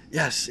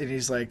 yes," and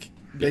he's like,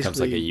 becomes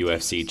like a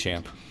UFC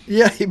champ.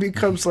 Yeah, he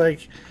becomes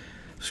like.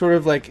 Sort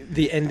of like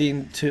the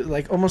ending to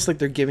like almost like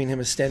they're giving him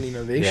a standing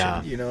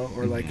ovation, you know,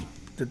 or like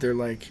that they're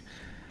like,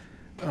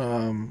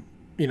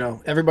 you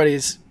know,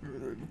 everybody's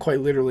quite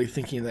literally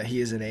thinking that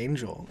he is an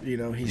angel. You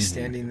know, he's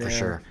standing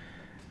there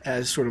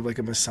as sort of like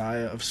a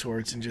messiah of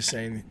sorts and just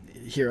saying,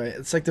 "Here,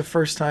 it's like the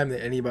first time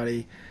that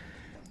anybody,"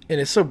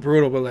 and it's so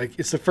brutal, but like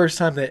it's the first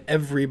time that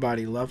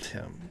everybody loved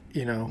him.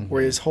 You know,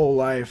 where his whole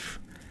life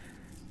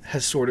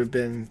has sort of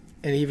been,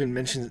 and even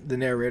the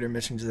narrator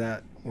mentions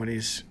that when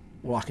he's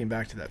walking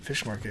back to that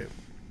fish market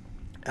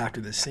after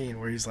this scene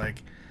where he's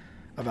like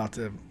about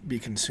to be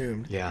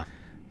consumed. Yeah.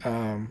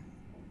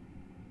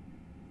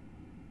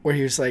 Where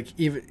he was like,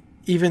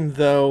 even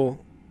though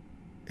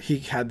he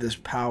had this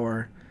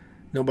power,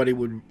 nobody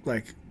would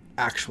like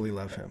actually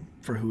love him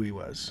for who he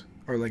was,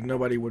 or like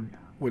nobody would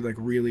like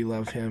really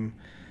love him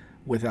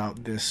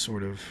without this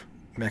sort of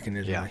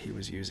mechanism that he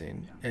was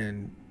using,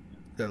 and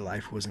that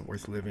life wasn't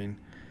worth living,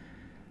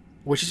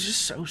 which is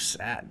just so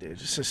sad, dude.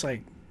 It's just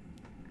like.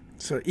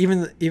 So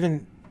even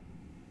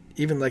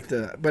like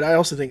but I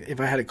also think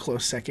if I had a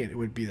close second, it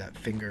would be that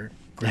finger.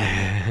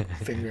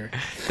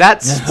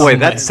 That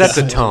sets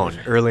a tone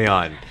early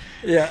on.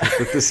 Yeah,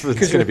 that this was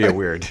going to be a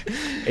weird.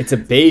 It's a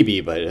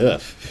baby, but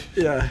ugh.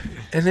 Yeah,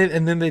 and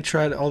then they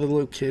tried, all the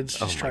little kids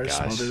just try to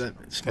smother that.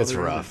 It's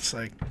rough. It's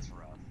like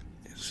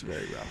it's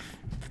very rough.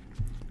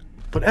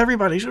 but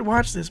everybody should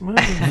watch this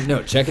movie.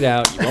 No, check it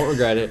out. You won't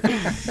regret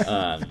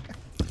it.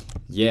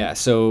 Yeah,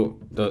 so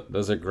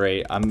those are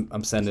great.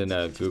 I'm sending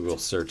a Google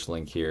search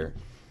link here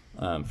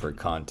for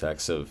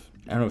context of,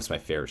 I don't know if it's my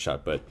favorite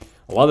shot, but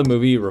a lot of the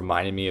movie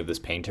reminded me of this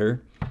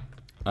painter.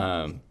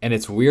 And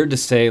it's weird to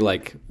say,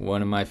 like,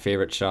 one of my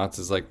favorite shots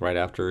is like right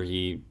after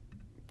he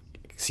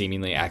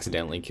seemingly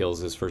accidentally kills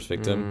his first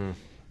victim,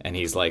 and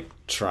he's like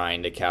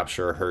trying to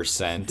capture her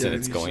scent, and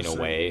it's going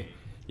away.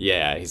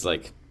 Yeah, he's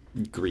like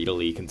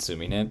greedily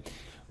consuming it.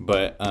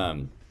 But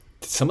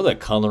some of the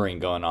coloring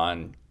going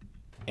on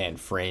and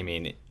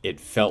framing, it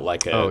felt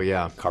like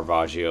a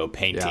Caravaggio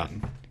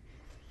painting.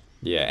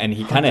 Yeah, and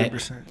he kind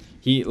of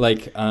he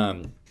like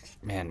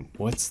man,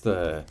 what's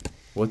the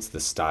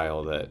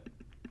style that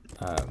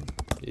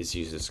is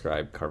used to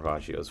describe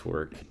Caravaggio's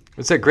work?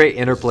 It's a great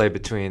interplay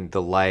between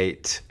the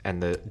light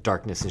and the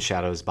darkness and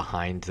shadows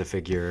behind the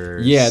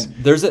figures. Yeah,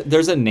 there's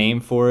a name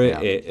for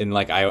it, and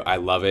like I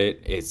love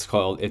it. It's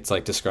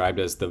like described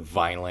as the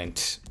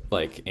violent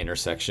like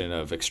intersection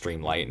of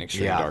extreme light and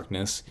extreme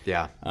darkness.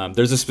 Yeah.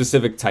 There's a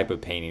specific type of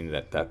painting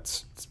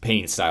that's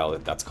painting style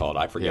that's called.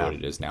 I forget what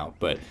it is now,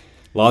 but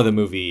a lot of the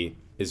movie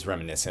is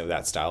reminiscent of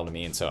that style to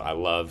me, and so I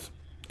love.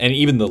 And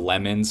even the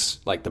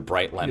lemons, like the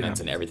bright lemons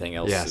and everything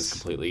else is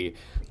completely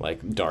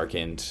like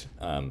darkened.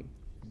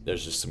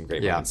 There's just some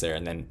great moments there.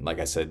 And then, like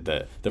I said,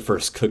 the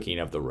first cooking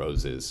of the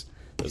roses.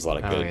 There's a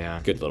lot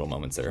of good little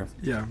moments there.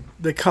 Yeah.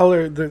 The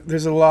color,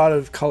 there's a lot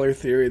of color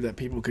theory that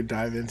people could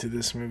dive into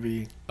this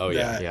movie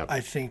I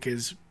think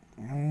is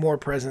more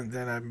present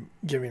than I'm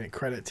giving it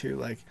credit to.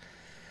 Like,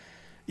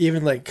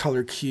 even like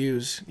color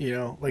cues, you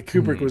know, like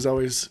Kubrick was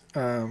always...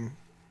 like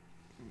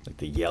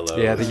the yellow.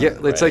 Yeah,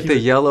 it's like the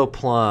yellow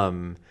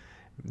plum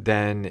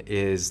then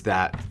is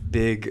that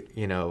big,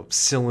 you know,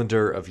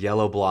 cylinder of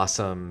yellow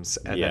blossoms,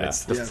 and then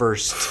it's the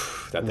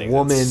first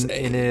woman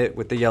in it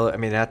with the yellow. I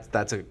mean,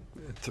 that's a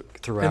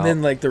throughout. And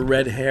then like the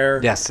red hair.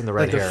 Yes, and the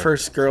red hair. The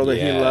first girl that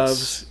he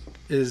loves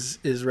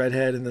is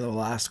redhead, and then the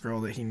last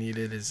girl that he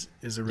needed is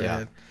a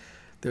redhead.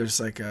 There's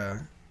like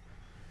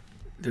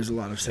there's a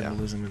lot of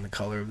symbolism in the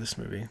color of this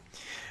movie.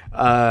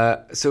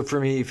 So for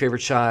me,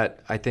 favorite shot,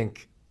 I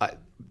think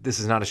this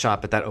is not a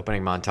shot, but that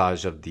opening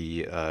montage of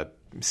the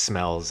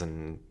smells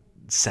and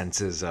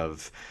senses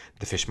of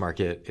the fish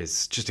market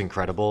is just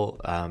incredible.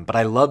 But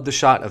I love the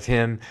shot of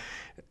him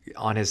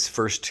on his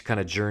first kind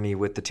of journey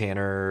with the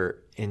tanner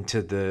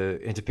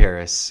into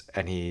Paris,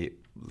 and he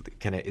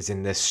kind of is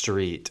in this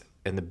street,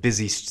 in the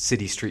busy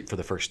city street for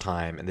the first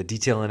time, and the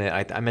detail in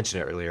it. I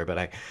mentioned it earlier,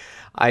 but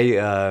I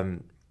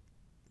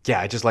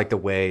just like the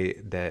way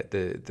that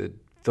the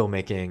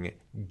filmmaking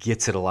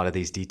gets at a lot of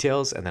these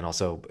details, and then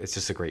also it's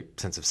just a great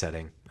sense of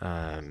setting.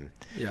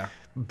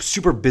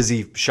 Super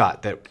busy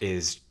shot that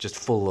is just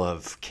full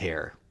of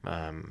care.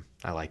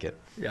 I like it.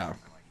 Yeah,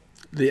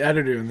 the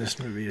editor in this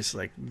movie is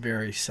like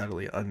very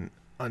subtly not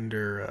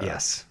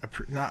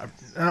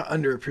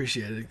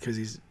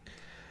underappreciated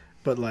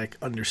but like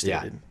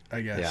understated.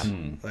 I guess.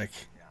 Like,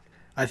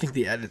 I think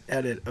the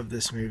edit of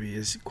this movie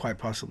is quite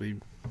possibly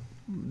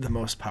the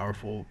most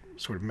powerful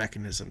sort of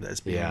mechanism that's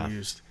being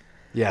used.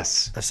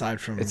 Yes.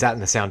 Aside from it's that in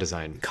the sound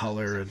design,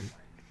 color, and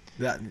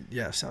that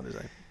sound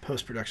design,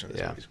 post production of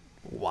this movie is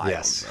wild.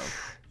 Yes.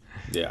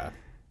 Yeah.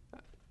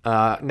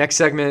 Next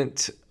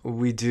segment,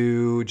 we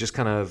do just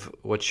kind of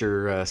what's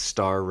your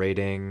star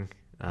rating?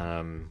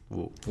 Are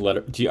you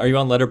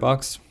on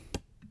Letterboxd?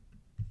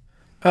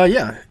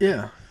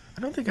 Yeah.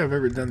 I don't think I've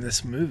ever done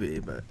this movie,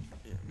 but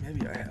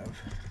maybe I have.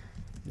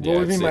 What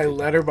would be my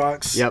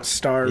Letterboxd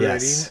star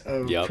rating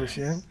of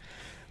Christian?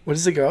 What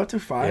does it go up to?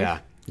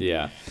 5?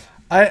 Yeah.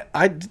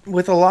 I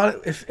with a lot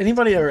of, if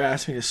anybody ever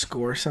asked me to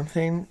score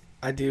something,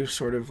 I do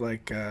sort of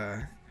like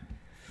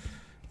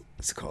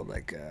it's called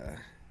like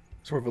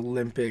sort of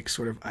Olympic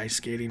sort of ice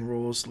skating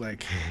rules.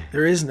 Like,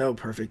 there is no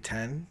perfect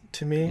 10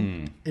 to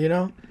me, you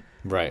know?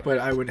 Right. But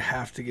I would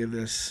have to give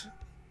this,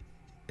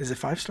 is it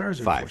 5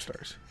 stars or 5. 4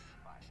 stars?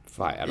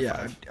 5 out of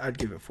 5. I'd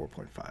give it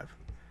 4.5.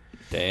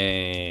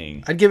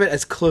 Dang. I'd give it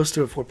as close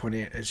to a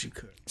 4.8 as you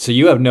could. So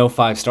you have no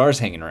 5 stars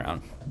hanging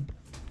around.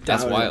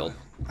 That's wild.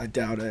 I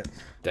doubt it.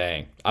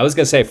 Dang. I was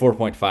going to say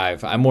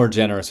 4.5. I'm more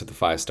generous with the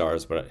 5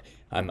 stars, but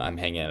I'm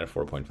hanging at a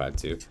 4.5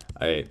 too.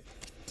 I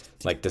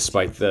like,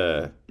 despite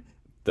the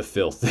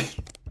filth,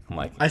 I'm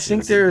like, I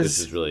think this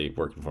is really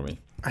working for me.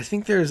 I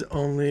think there's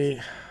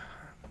only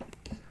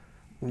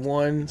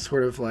one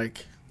sort of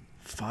like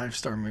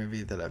 5-star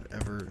movie that I've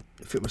ever,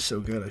 if it was so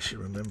good, I should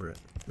remember it.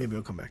 Maybe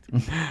I'll come back to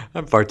it.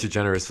 I'm far too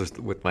generous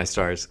with my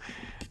stars.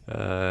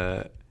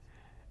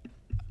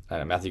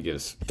 Matthew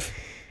gives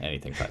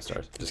anything 5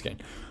 stars. Just kidding.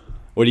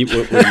 What do you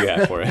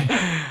have for it?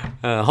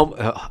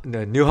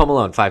 New Home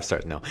Alone, 5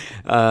 stars. No,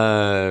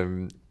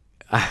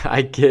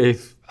 I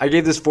gave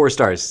this 4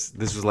 stars.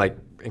 This was like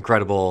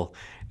incredible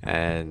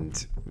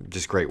and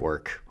just great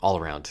work all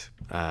around.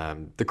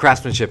 The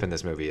craftsmanship in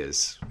this movie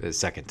is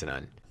second to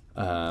none.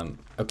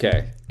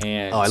 Okay,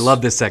 and I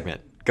love this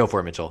segment. Go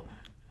for it, Mitchell.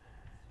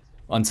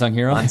 Unsung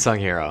Hero. Unsung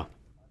Hero.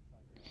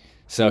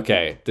 So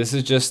this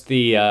is just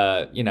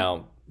the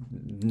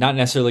not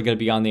necessarily going to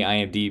be on the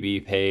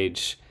IMDb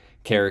page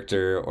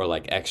character or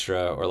like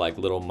extra or like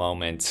little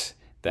moment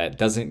that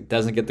doesn't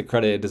get the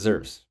credit it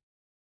deserves.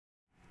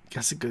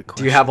 That's a good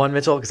question. Do you have one,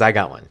 Mitchell? Because I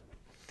got one.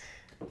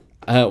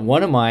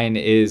 One of mine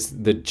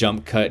is the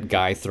jump cut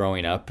guy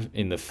throwing up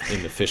in the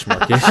fish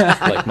market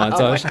like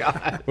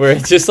montage, where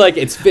it's just like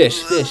it's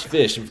fish,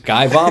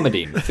 guy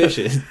vomiting,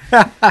 fishes,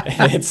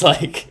 and it's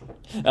like,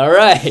 all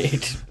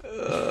right,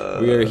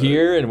 we are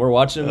here and we're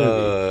watching a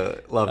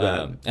movie. Love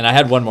that. And I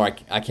had one more.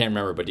 I can't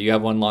remember, but do you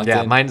have one locked in?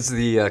 Yeah, mine's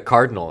the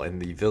cardinal in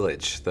the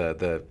village,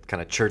 the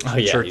kind of church. Oh,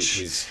 yeah, church.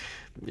 he's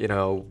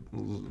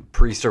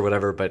Priest or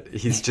whatever, but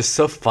he's just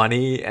so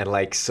funny and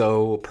like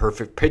so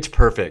pitch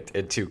perfect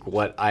into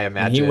what I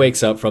imagine. He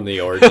wakes up from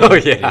the origin. Oh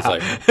yeah, he's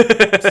like,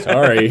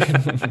 sorry,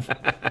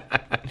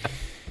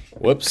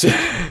 whoops.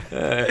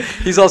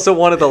 He's also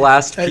one of the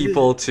last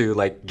people to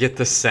like get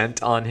the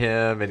scent on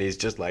him, and he's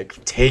just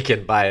like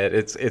taken by it.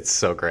 It's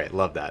so great.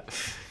 Love that.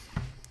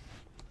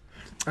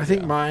 I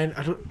think mine.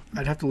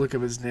 I'd have to look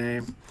up his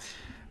name,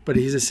 but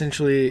he's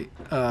essentially.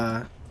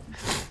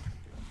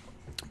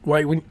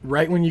 Right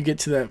when you get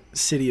to that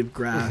city of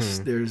grass,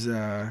 there's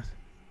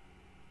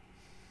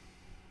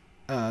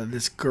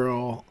this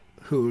girl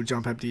who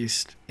John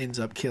Baptiste ends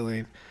up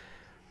killing,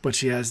 but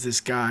she has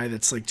this guy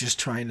that's like just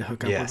trying to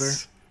hook up with her.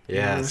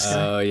 Yes.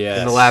 Oh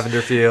yeah. In the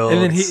lavender fields.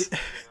 And then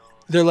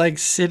they're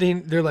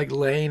like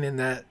laying in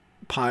that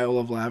pile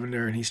of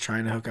lavender, and he's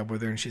trying to hook up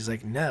with her, and she's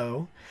like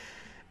no.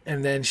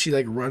 And then she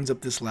like runs up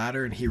this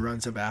ladder, and he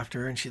runs up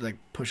after her, and she like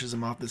pushes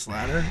him off this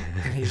ladder,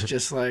 and he's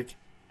just like,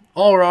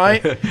 all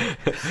right,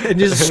 and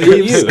just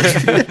leaves.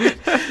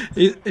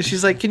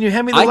 She's like, can you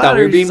hand me the ladder? I thought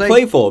we were being like,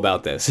 playful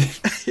about this.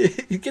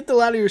 You get the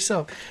ladder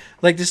yourself.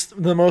 Like,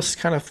 just the most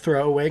kind of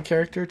throwaway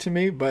character to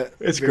me, but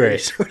it's very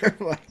great. Sort of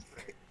like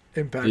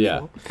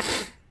impactful.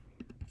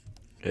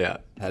 Yeah.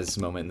 Has this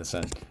moment in the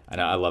sun. I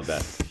know, I love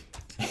that.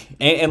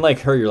 And like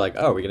her, you're like,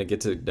 oh, we're gonna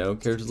get to know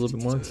characters a little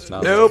bit more. It's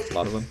not Nope. a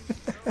lot of them.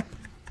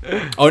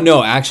 Oh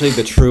no, actually,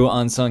 the true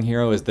unsung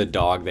hero is the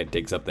dog that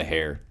digs up the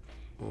hair.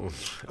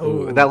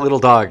 Oh, that little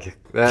dog.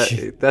 That's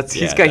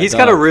Yeah, he's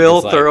got a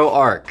real like- thorough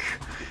arc.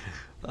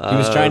 He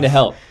was trying to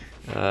help.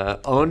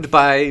 Owned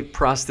by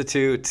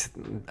prostitute,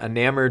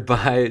 enamored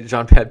by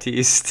John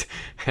Baptiste,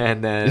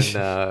 and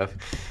then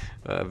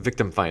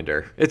victim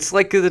finder. It's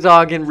like the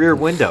dog in Rear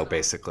Window,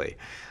 basically.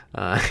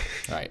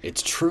 Right,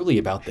 it's truly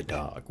about the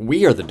dog.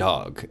 We are the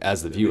dog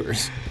as the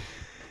viewers.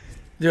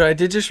 Dude, I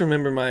did just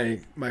remember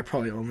my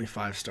probably only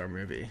 5-star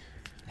movie.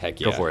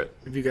 Heck yeah. Go for it.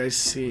 Have you guys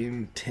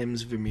seen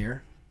Tim's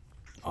Vermeer?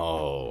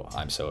 Oh,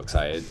 I'm so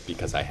excited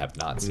because I have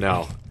not seen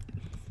No. it.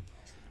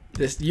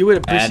 This you would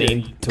appreciate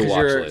Adding to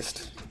watch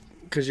list.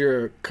 because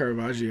you're a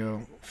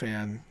Caravaggio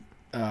fan.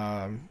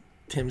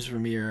 Tim's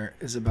Vermeer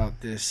is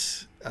about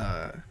this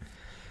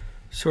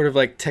sort of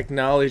like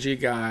technology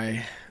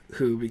guy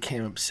who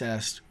became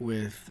obsessed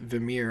with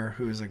Vermeer,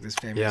 who is like this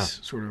famous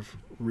sort of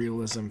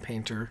realism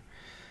painter.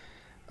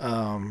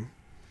 And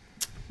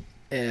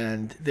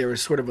there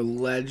was sort of a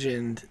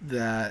legend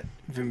that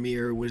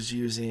Vermeer was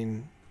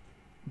using.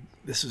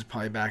 This was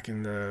probably back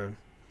in the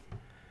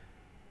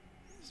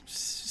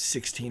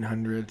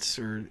 1600s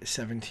or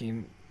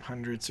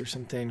 1700s or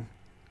something,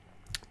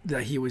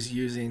 that he was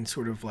using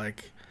sort of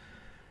like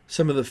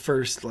some of the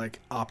first like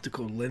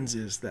optical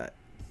lenses that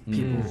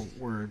people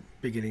were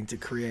beginning to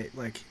create.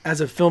 Like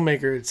as a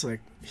filmmaker, it's like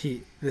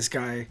this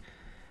guy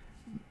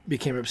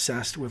became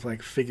obsessed with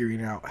like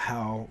figuring out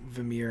how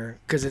Vermeer,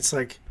 because it's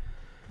like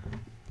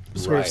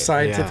sort of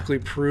scientifically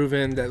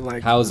proven that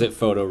like how is it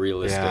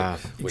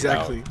photorealistic without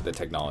exactly the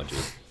technology?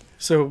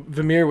 So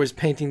Vermeer was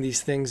painting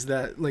these things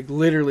that like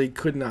literally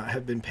could not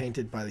have been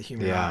painted by the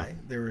human eye.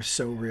 They were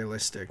so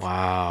realistic.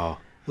 Wow.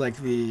 Like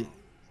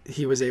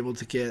he was able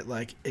to get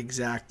like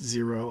exact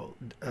zero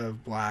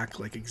of black,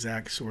 like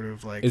exact sort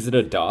of like. Is it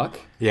a doc?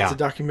 Yeah. It's a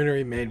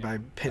documentary made by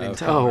Penn and Oh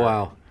Teller.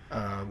 wow.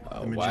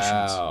 The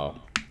Magicians. Wow.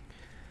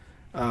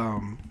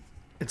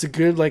 It's a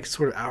good like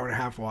sort of hour and a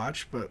half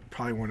watch, but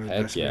probably one of the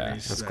Heck best yeah.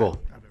 movies. That's that cool.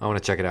 I've ever- I want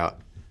to check it out.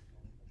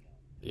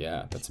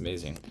 Yeah, that's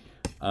amazing.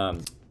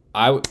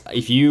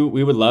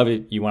 We would love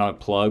it. You want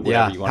to plug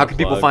whatever you want. How can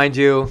people find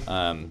you?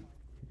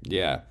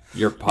 Yeah,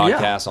 your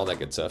podcast, all that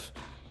good stuff.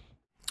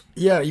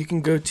 Yeah, you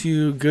can go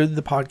to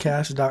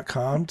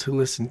goodthepodcast.com to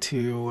listen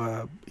to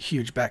a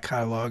huge back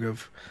catalog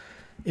of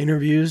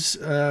interviews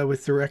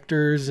with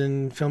directors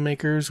and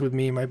filmmakers with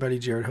me and my buddy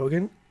Jared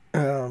Hogan.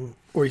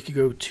 Or you could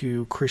go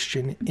to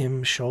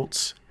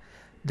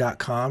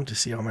christianmschultz.com to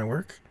see all my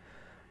work.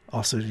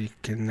 Also, you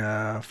can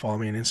follow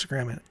me on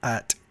Instagram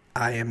at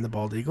I am the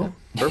Bald Eagle.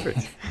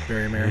 Perfect.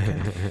 Very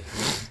American.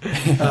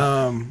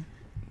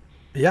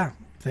 Yeah.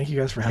 Thank you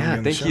guys for having me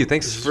on the show. Thank you.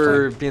 Thanks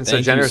for being so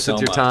Thank you generous so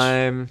with your much.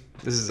 time.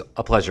 This is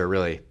a pleasure,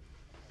 really.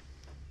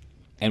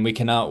 And we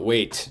cannot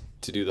wait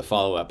to do the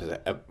follow-up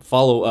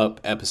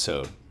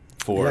episode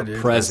for Yeah, dude.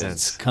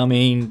 Presents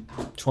coming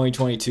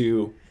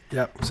 2022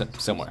 Yep.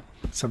 somewhere.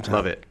 Sometime.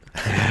 Love it.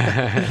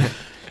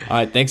 All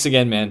right, thanks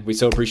again, man. We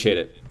so appreciate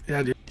it.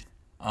 Yeah, dude.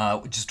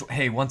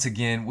 Hey, once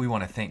again, we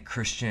want to thank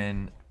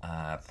Christian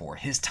for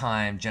his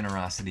time,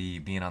 generosity,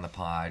 being on the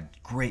pod,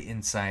 great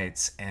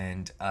insights,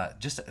 and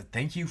just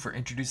thank you for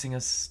introducing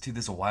us to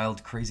this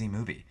wild, crazy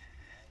movie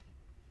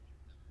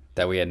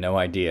that we had no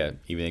idea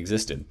even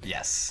existed.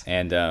 Yes.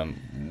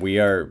 And we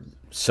are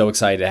so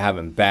excited to have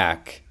him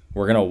back.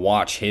 We're going to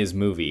watch his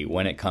movie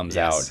when it comes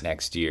out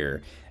next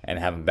year and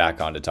have him back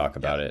on to talk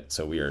about it.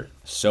 So we are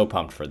so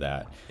pumped for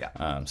that.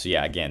 Yeah. So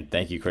yeah, again,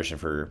 thank you, Christian,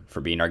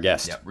 for being our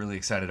guest. Yeah, really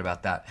excited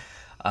about that.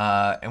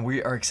 And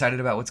we are excited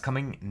about what's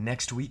coming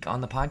next week on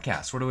the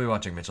podcast. What are we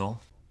watching,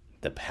 Mitchell?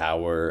 The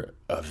Power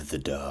of the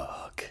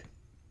Dog.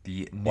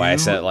 Why I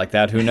said it like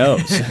that, who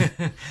knows?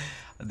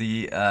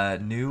 The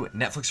new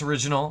Netflix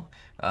original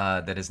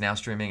that is now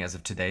streaming as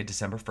of today,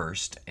 December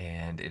 1st,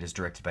 and it is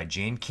directed by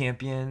Jane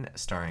Campion,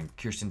 starring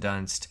Kirsten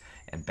Dunst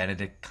and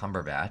Benedict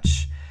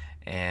Cumberbatch,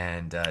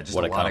 and just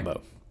what a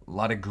combo.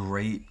 lot of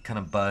great kind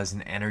of buzz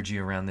and energy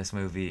around this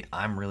movie.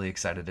 I'm really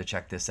excited to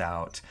check this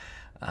out.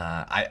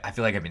 I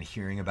feel like I've been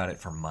hearing about it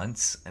for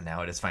months, and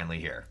now it is finally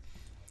here.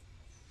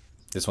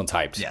 This one's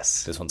hyped.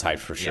 Yes. This one's hyped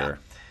for sure. Yeah.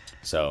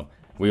 So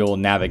we will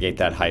navigate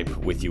that hype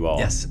with you all.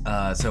 Yes.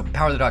 So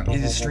Power of the Dog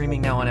is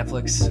streaming now on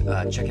Netflix.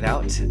 Check it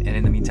out. And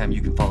in the meantime,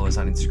 you can follow us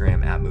on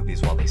Instagram at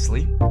Movies While They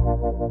Sleep.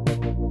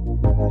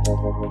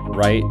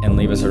 Write and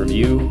leave us a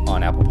review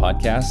on Apple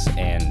Podcasts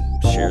and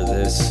share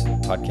this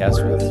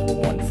podcast with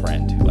one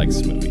friend who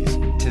likes movies.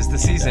 Tis the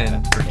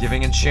season for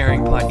giving and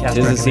sharing podcast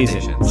recommendations.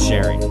 Tis the season.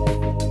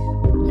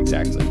 Sharing.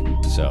 Exactly.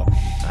 So,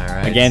 all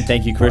right. Again,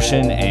 thank you,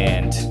 Christian.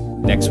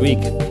 And next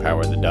week,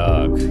 Power of the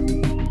Dog.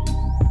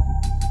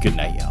 Good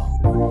night, y'all.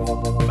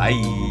 Bye.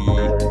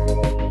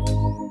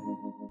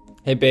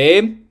 Hey,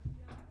 babe.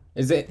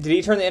 Did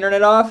he turn the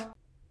internet off?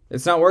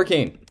 It's not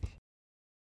working.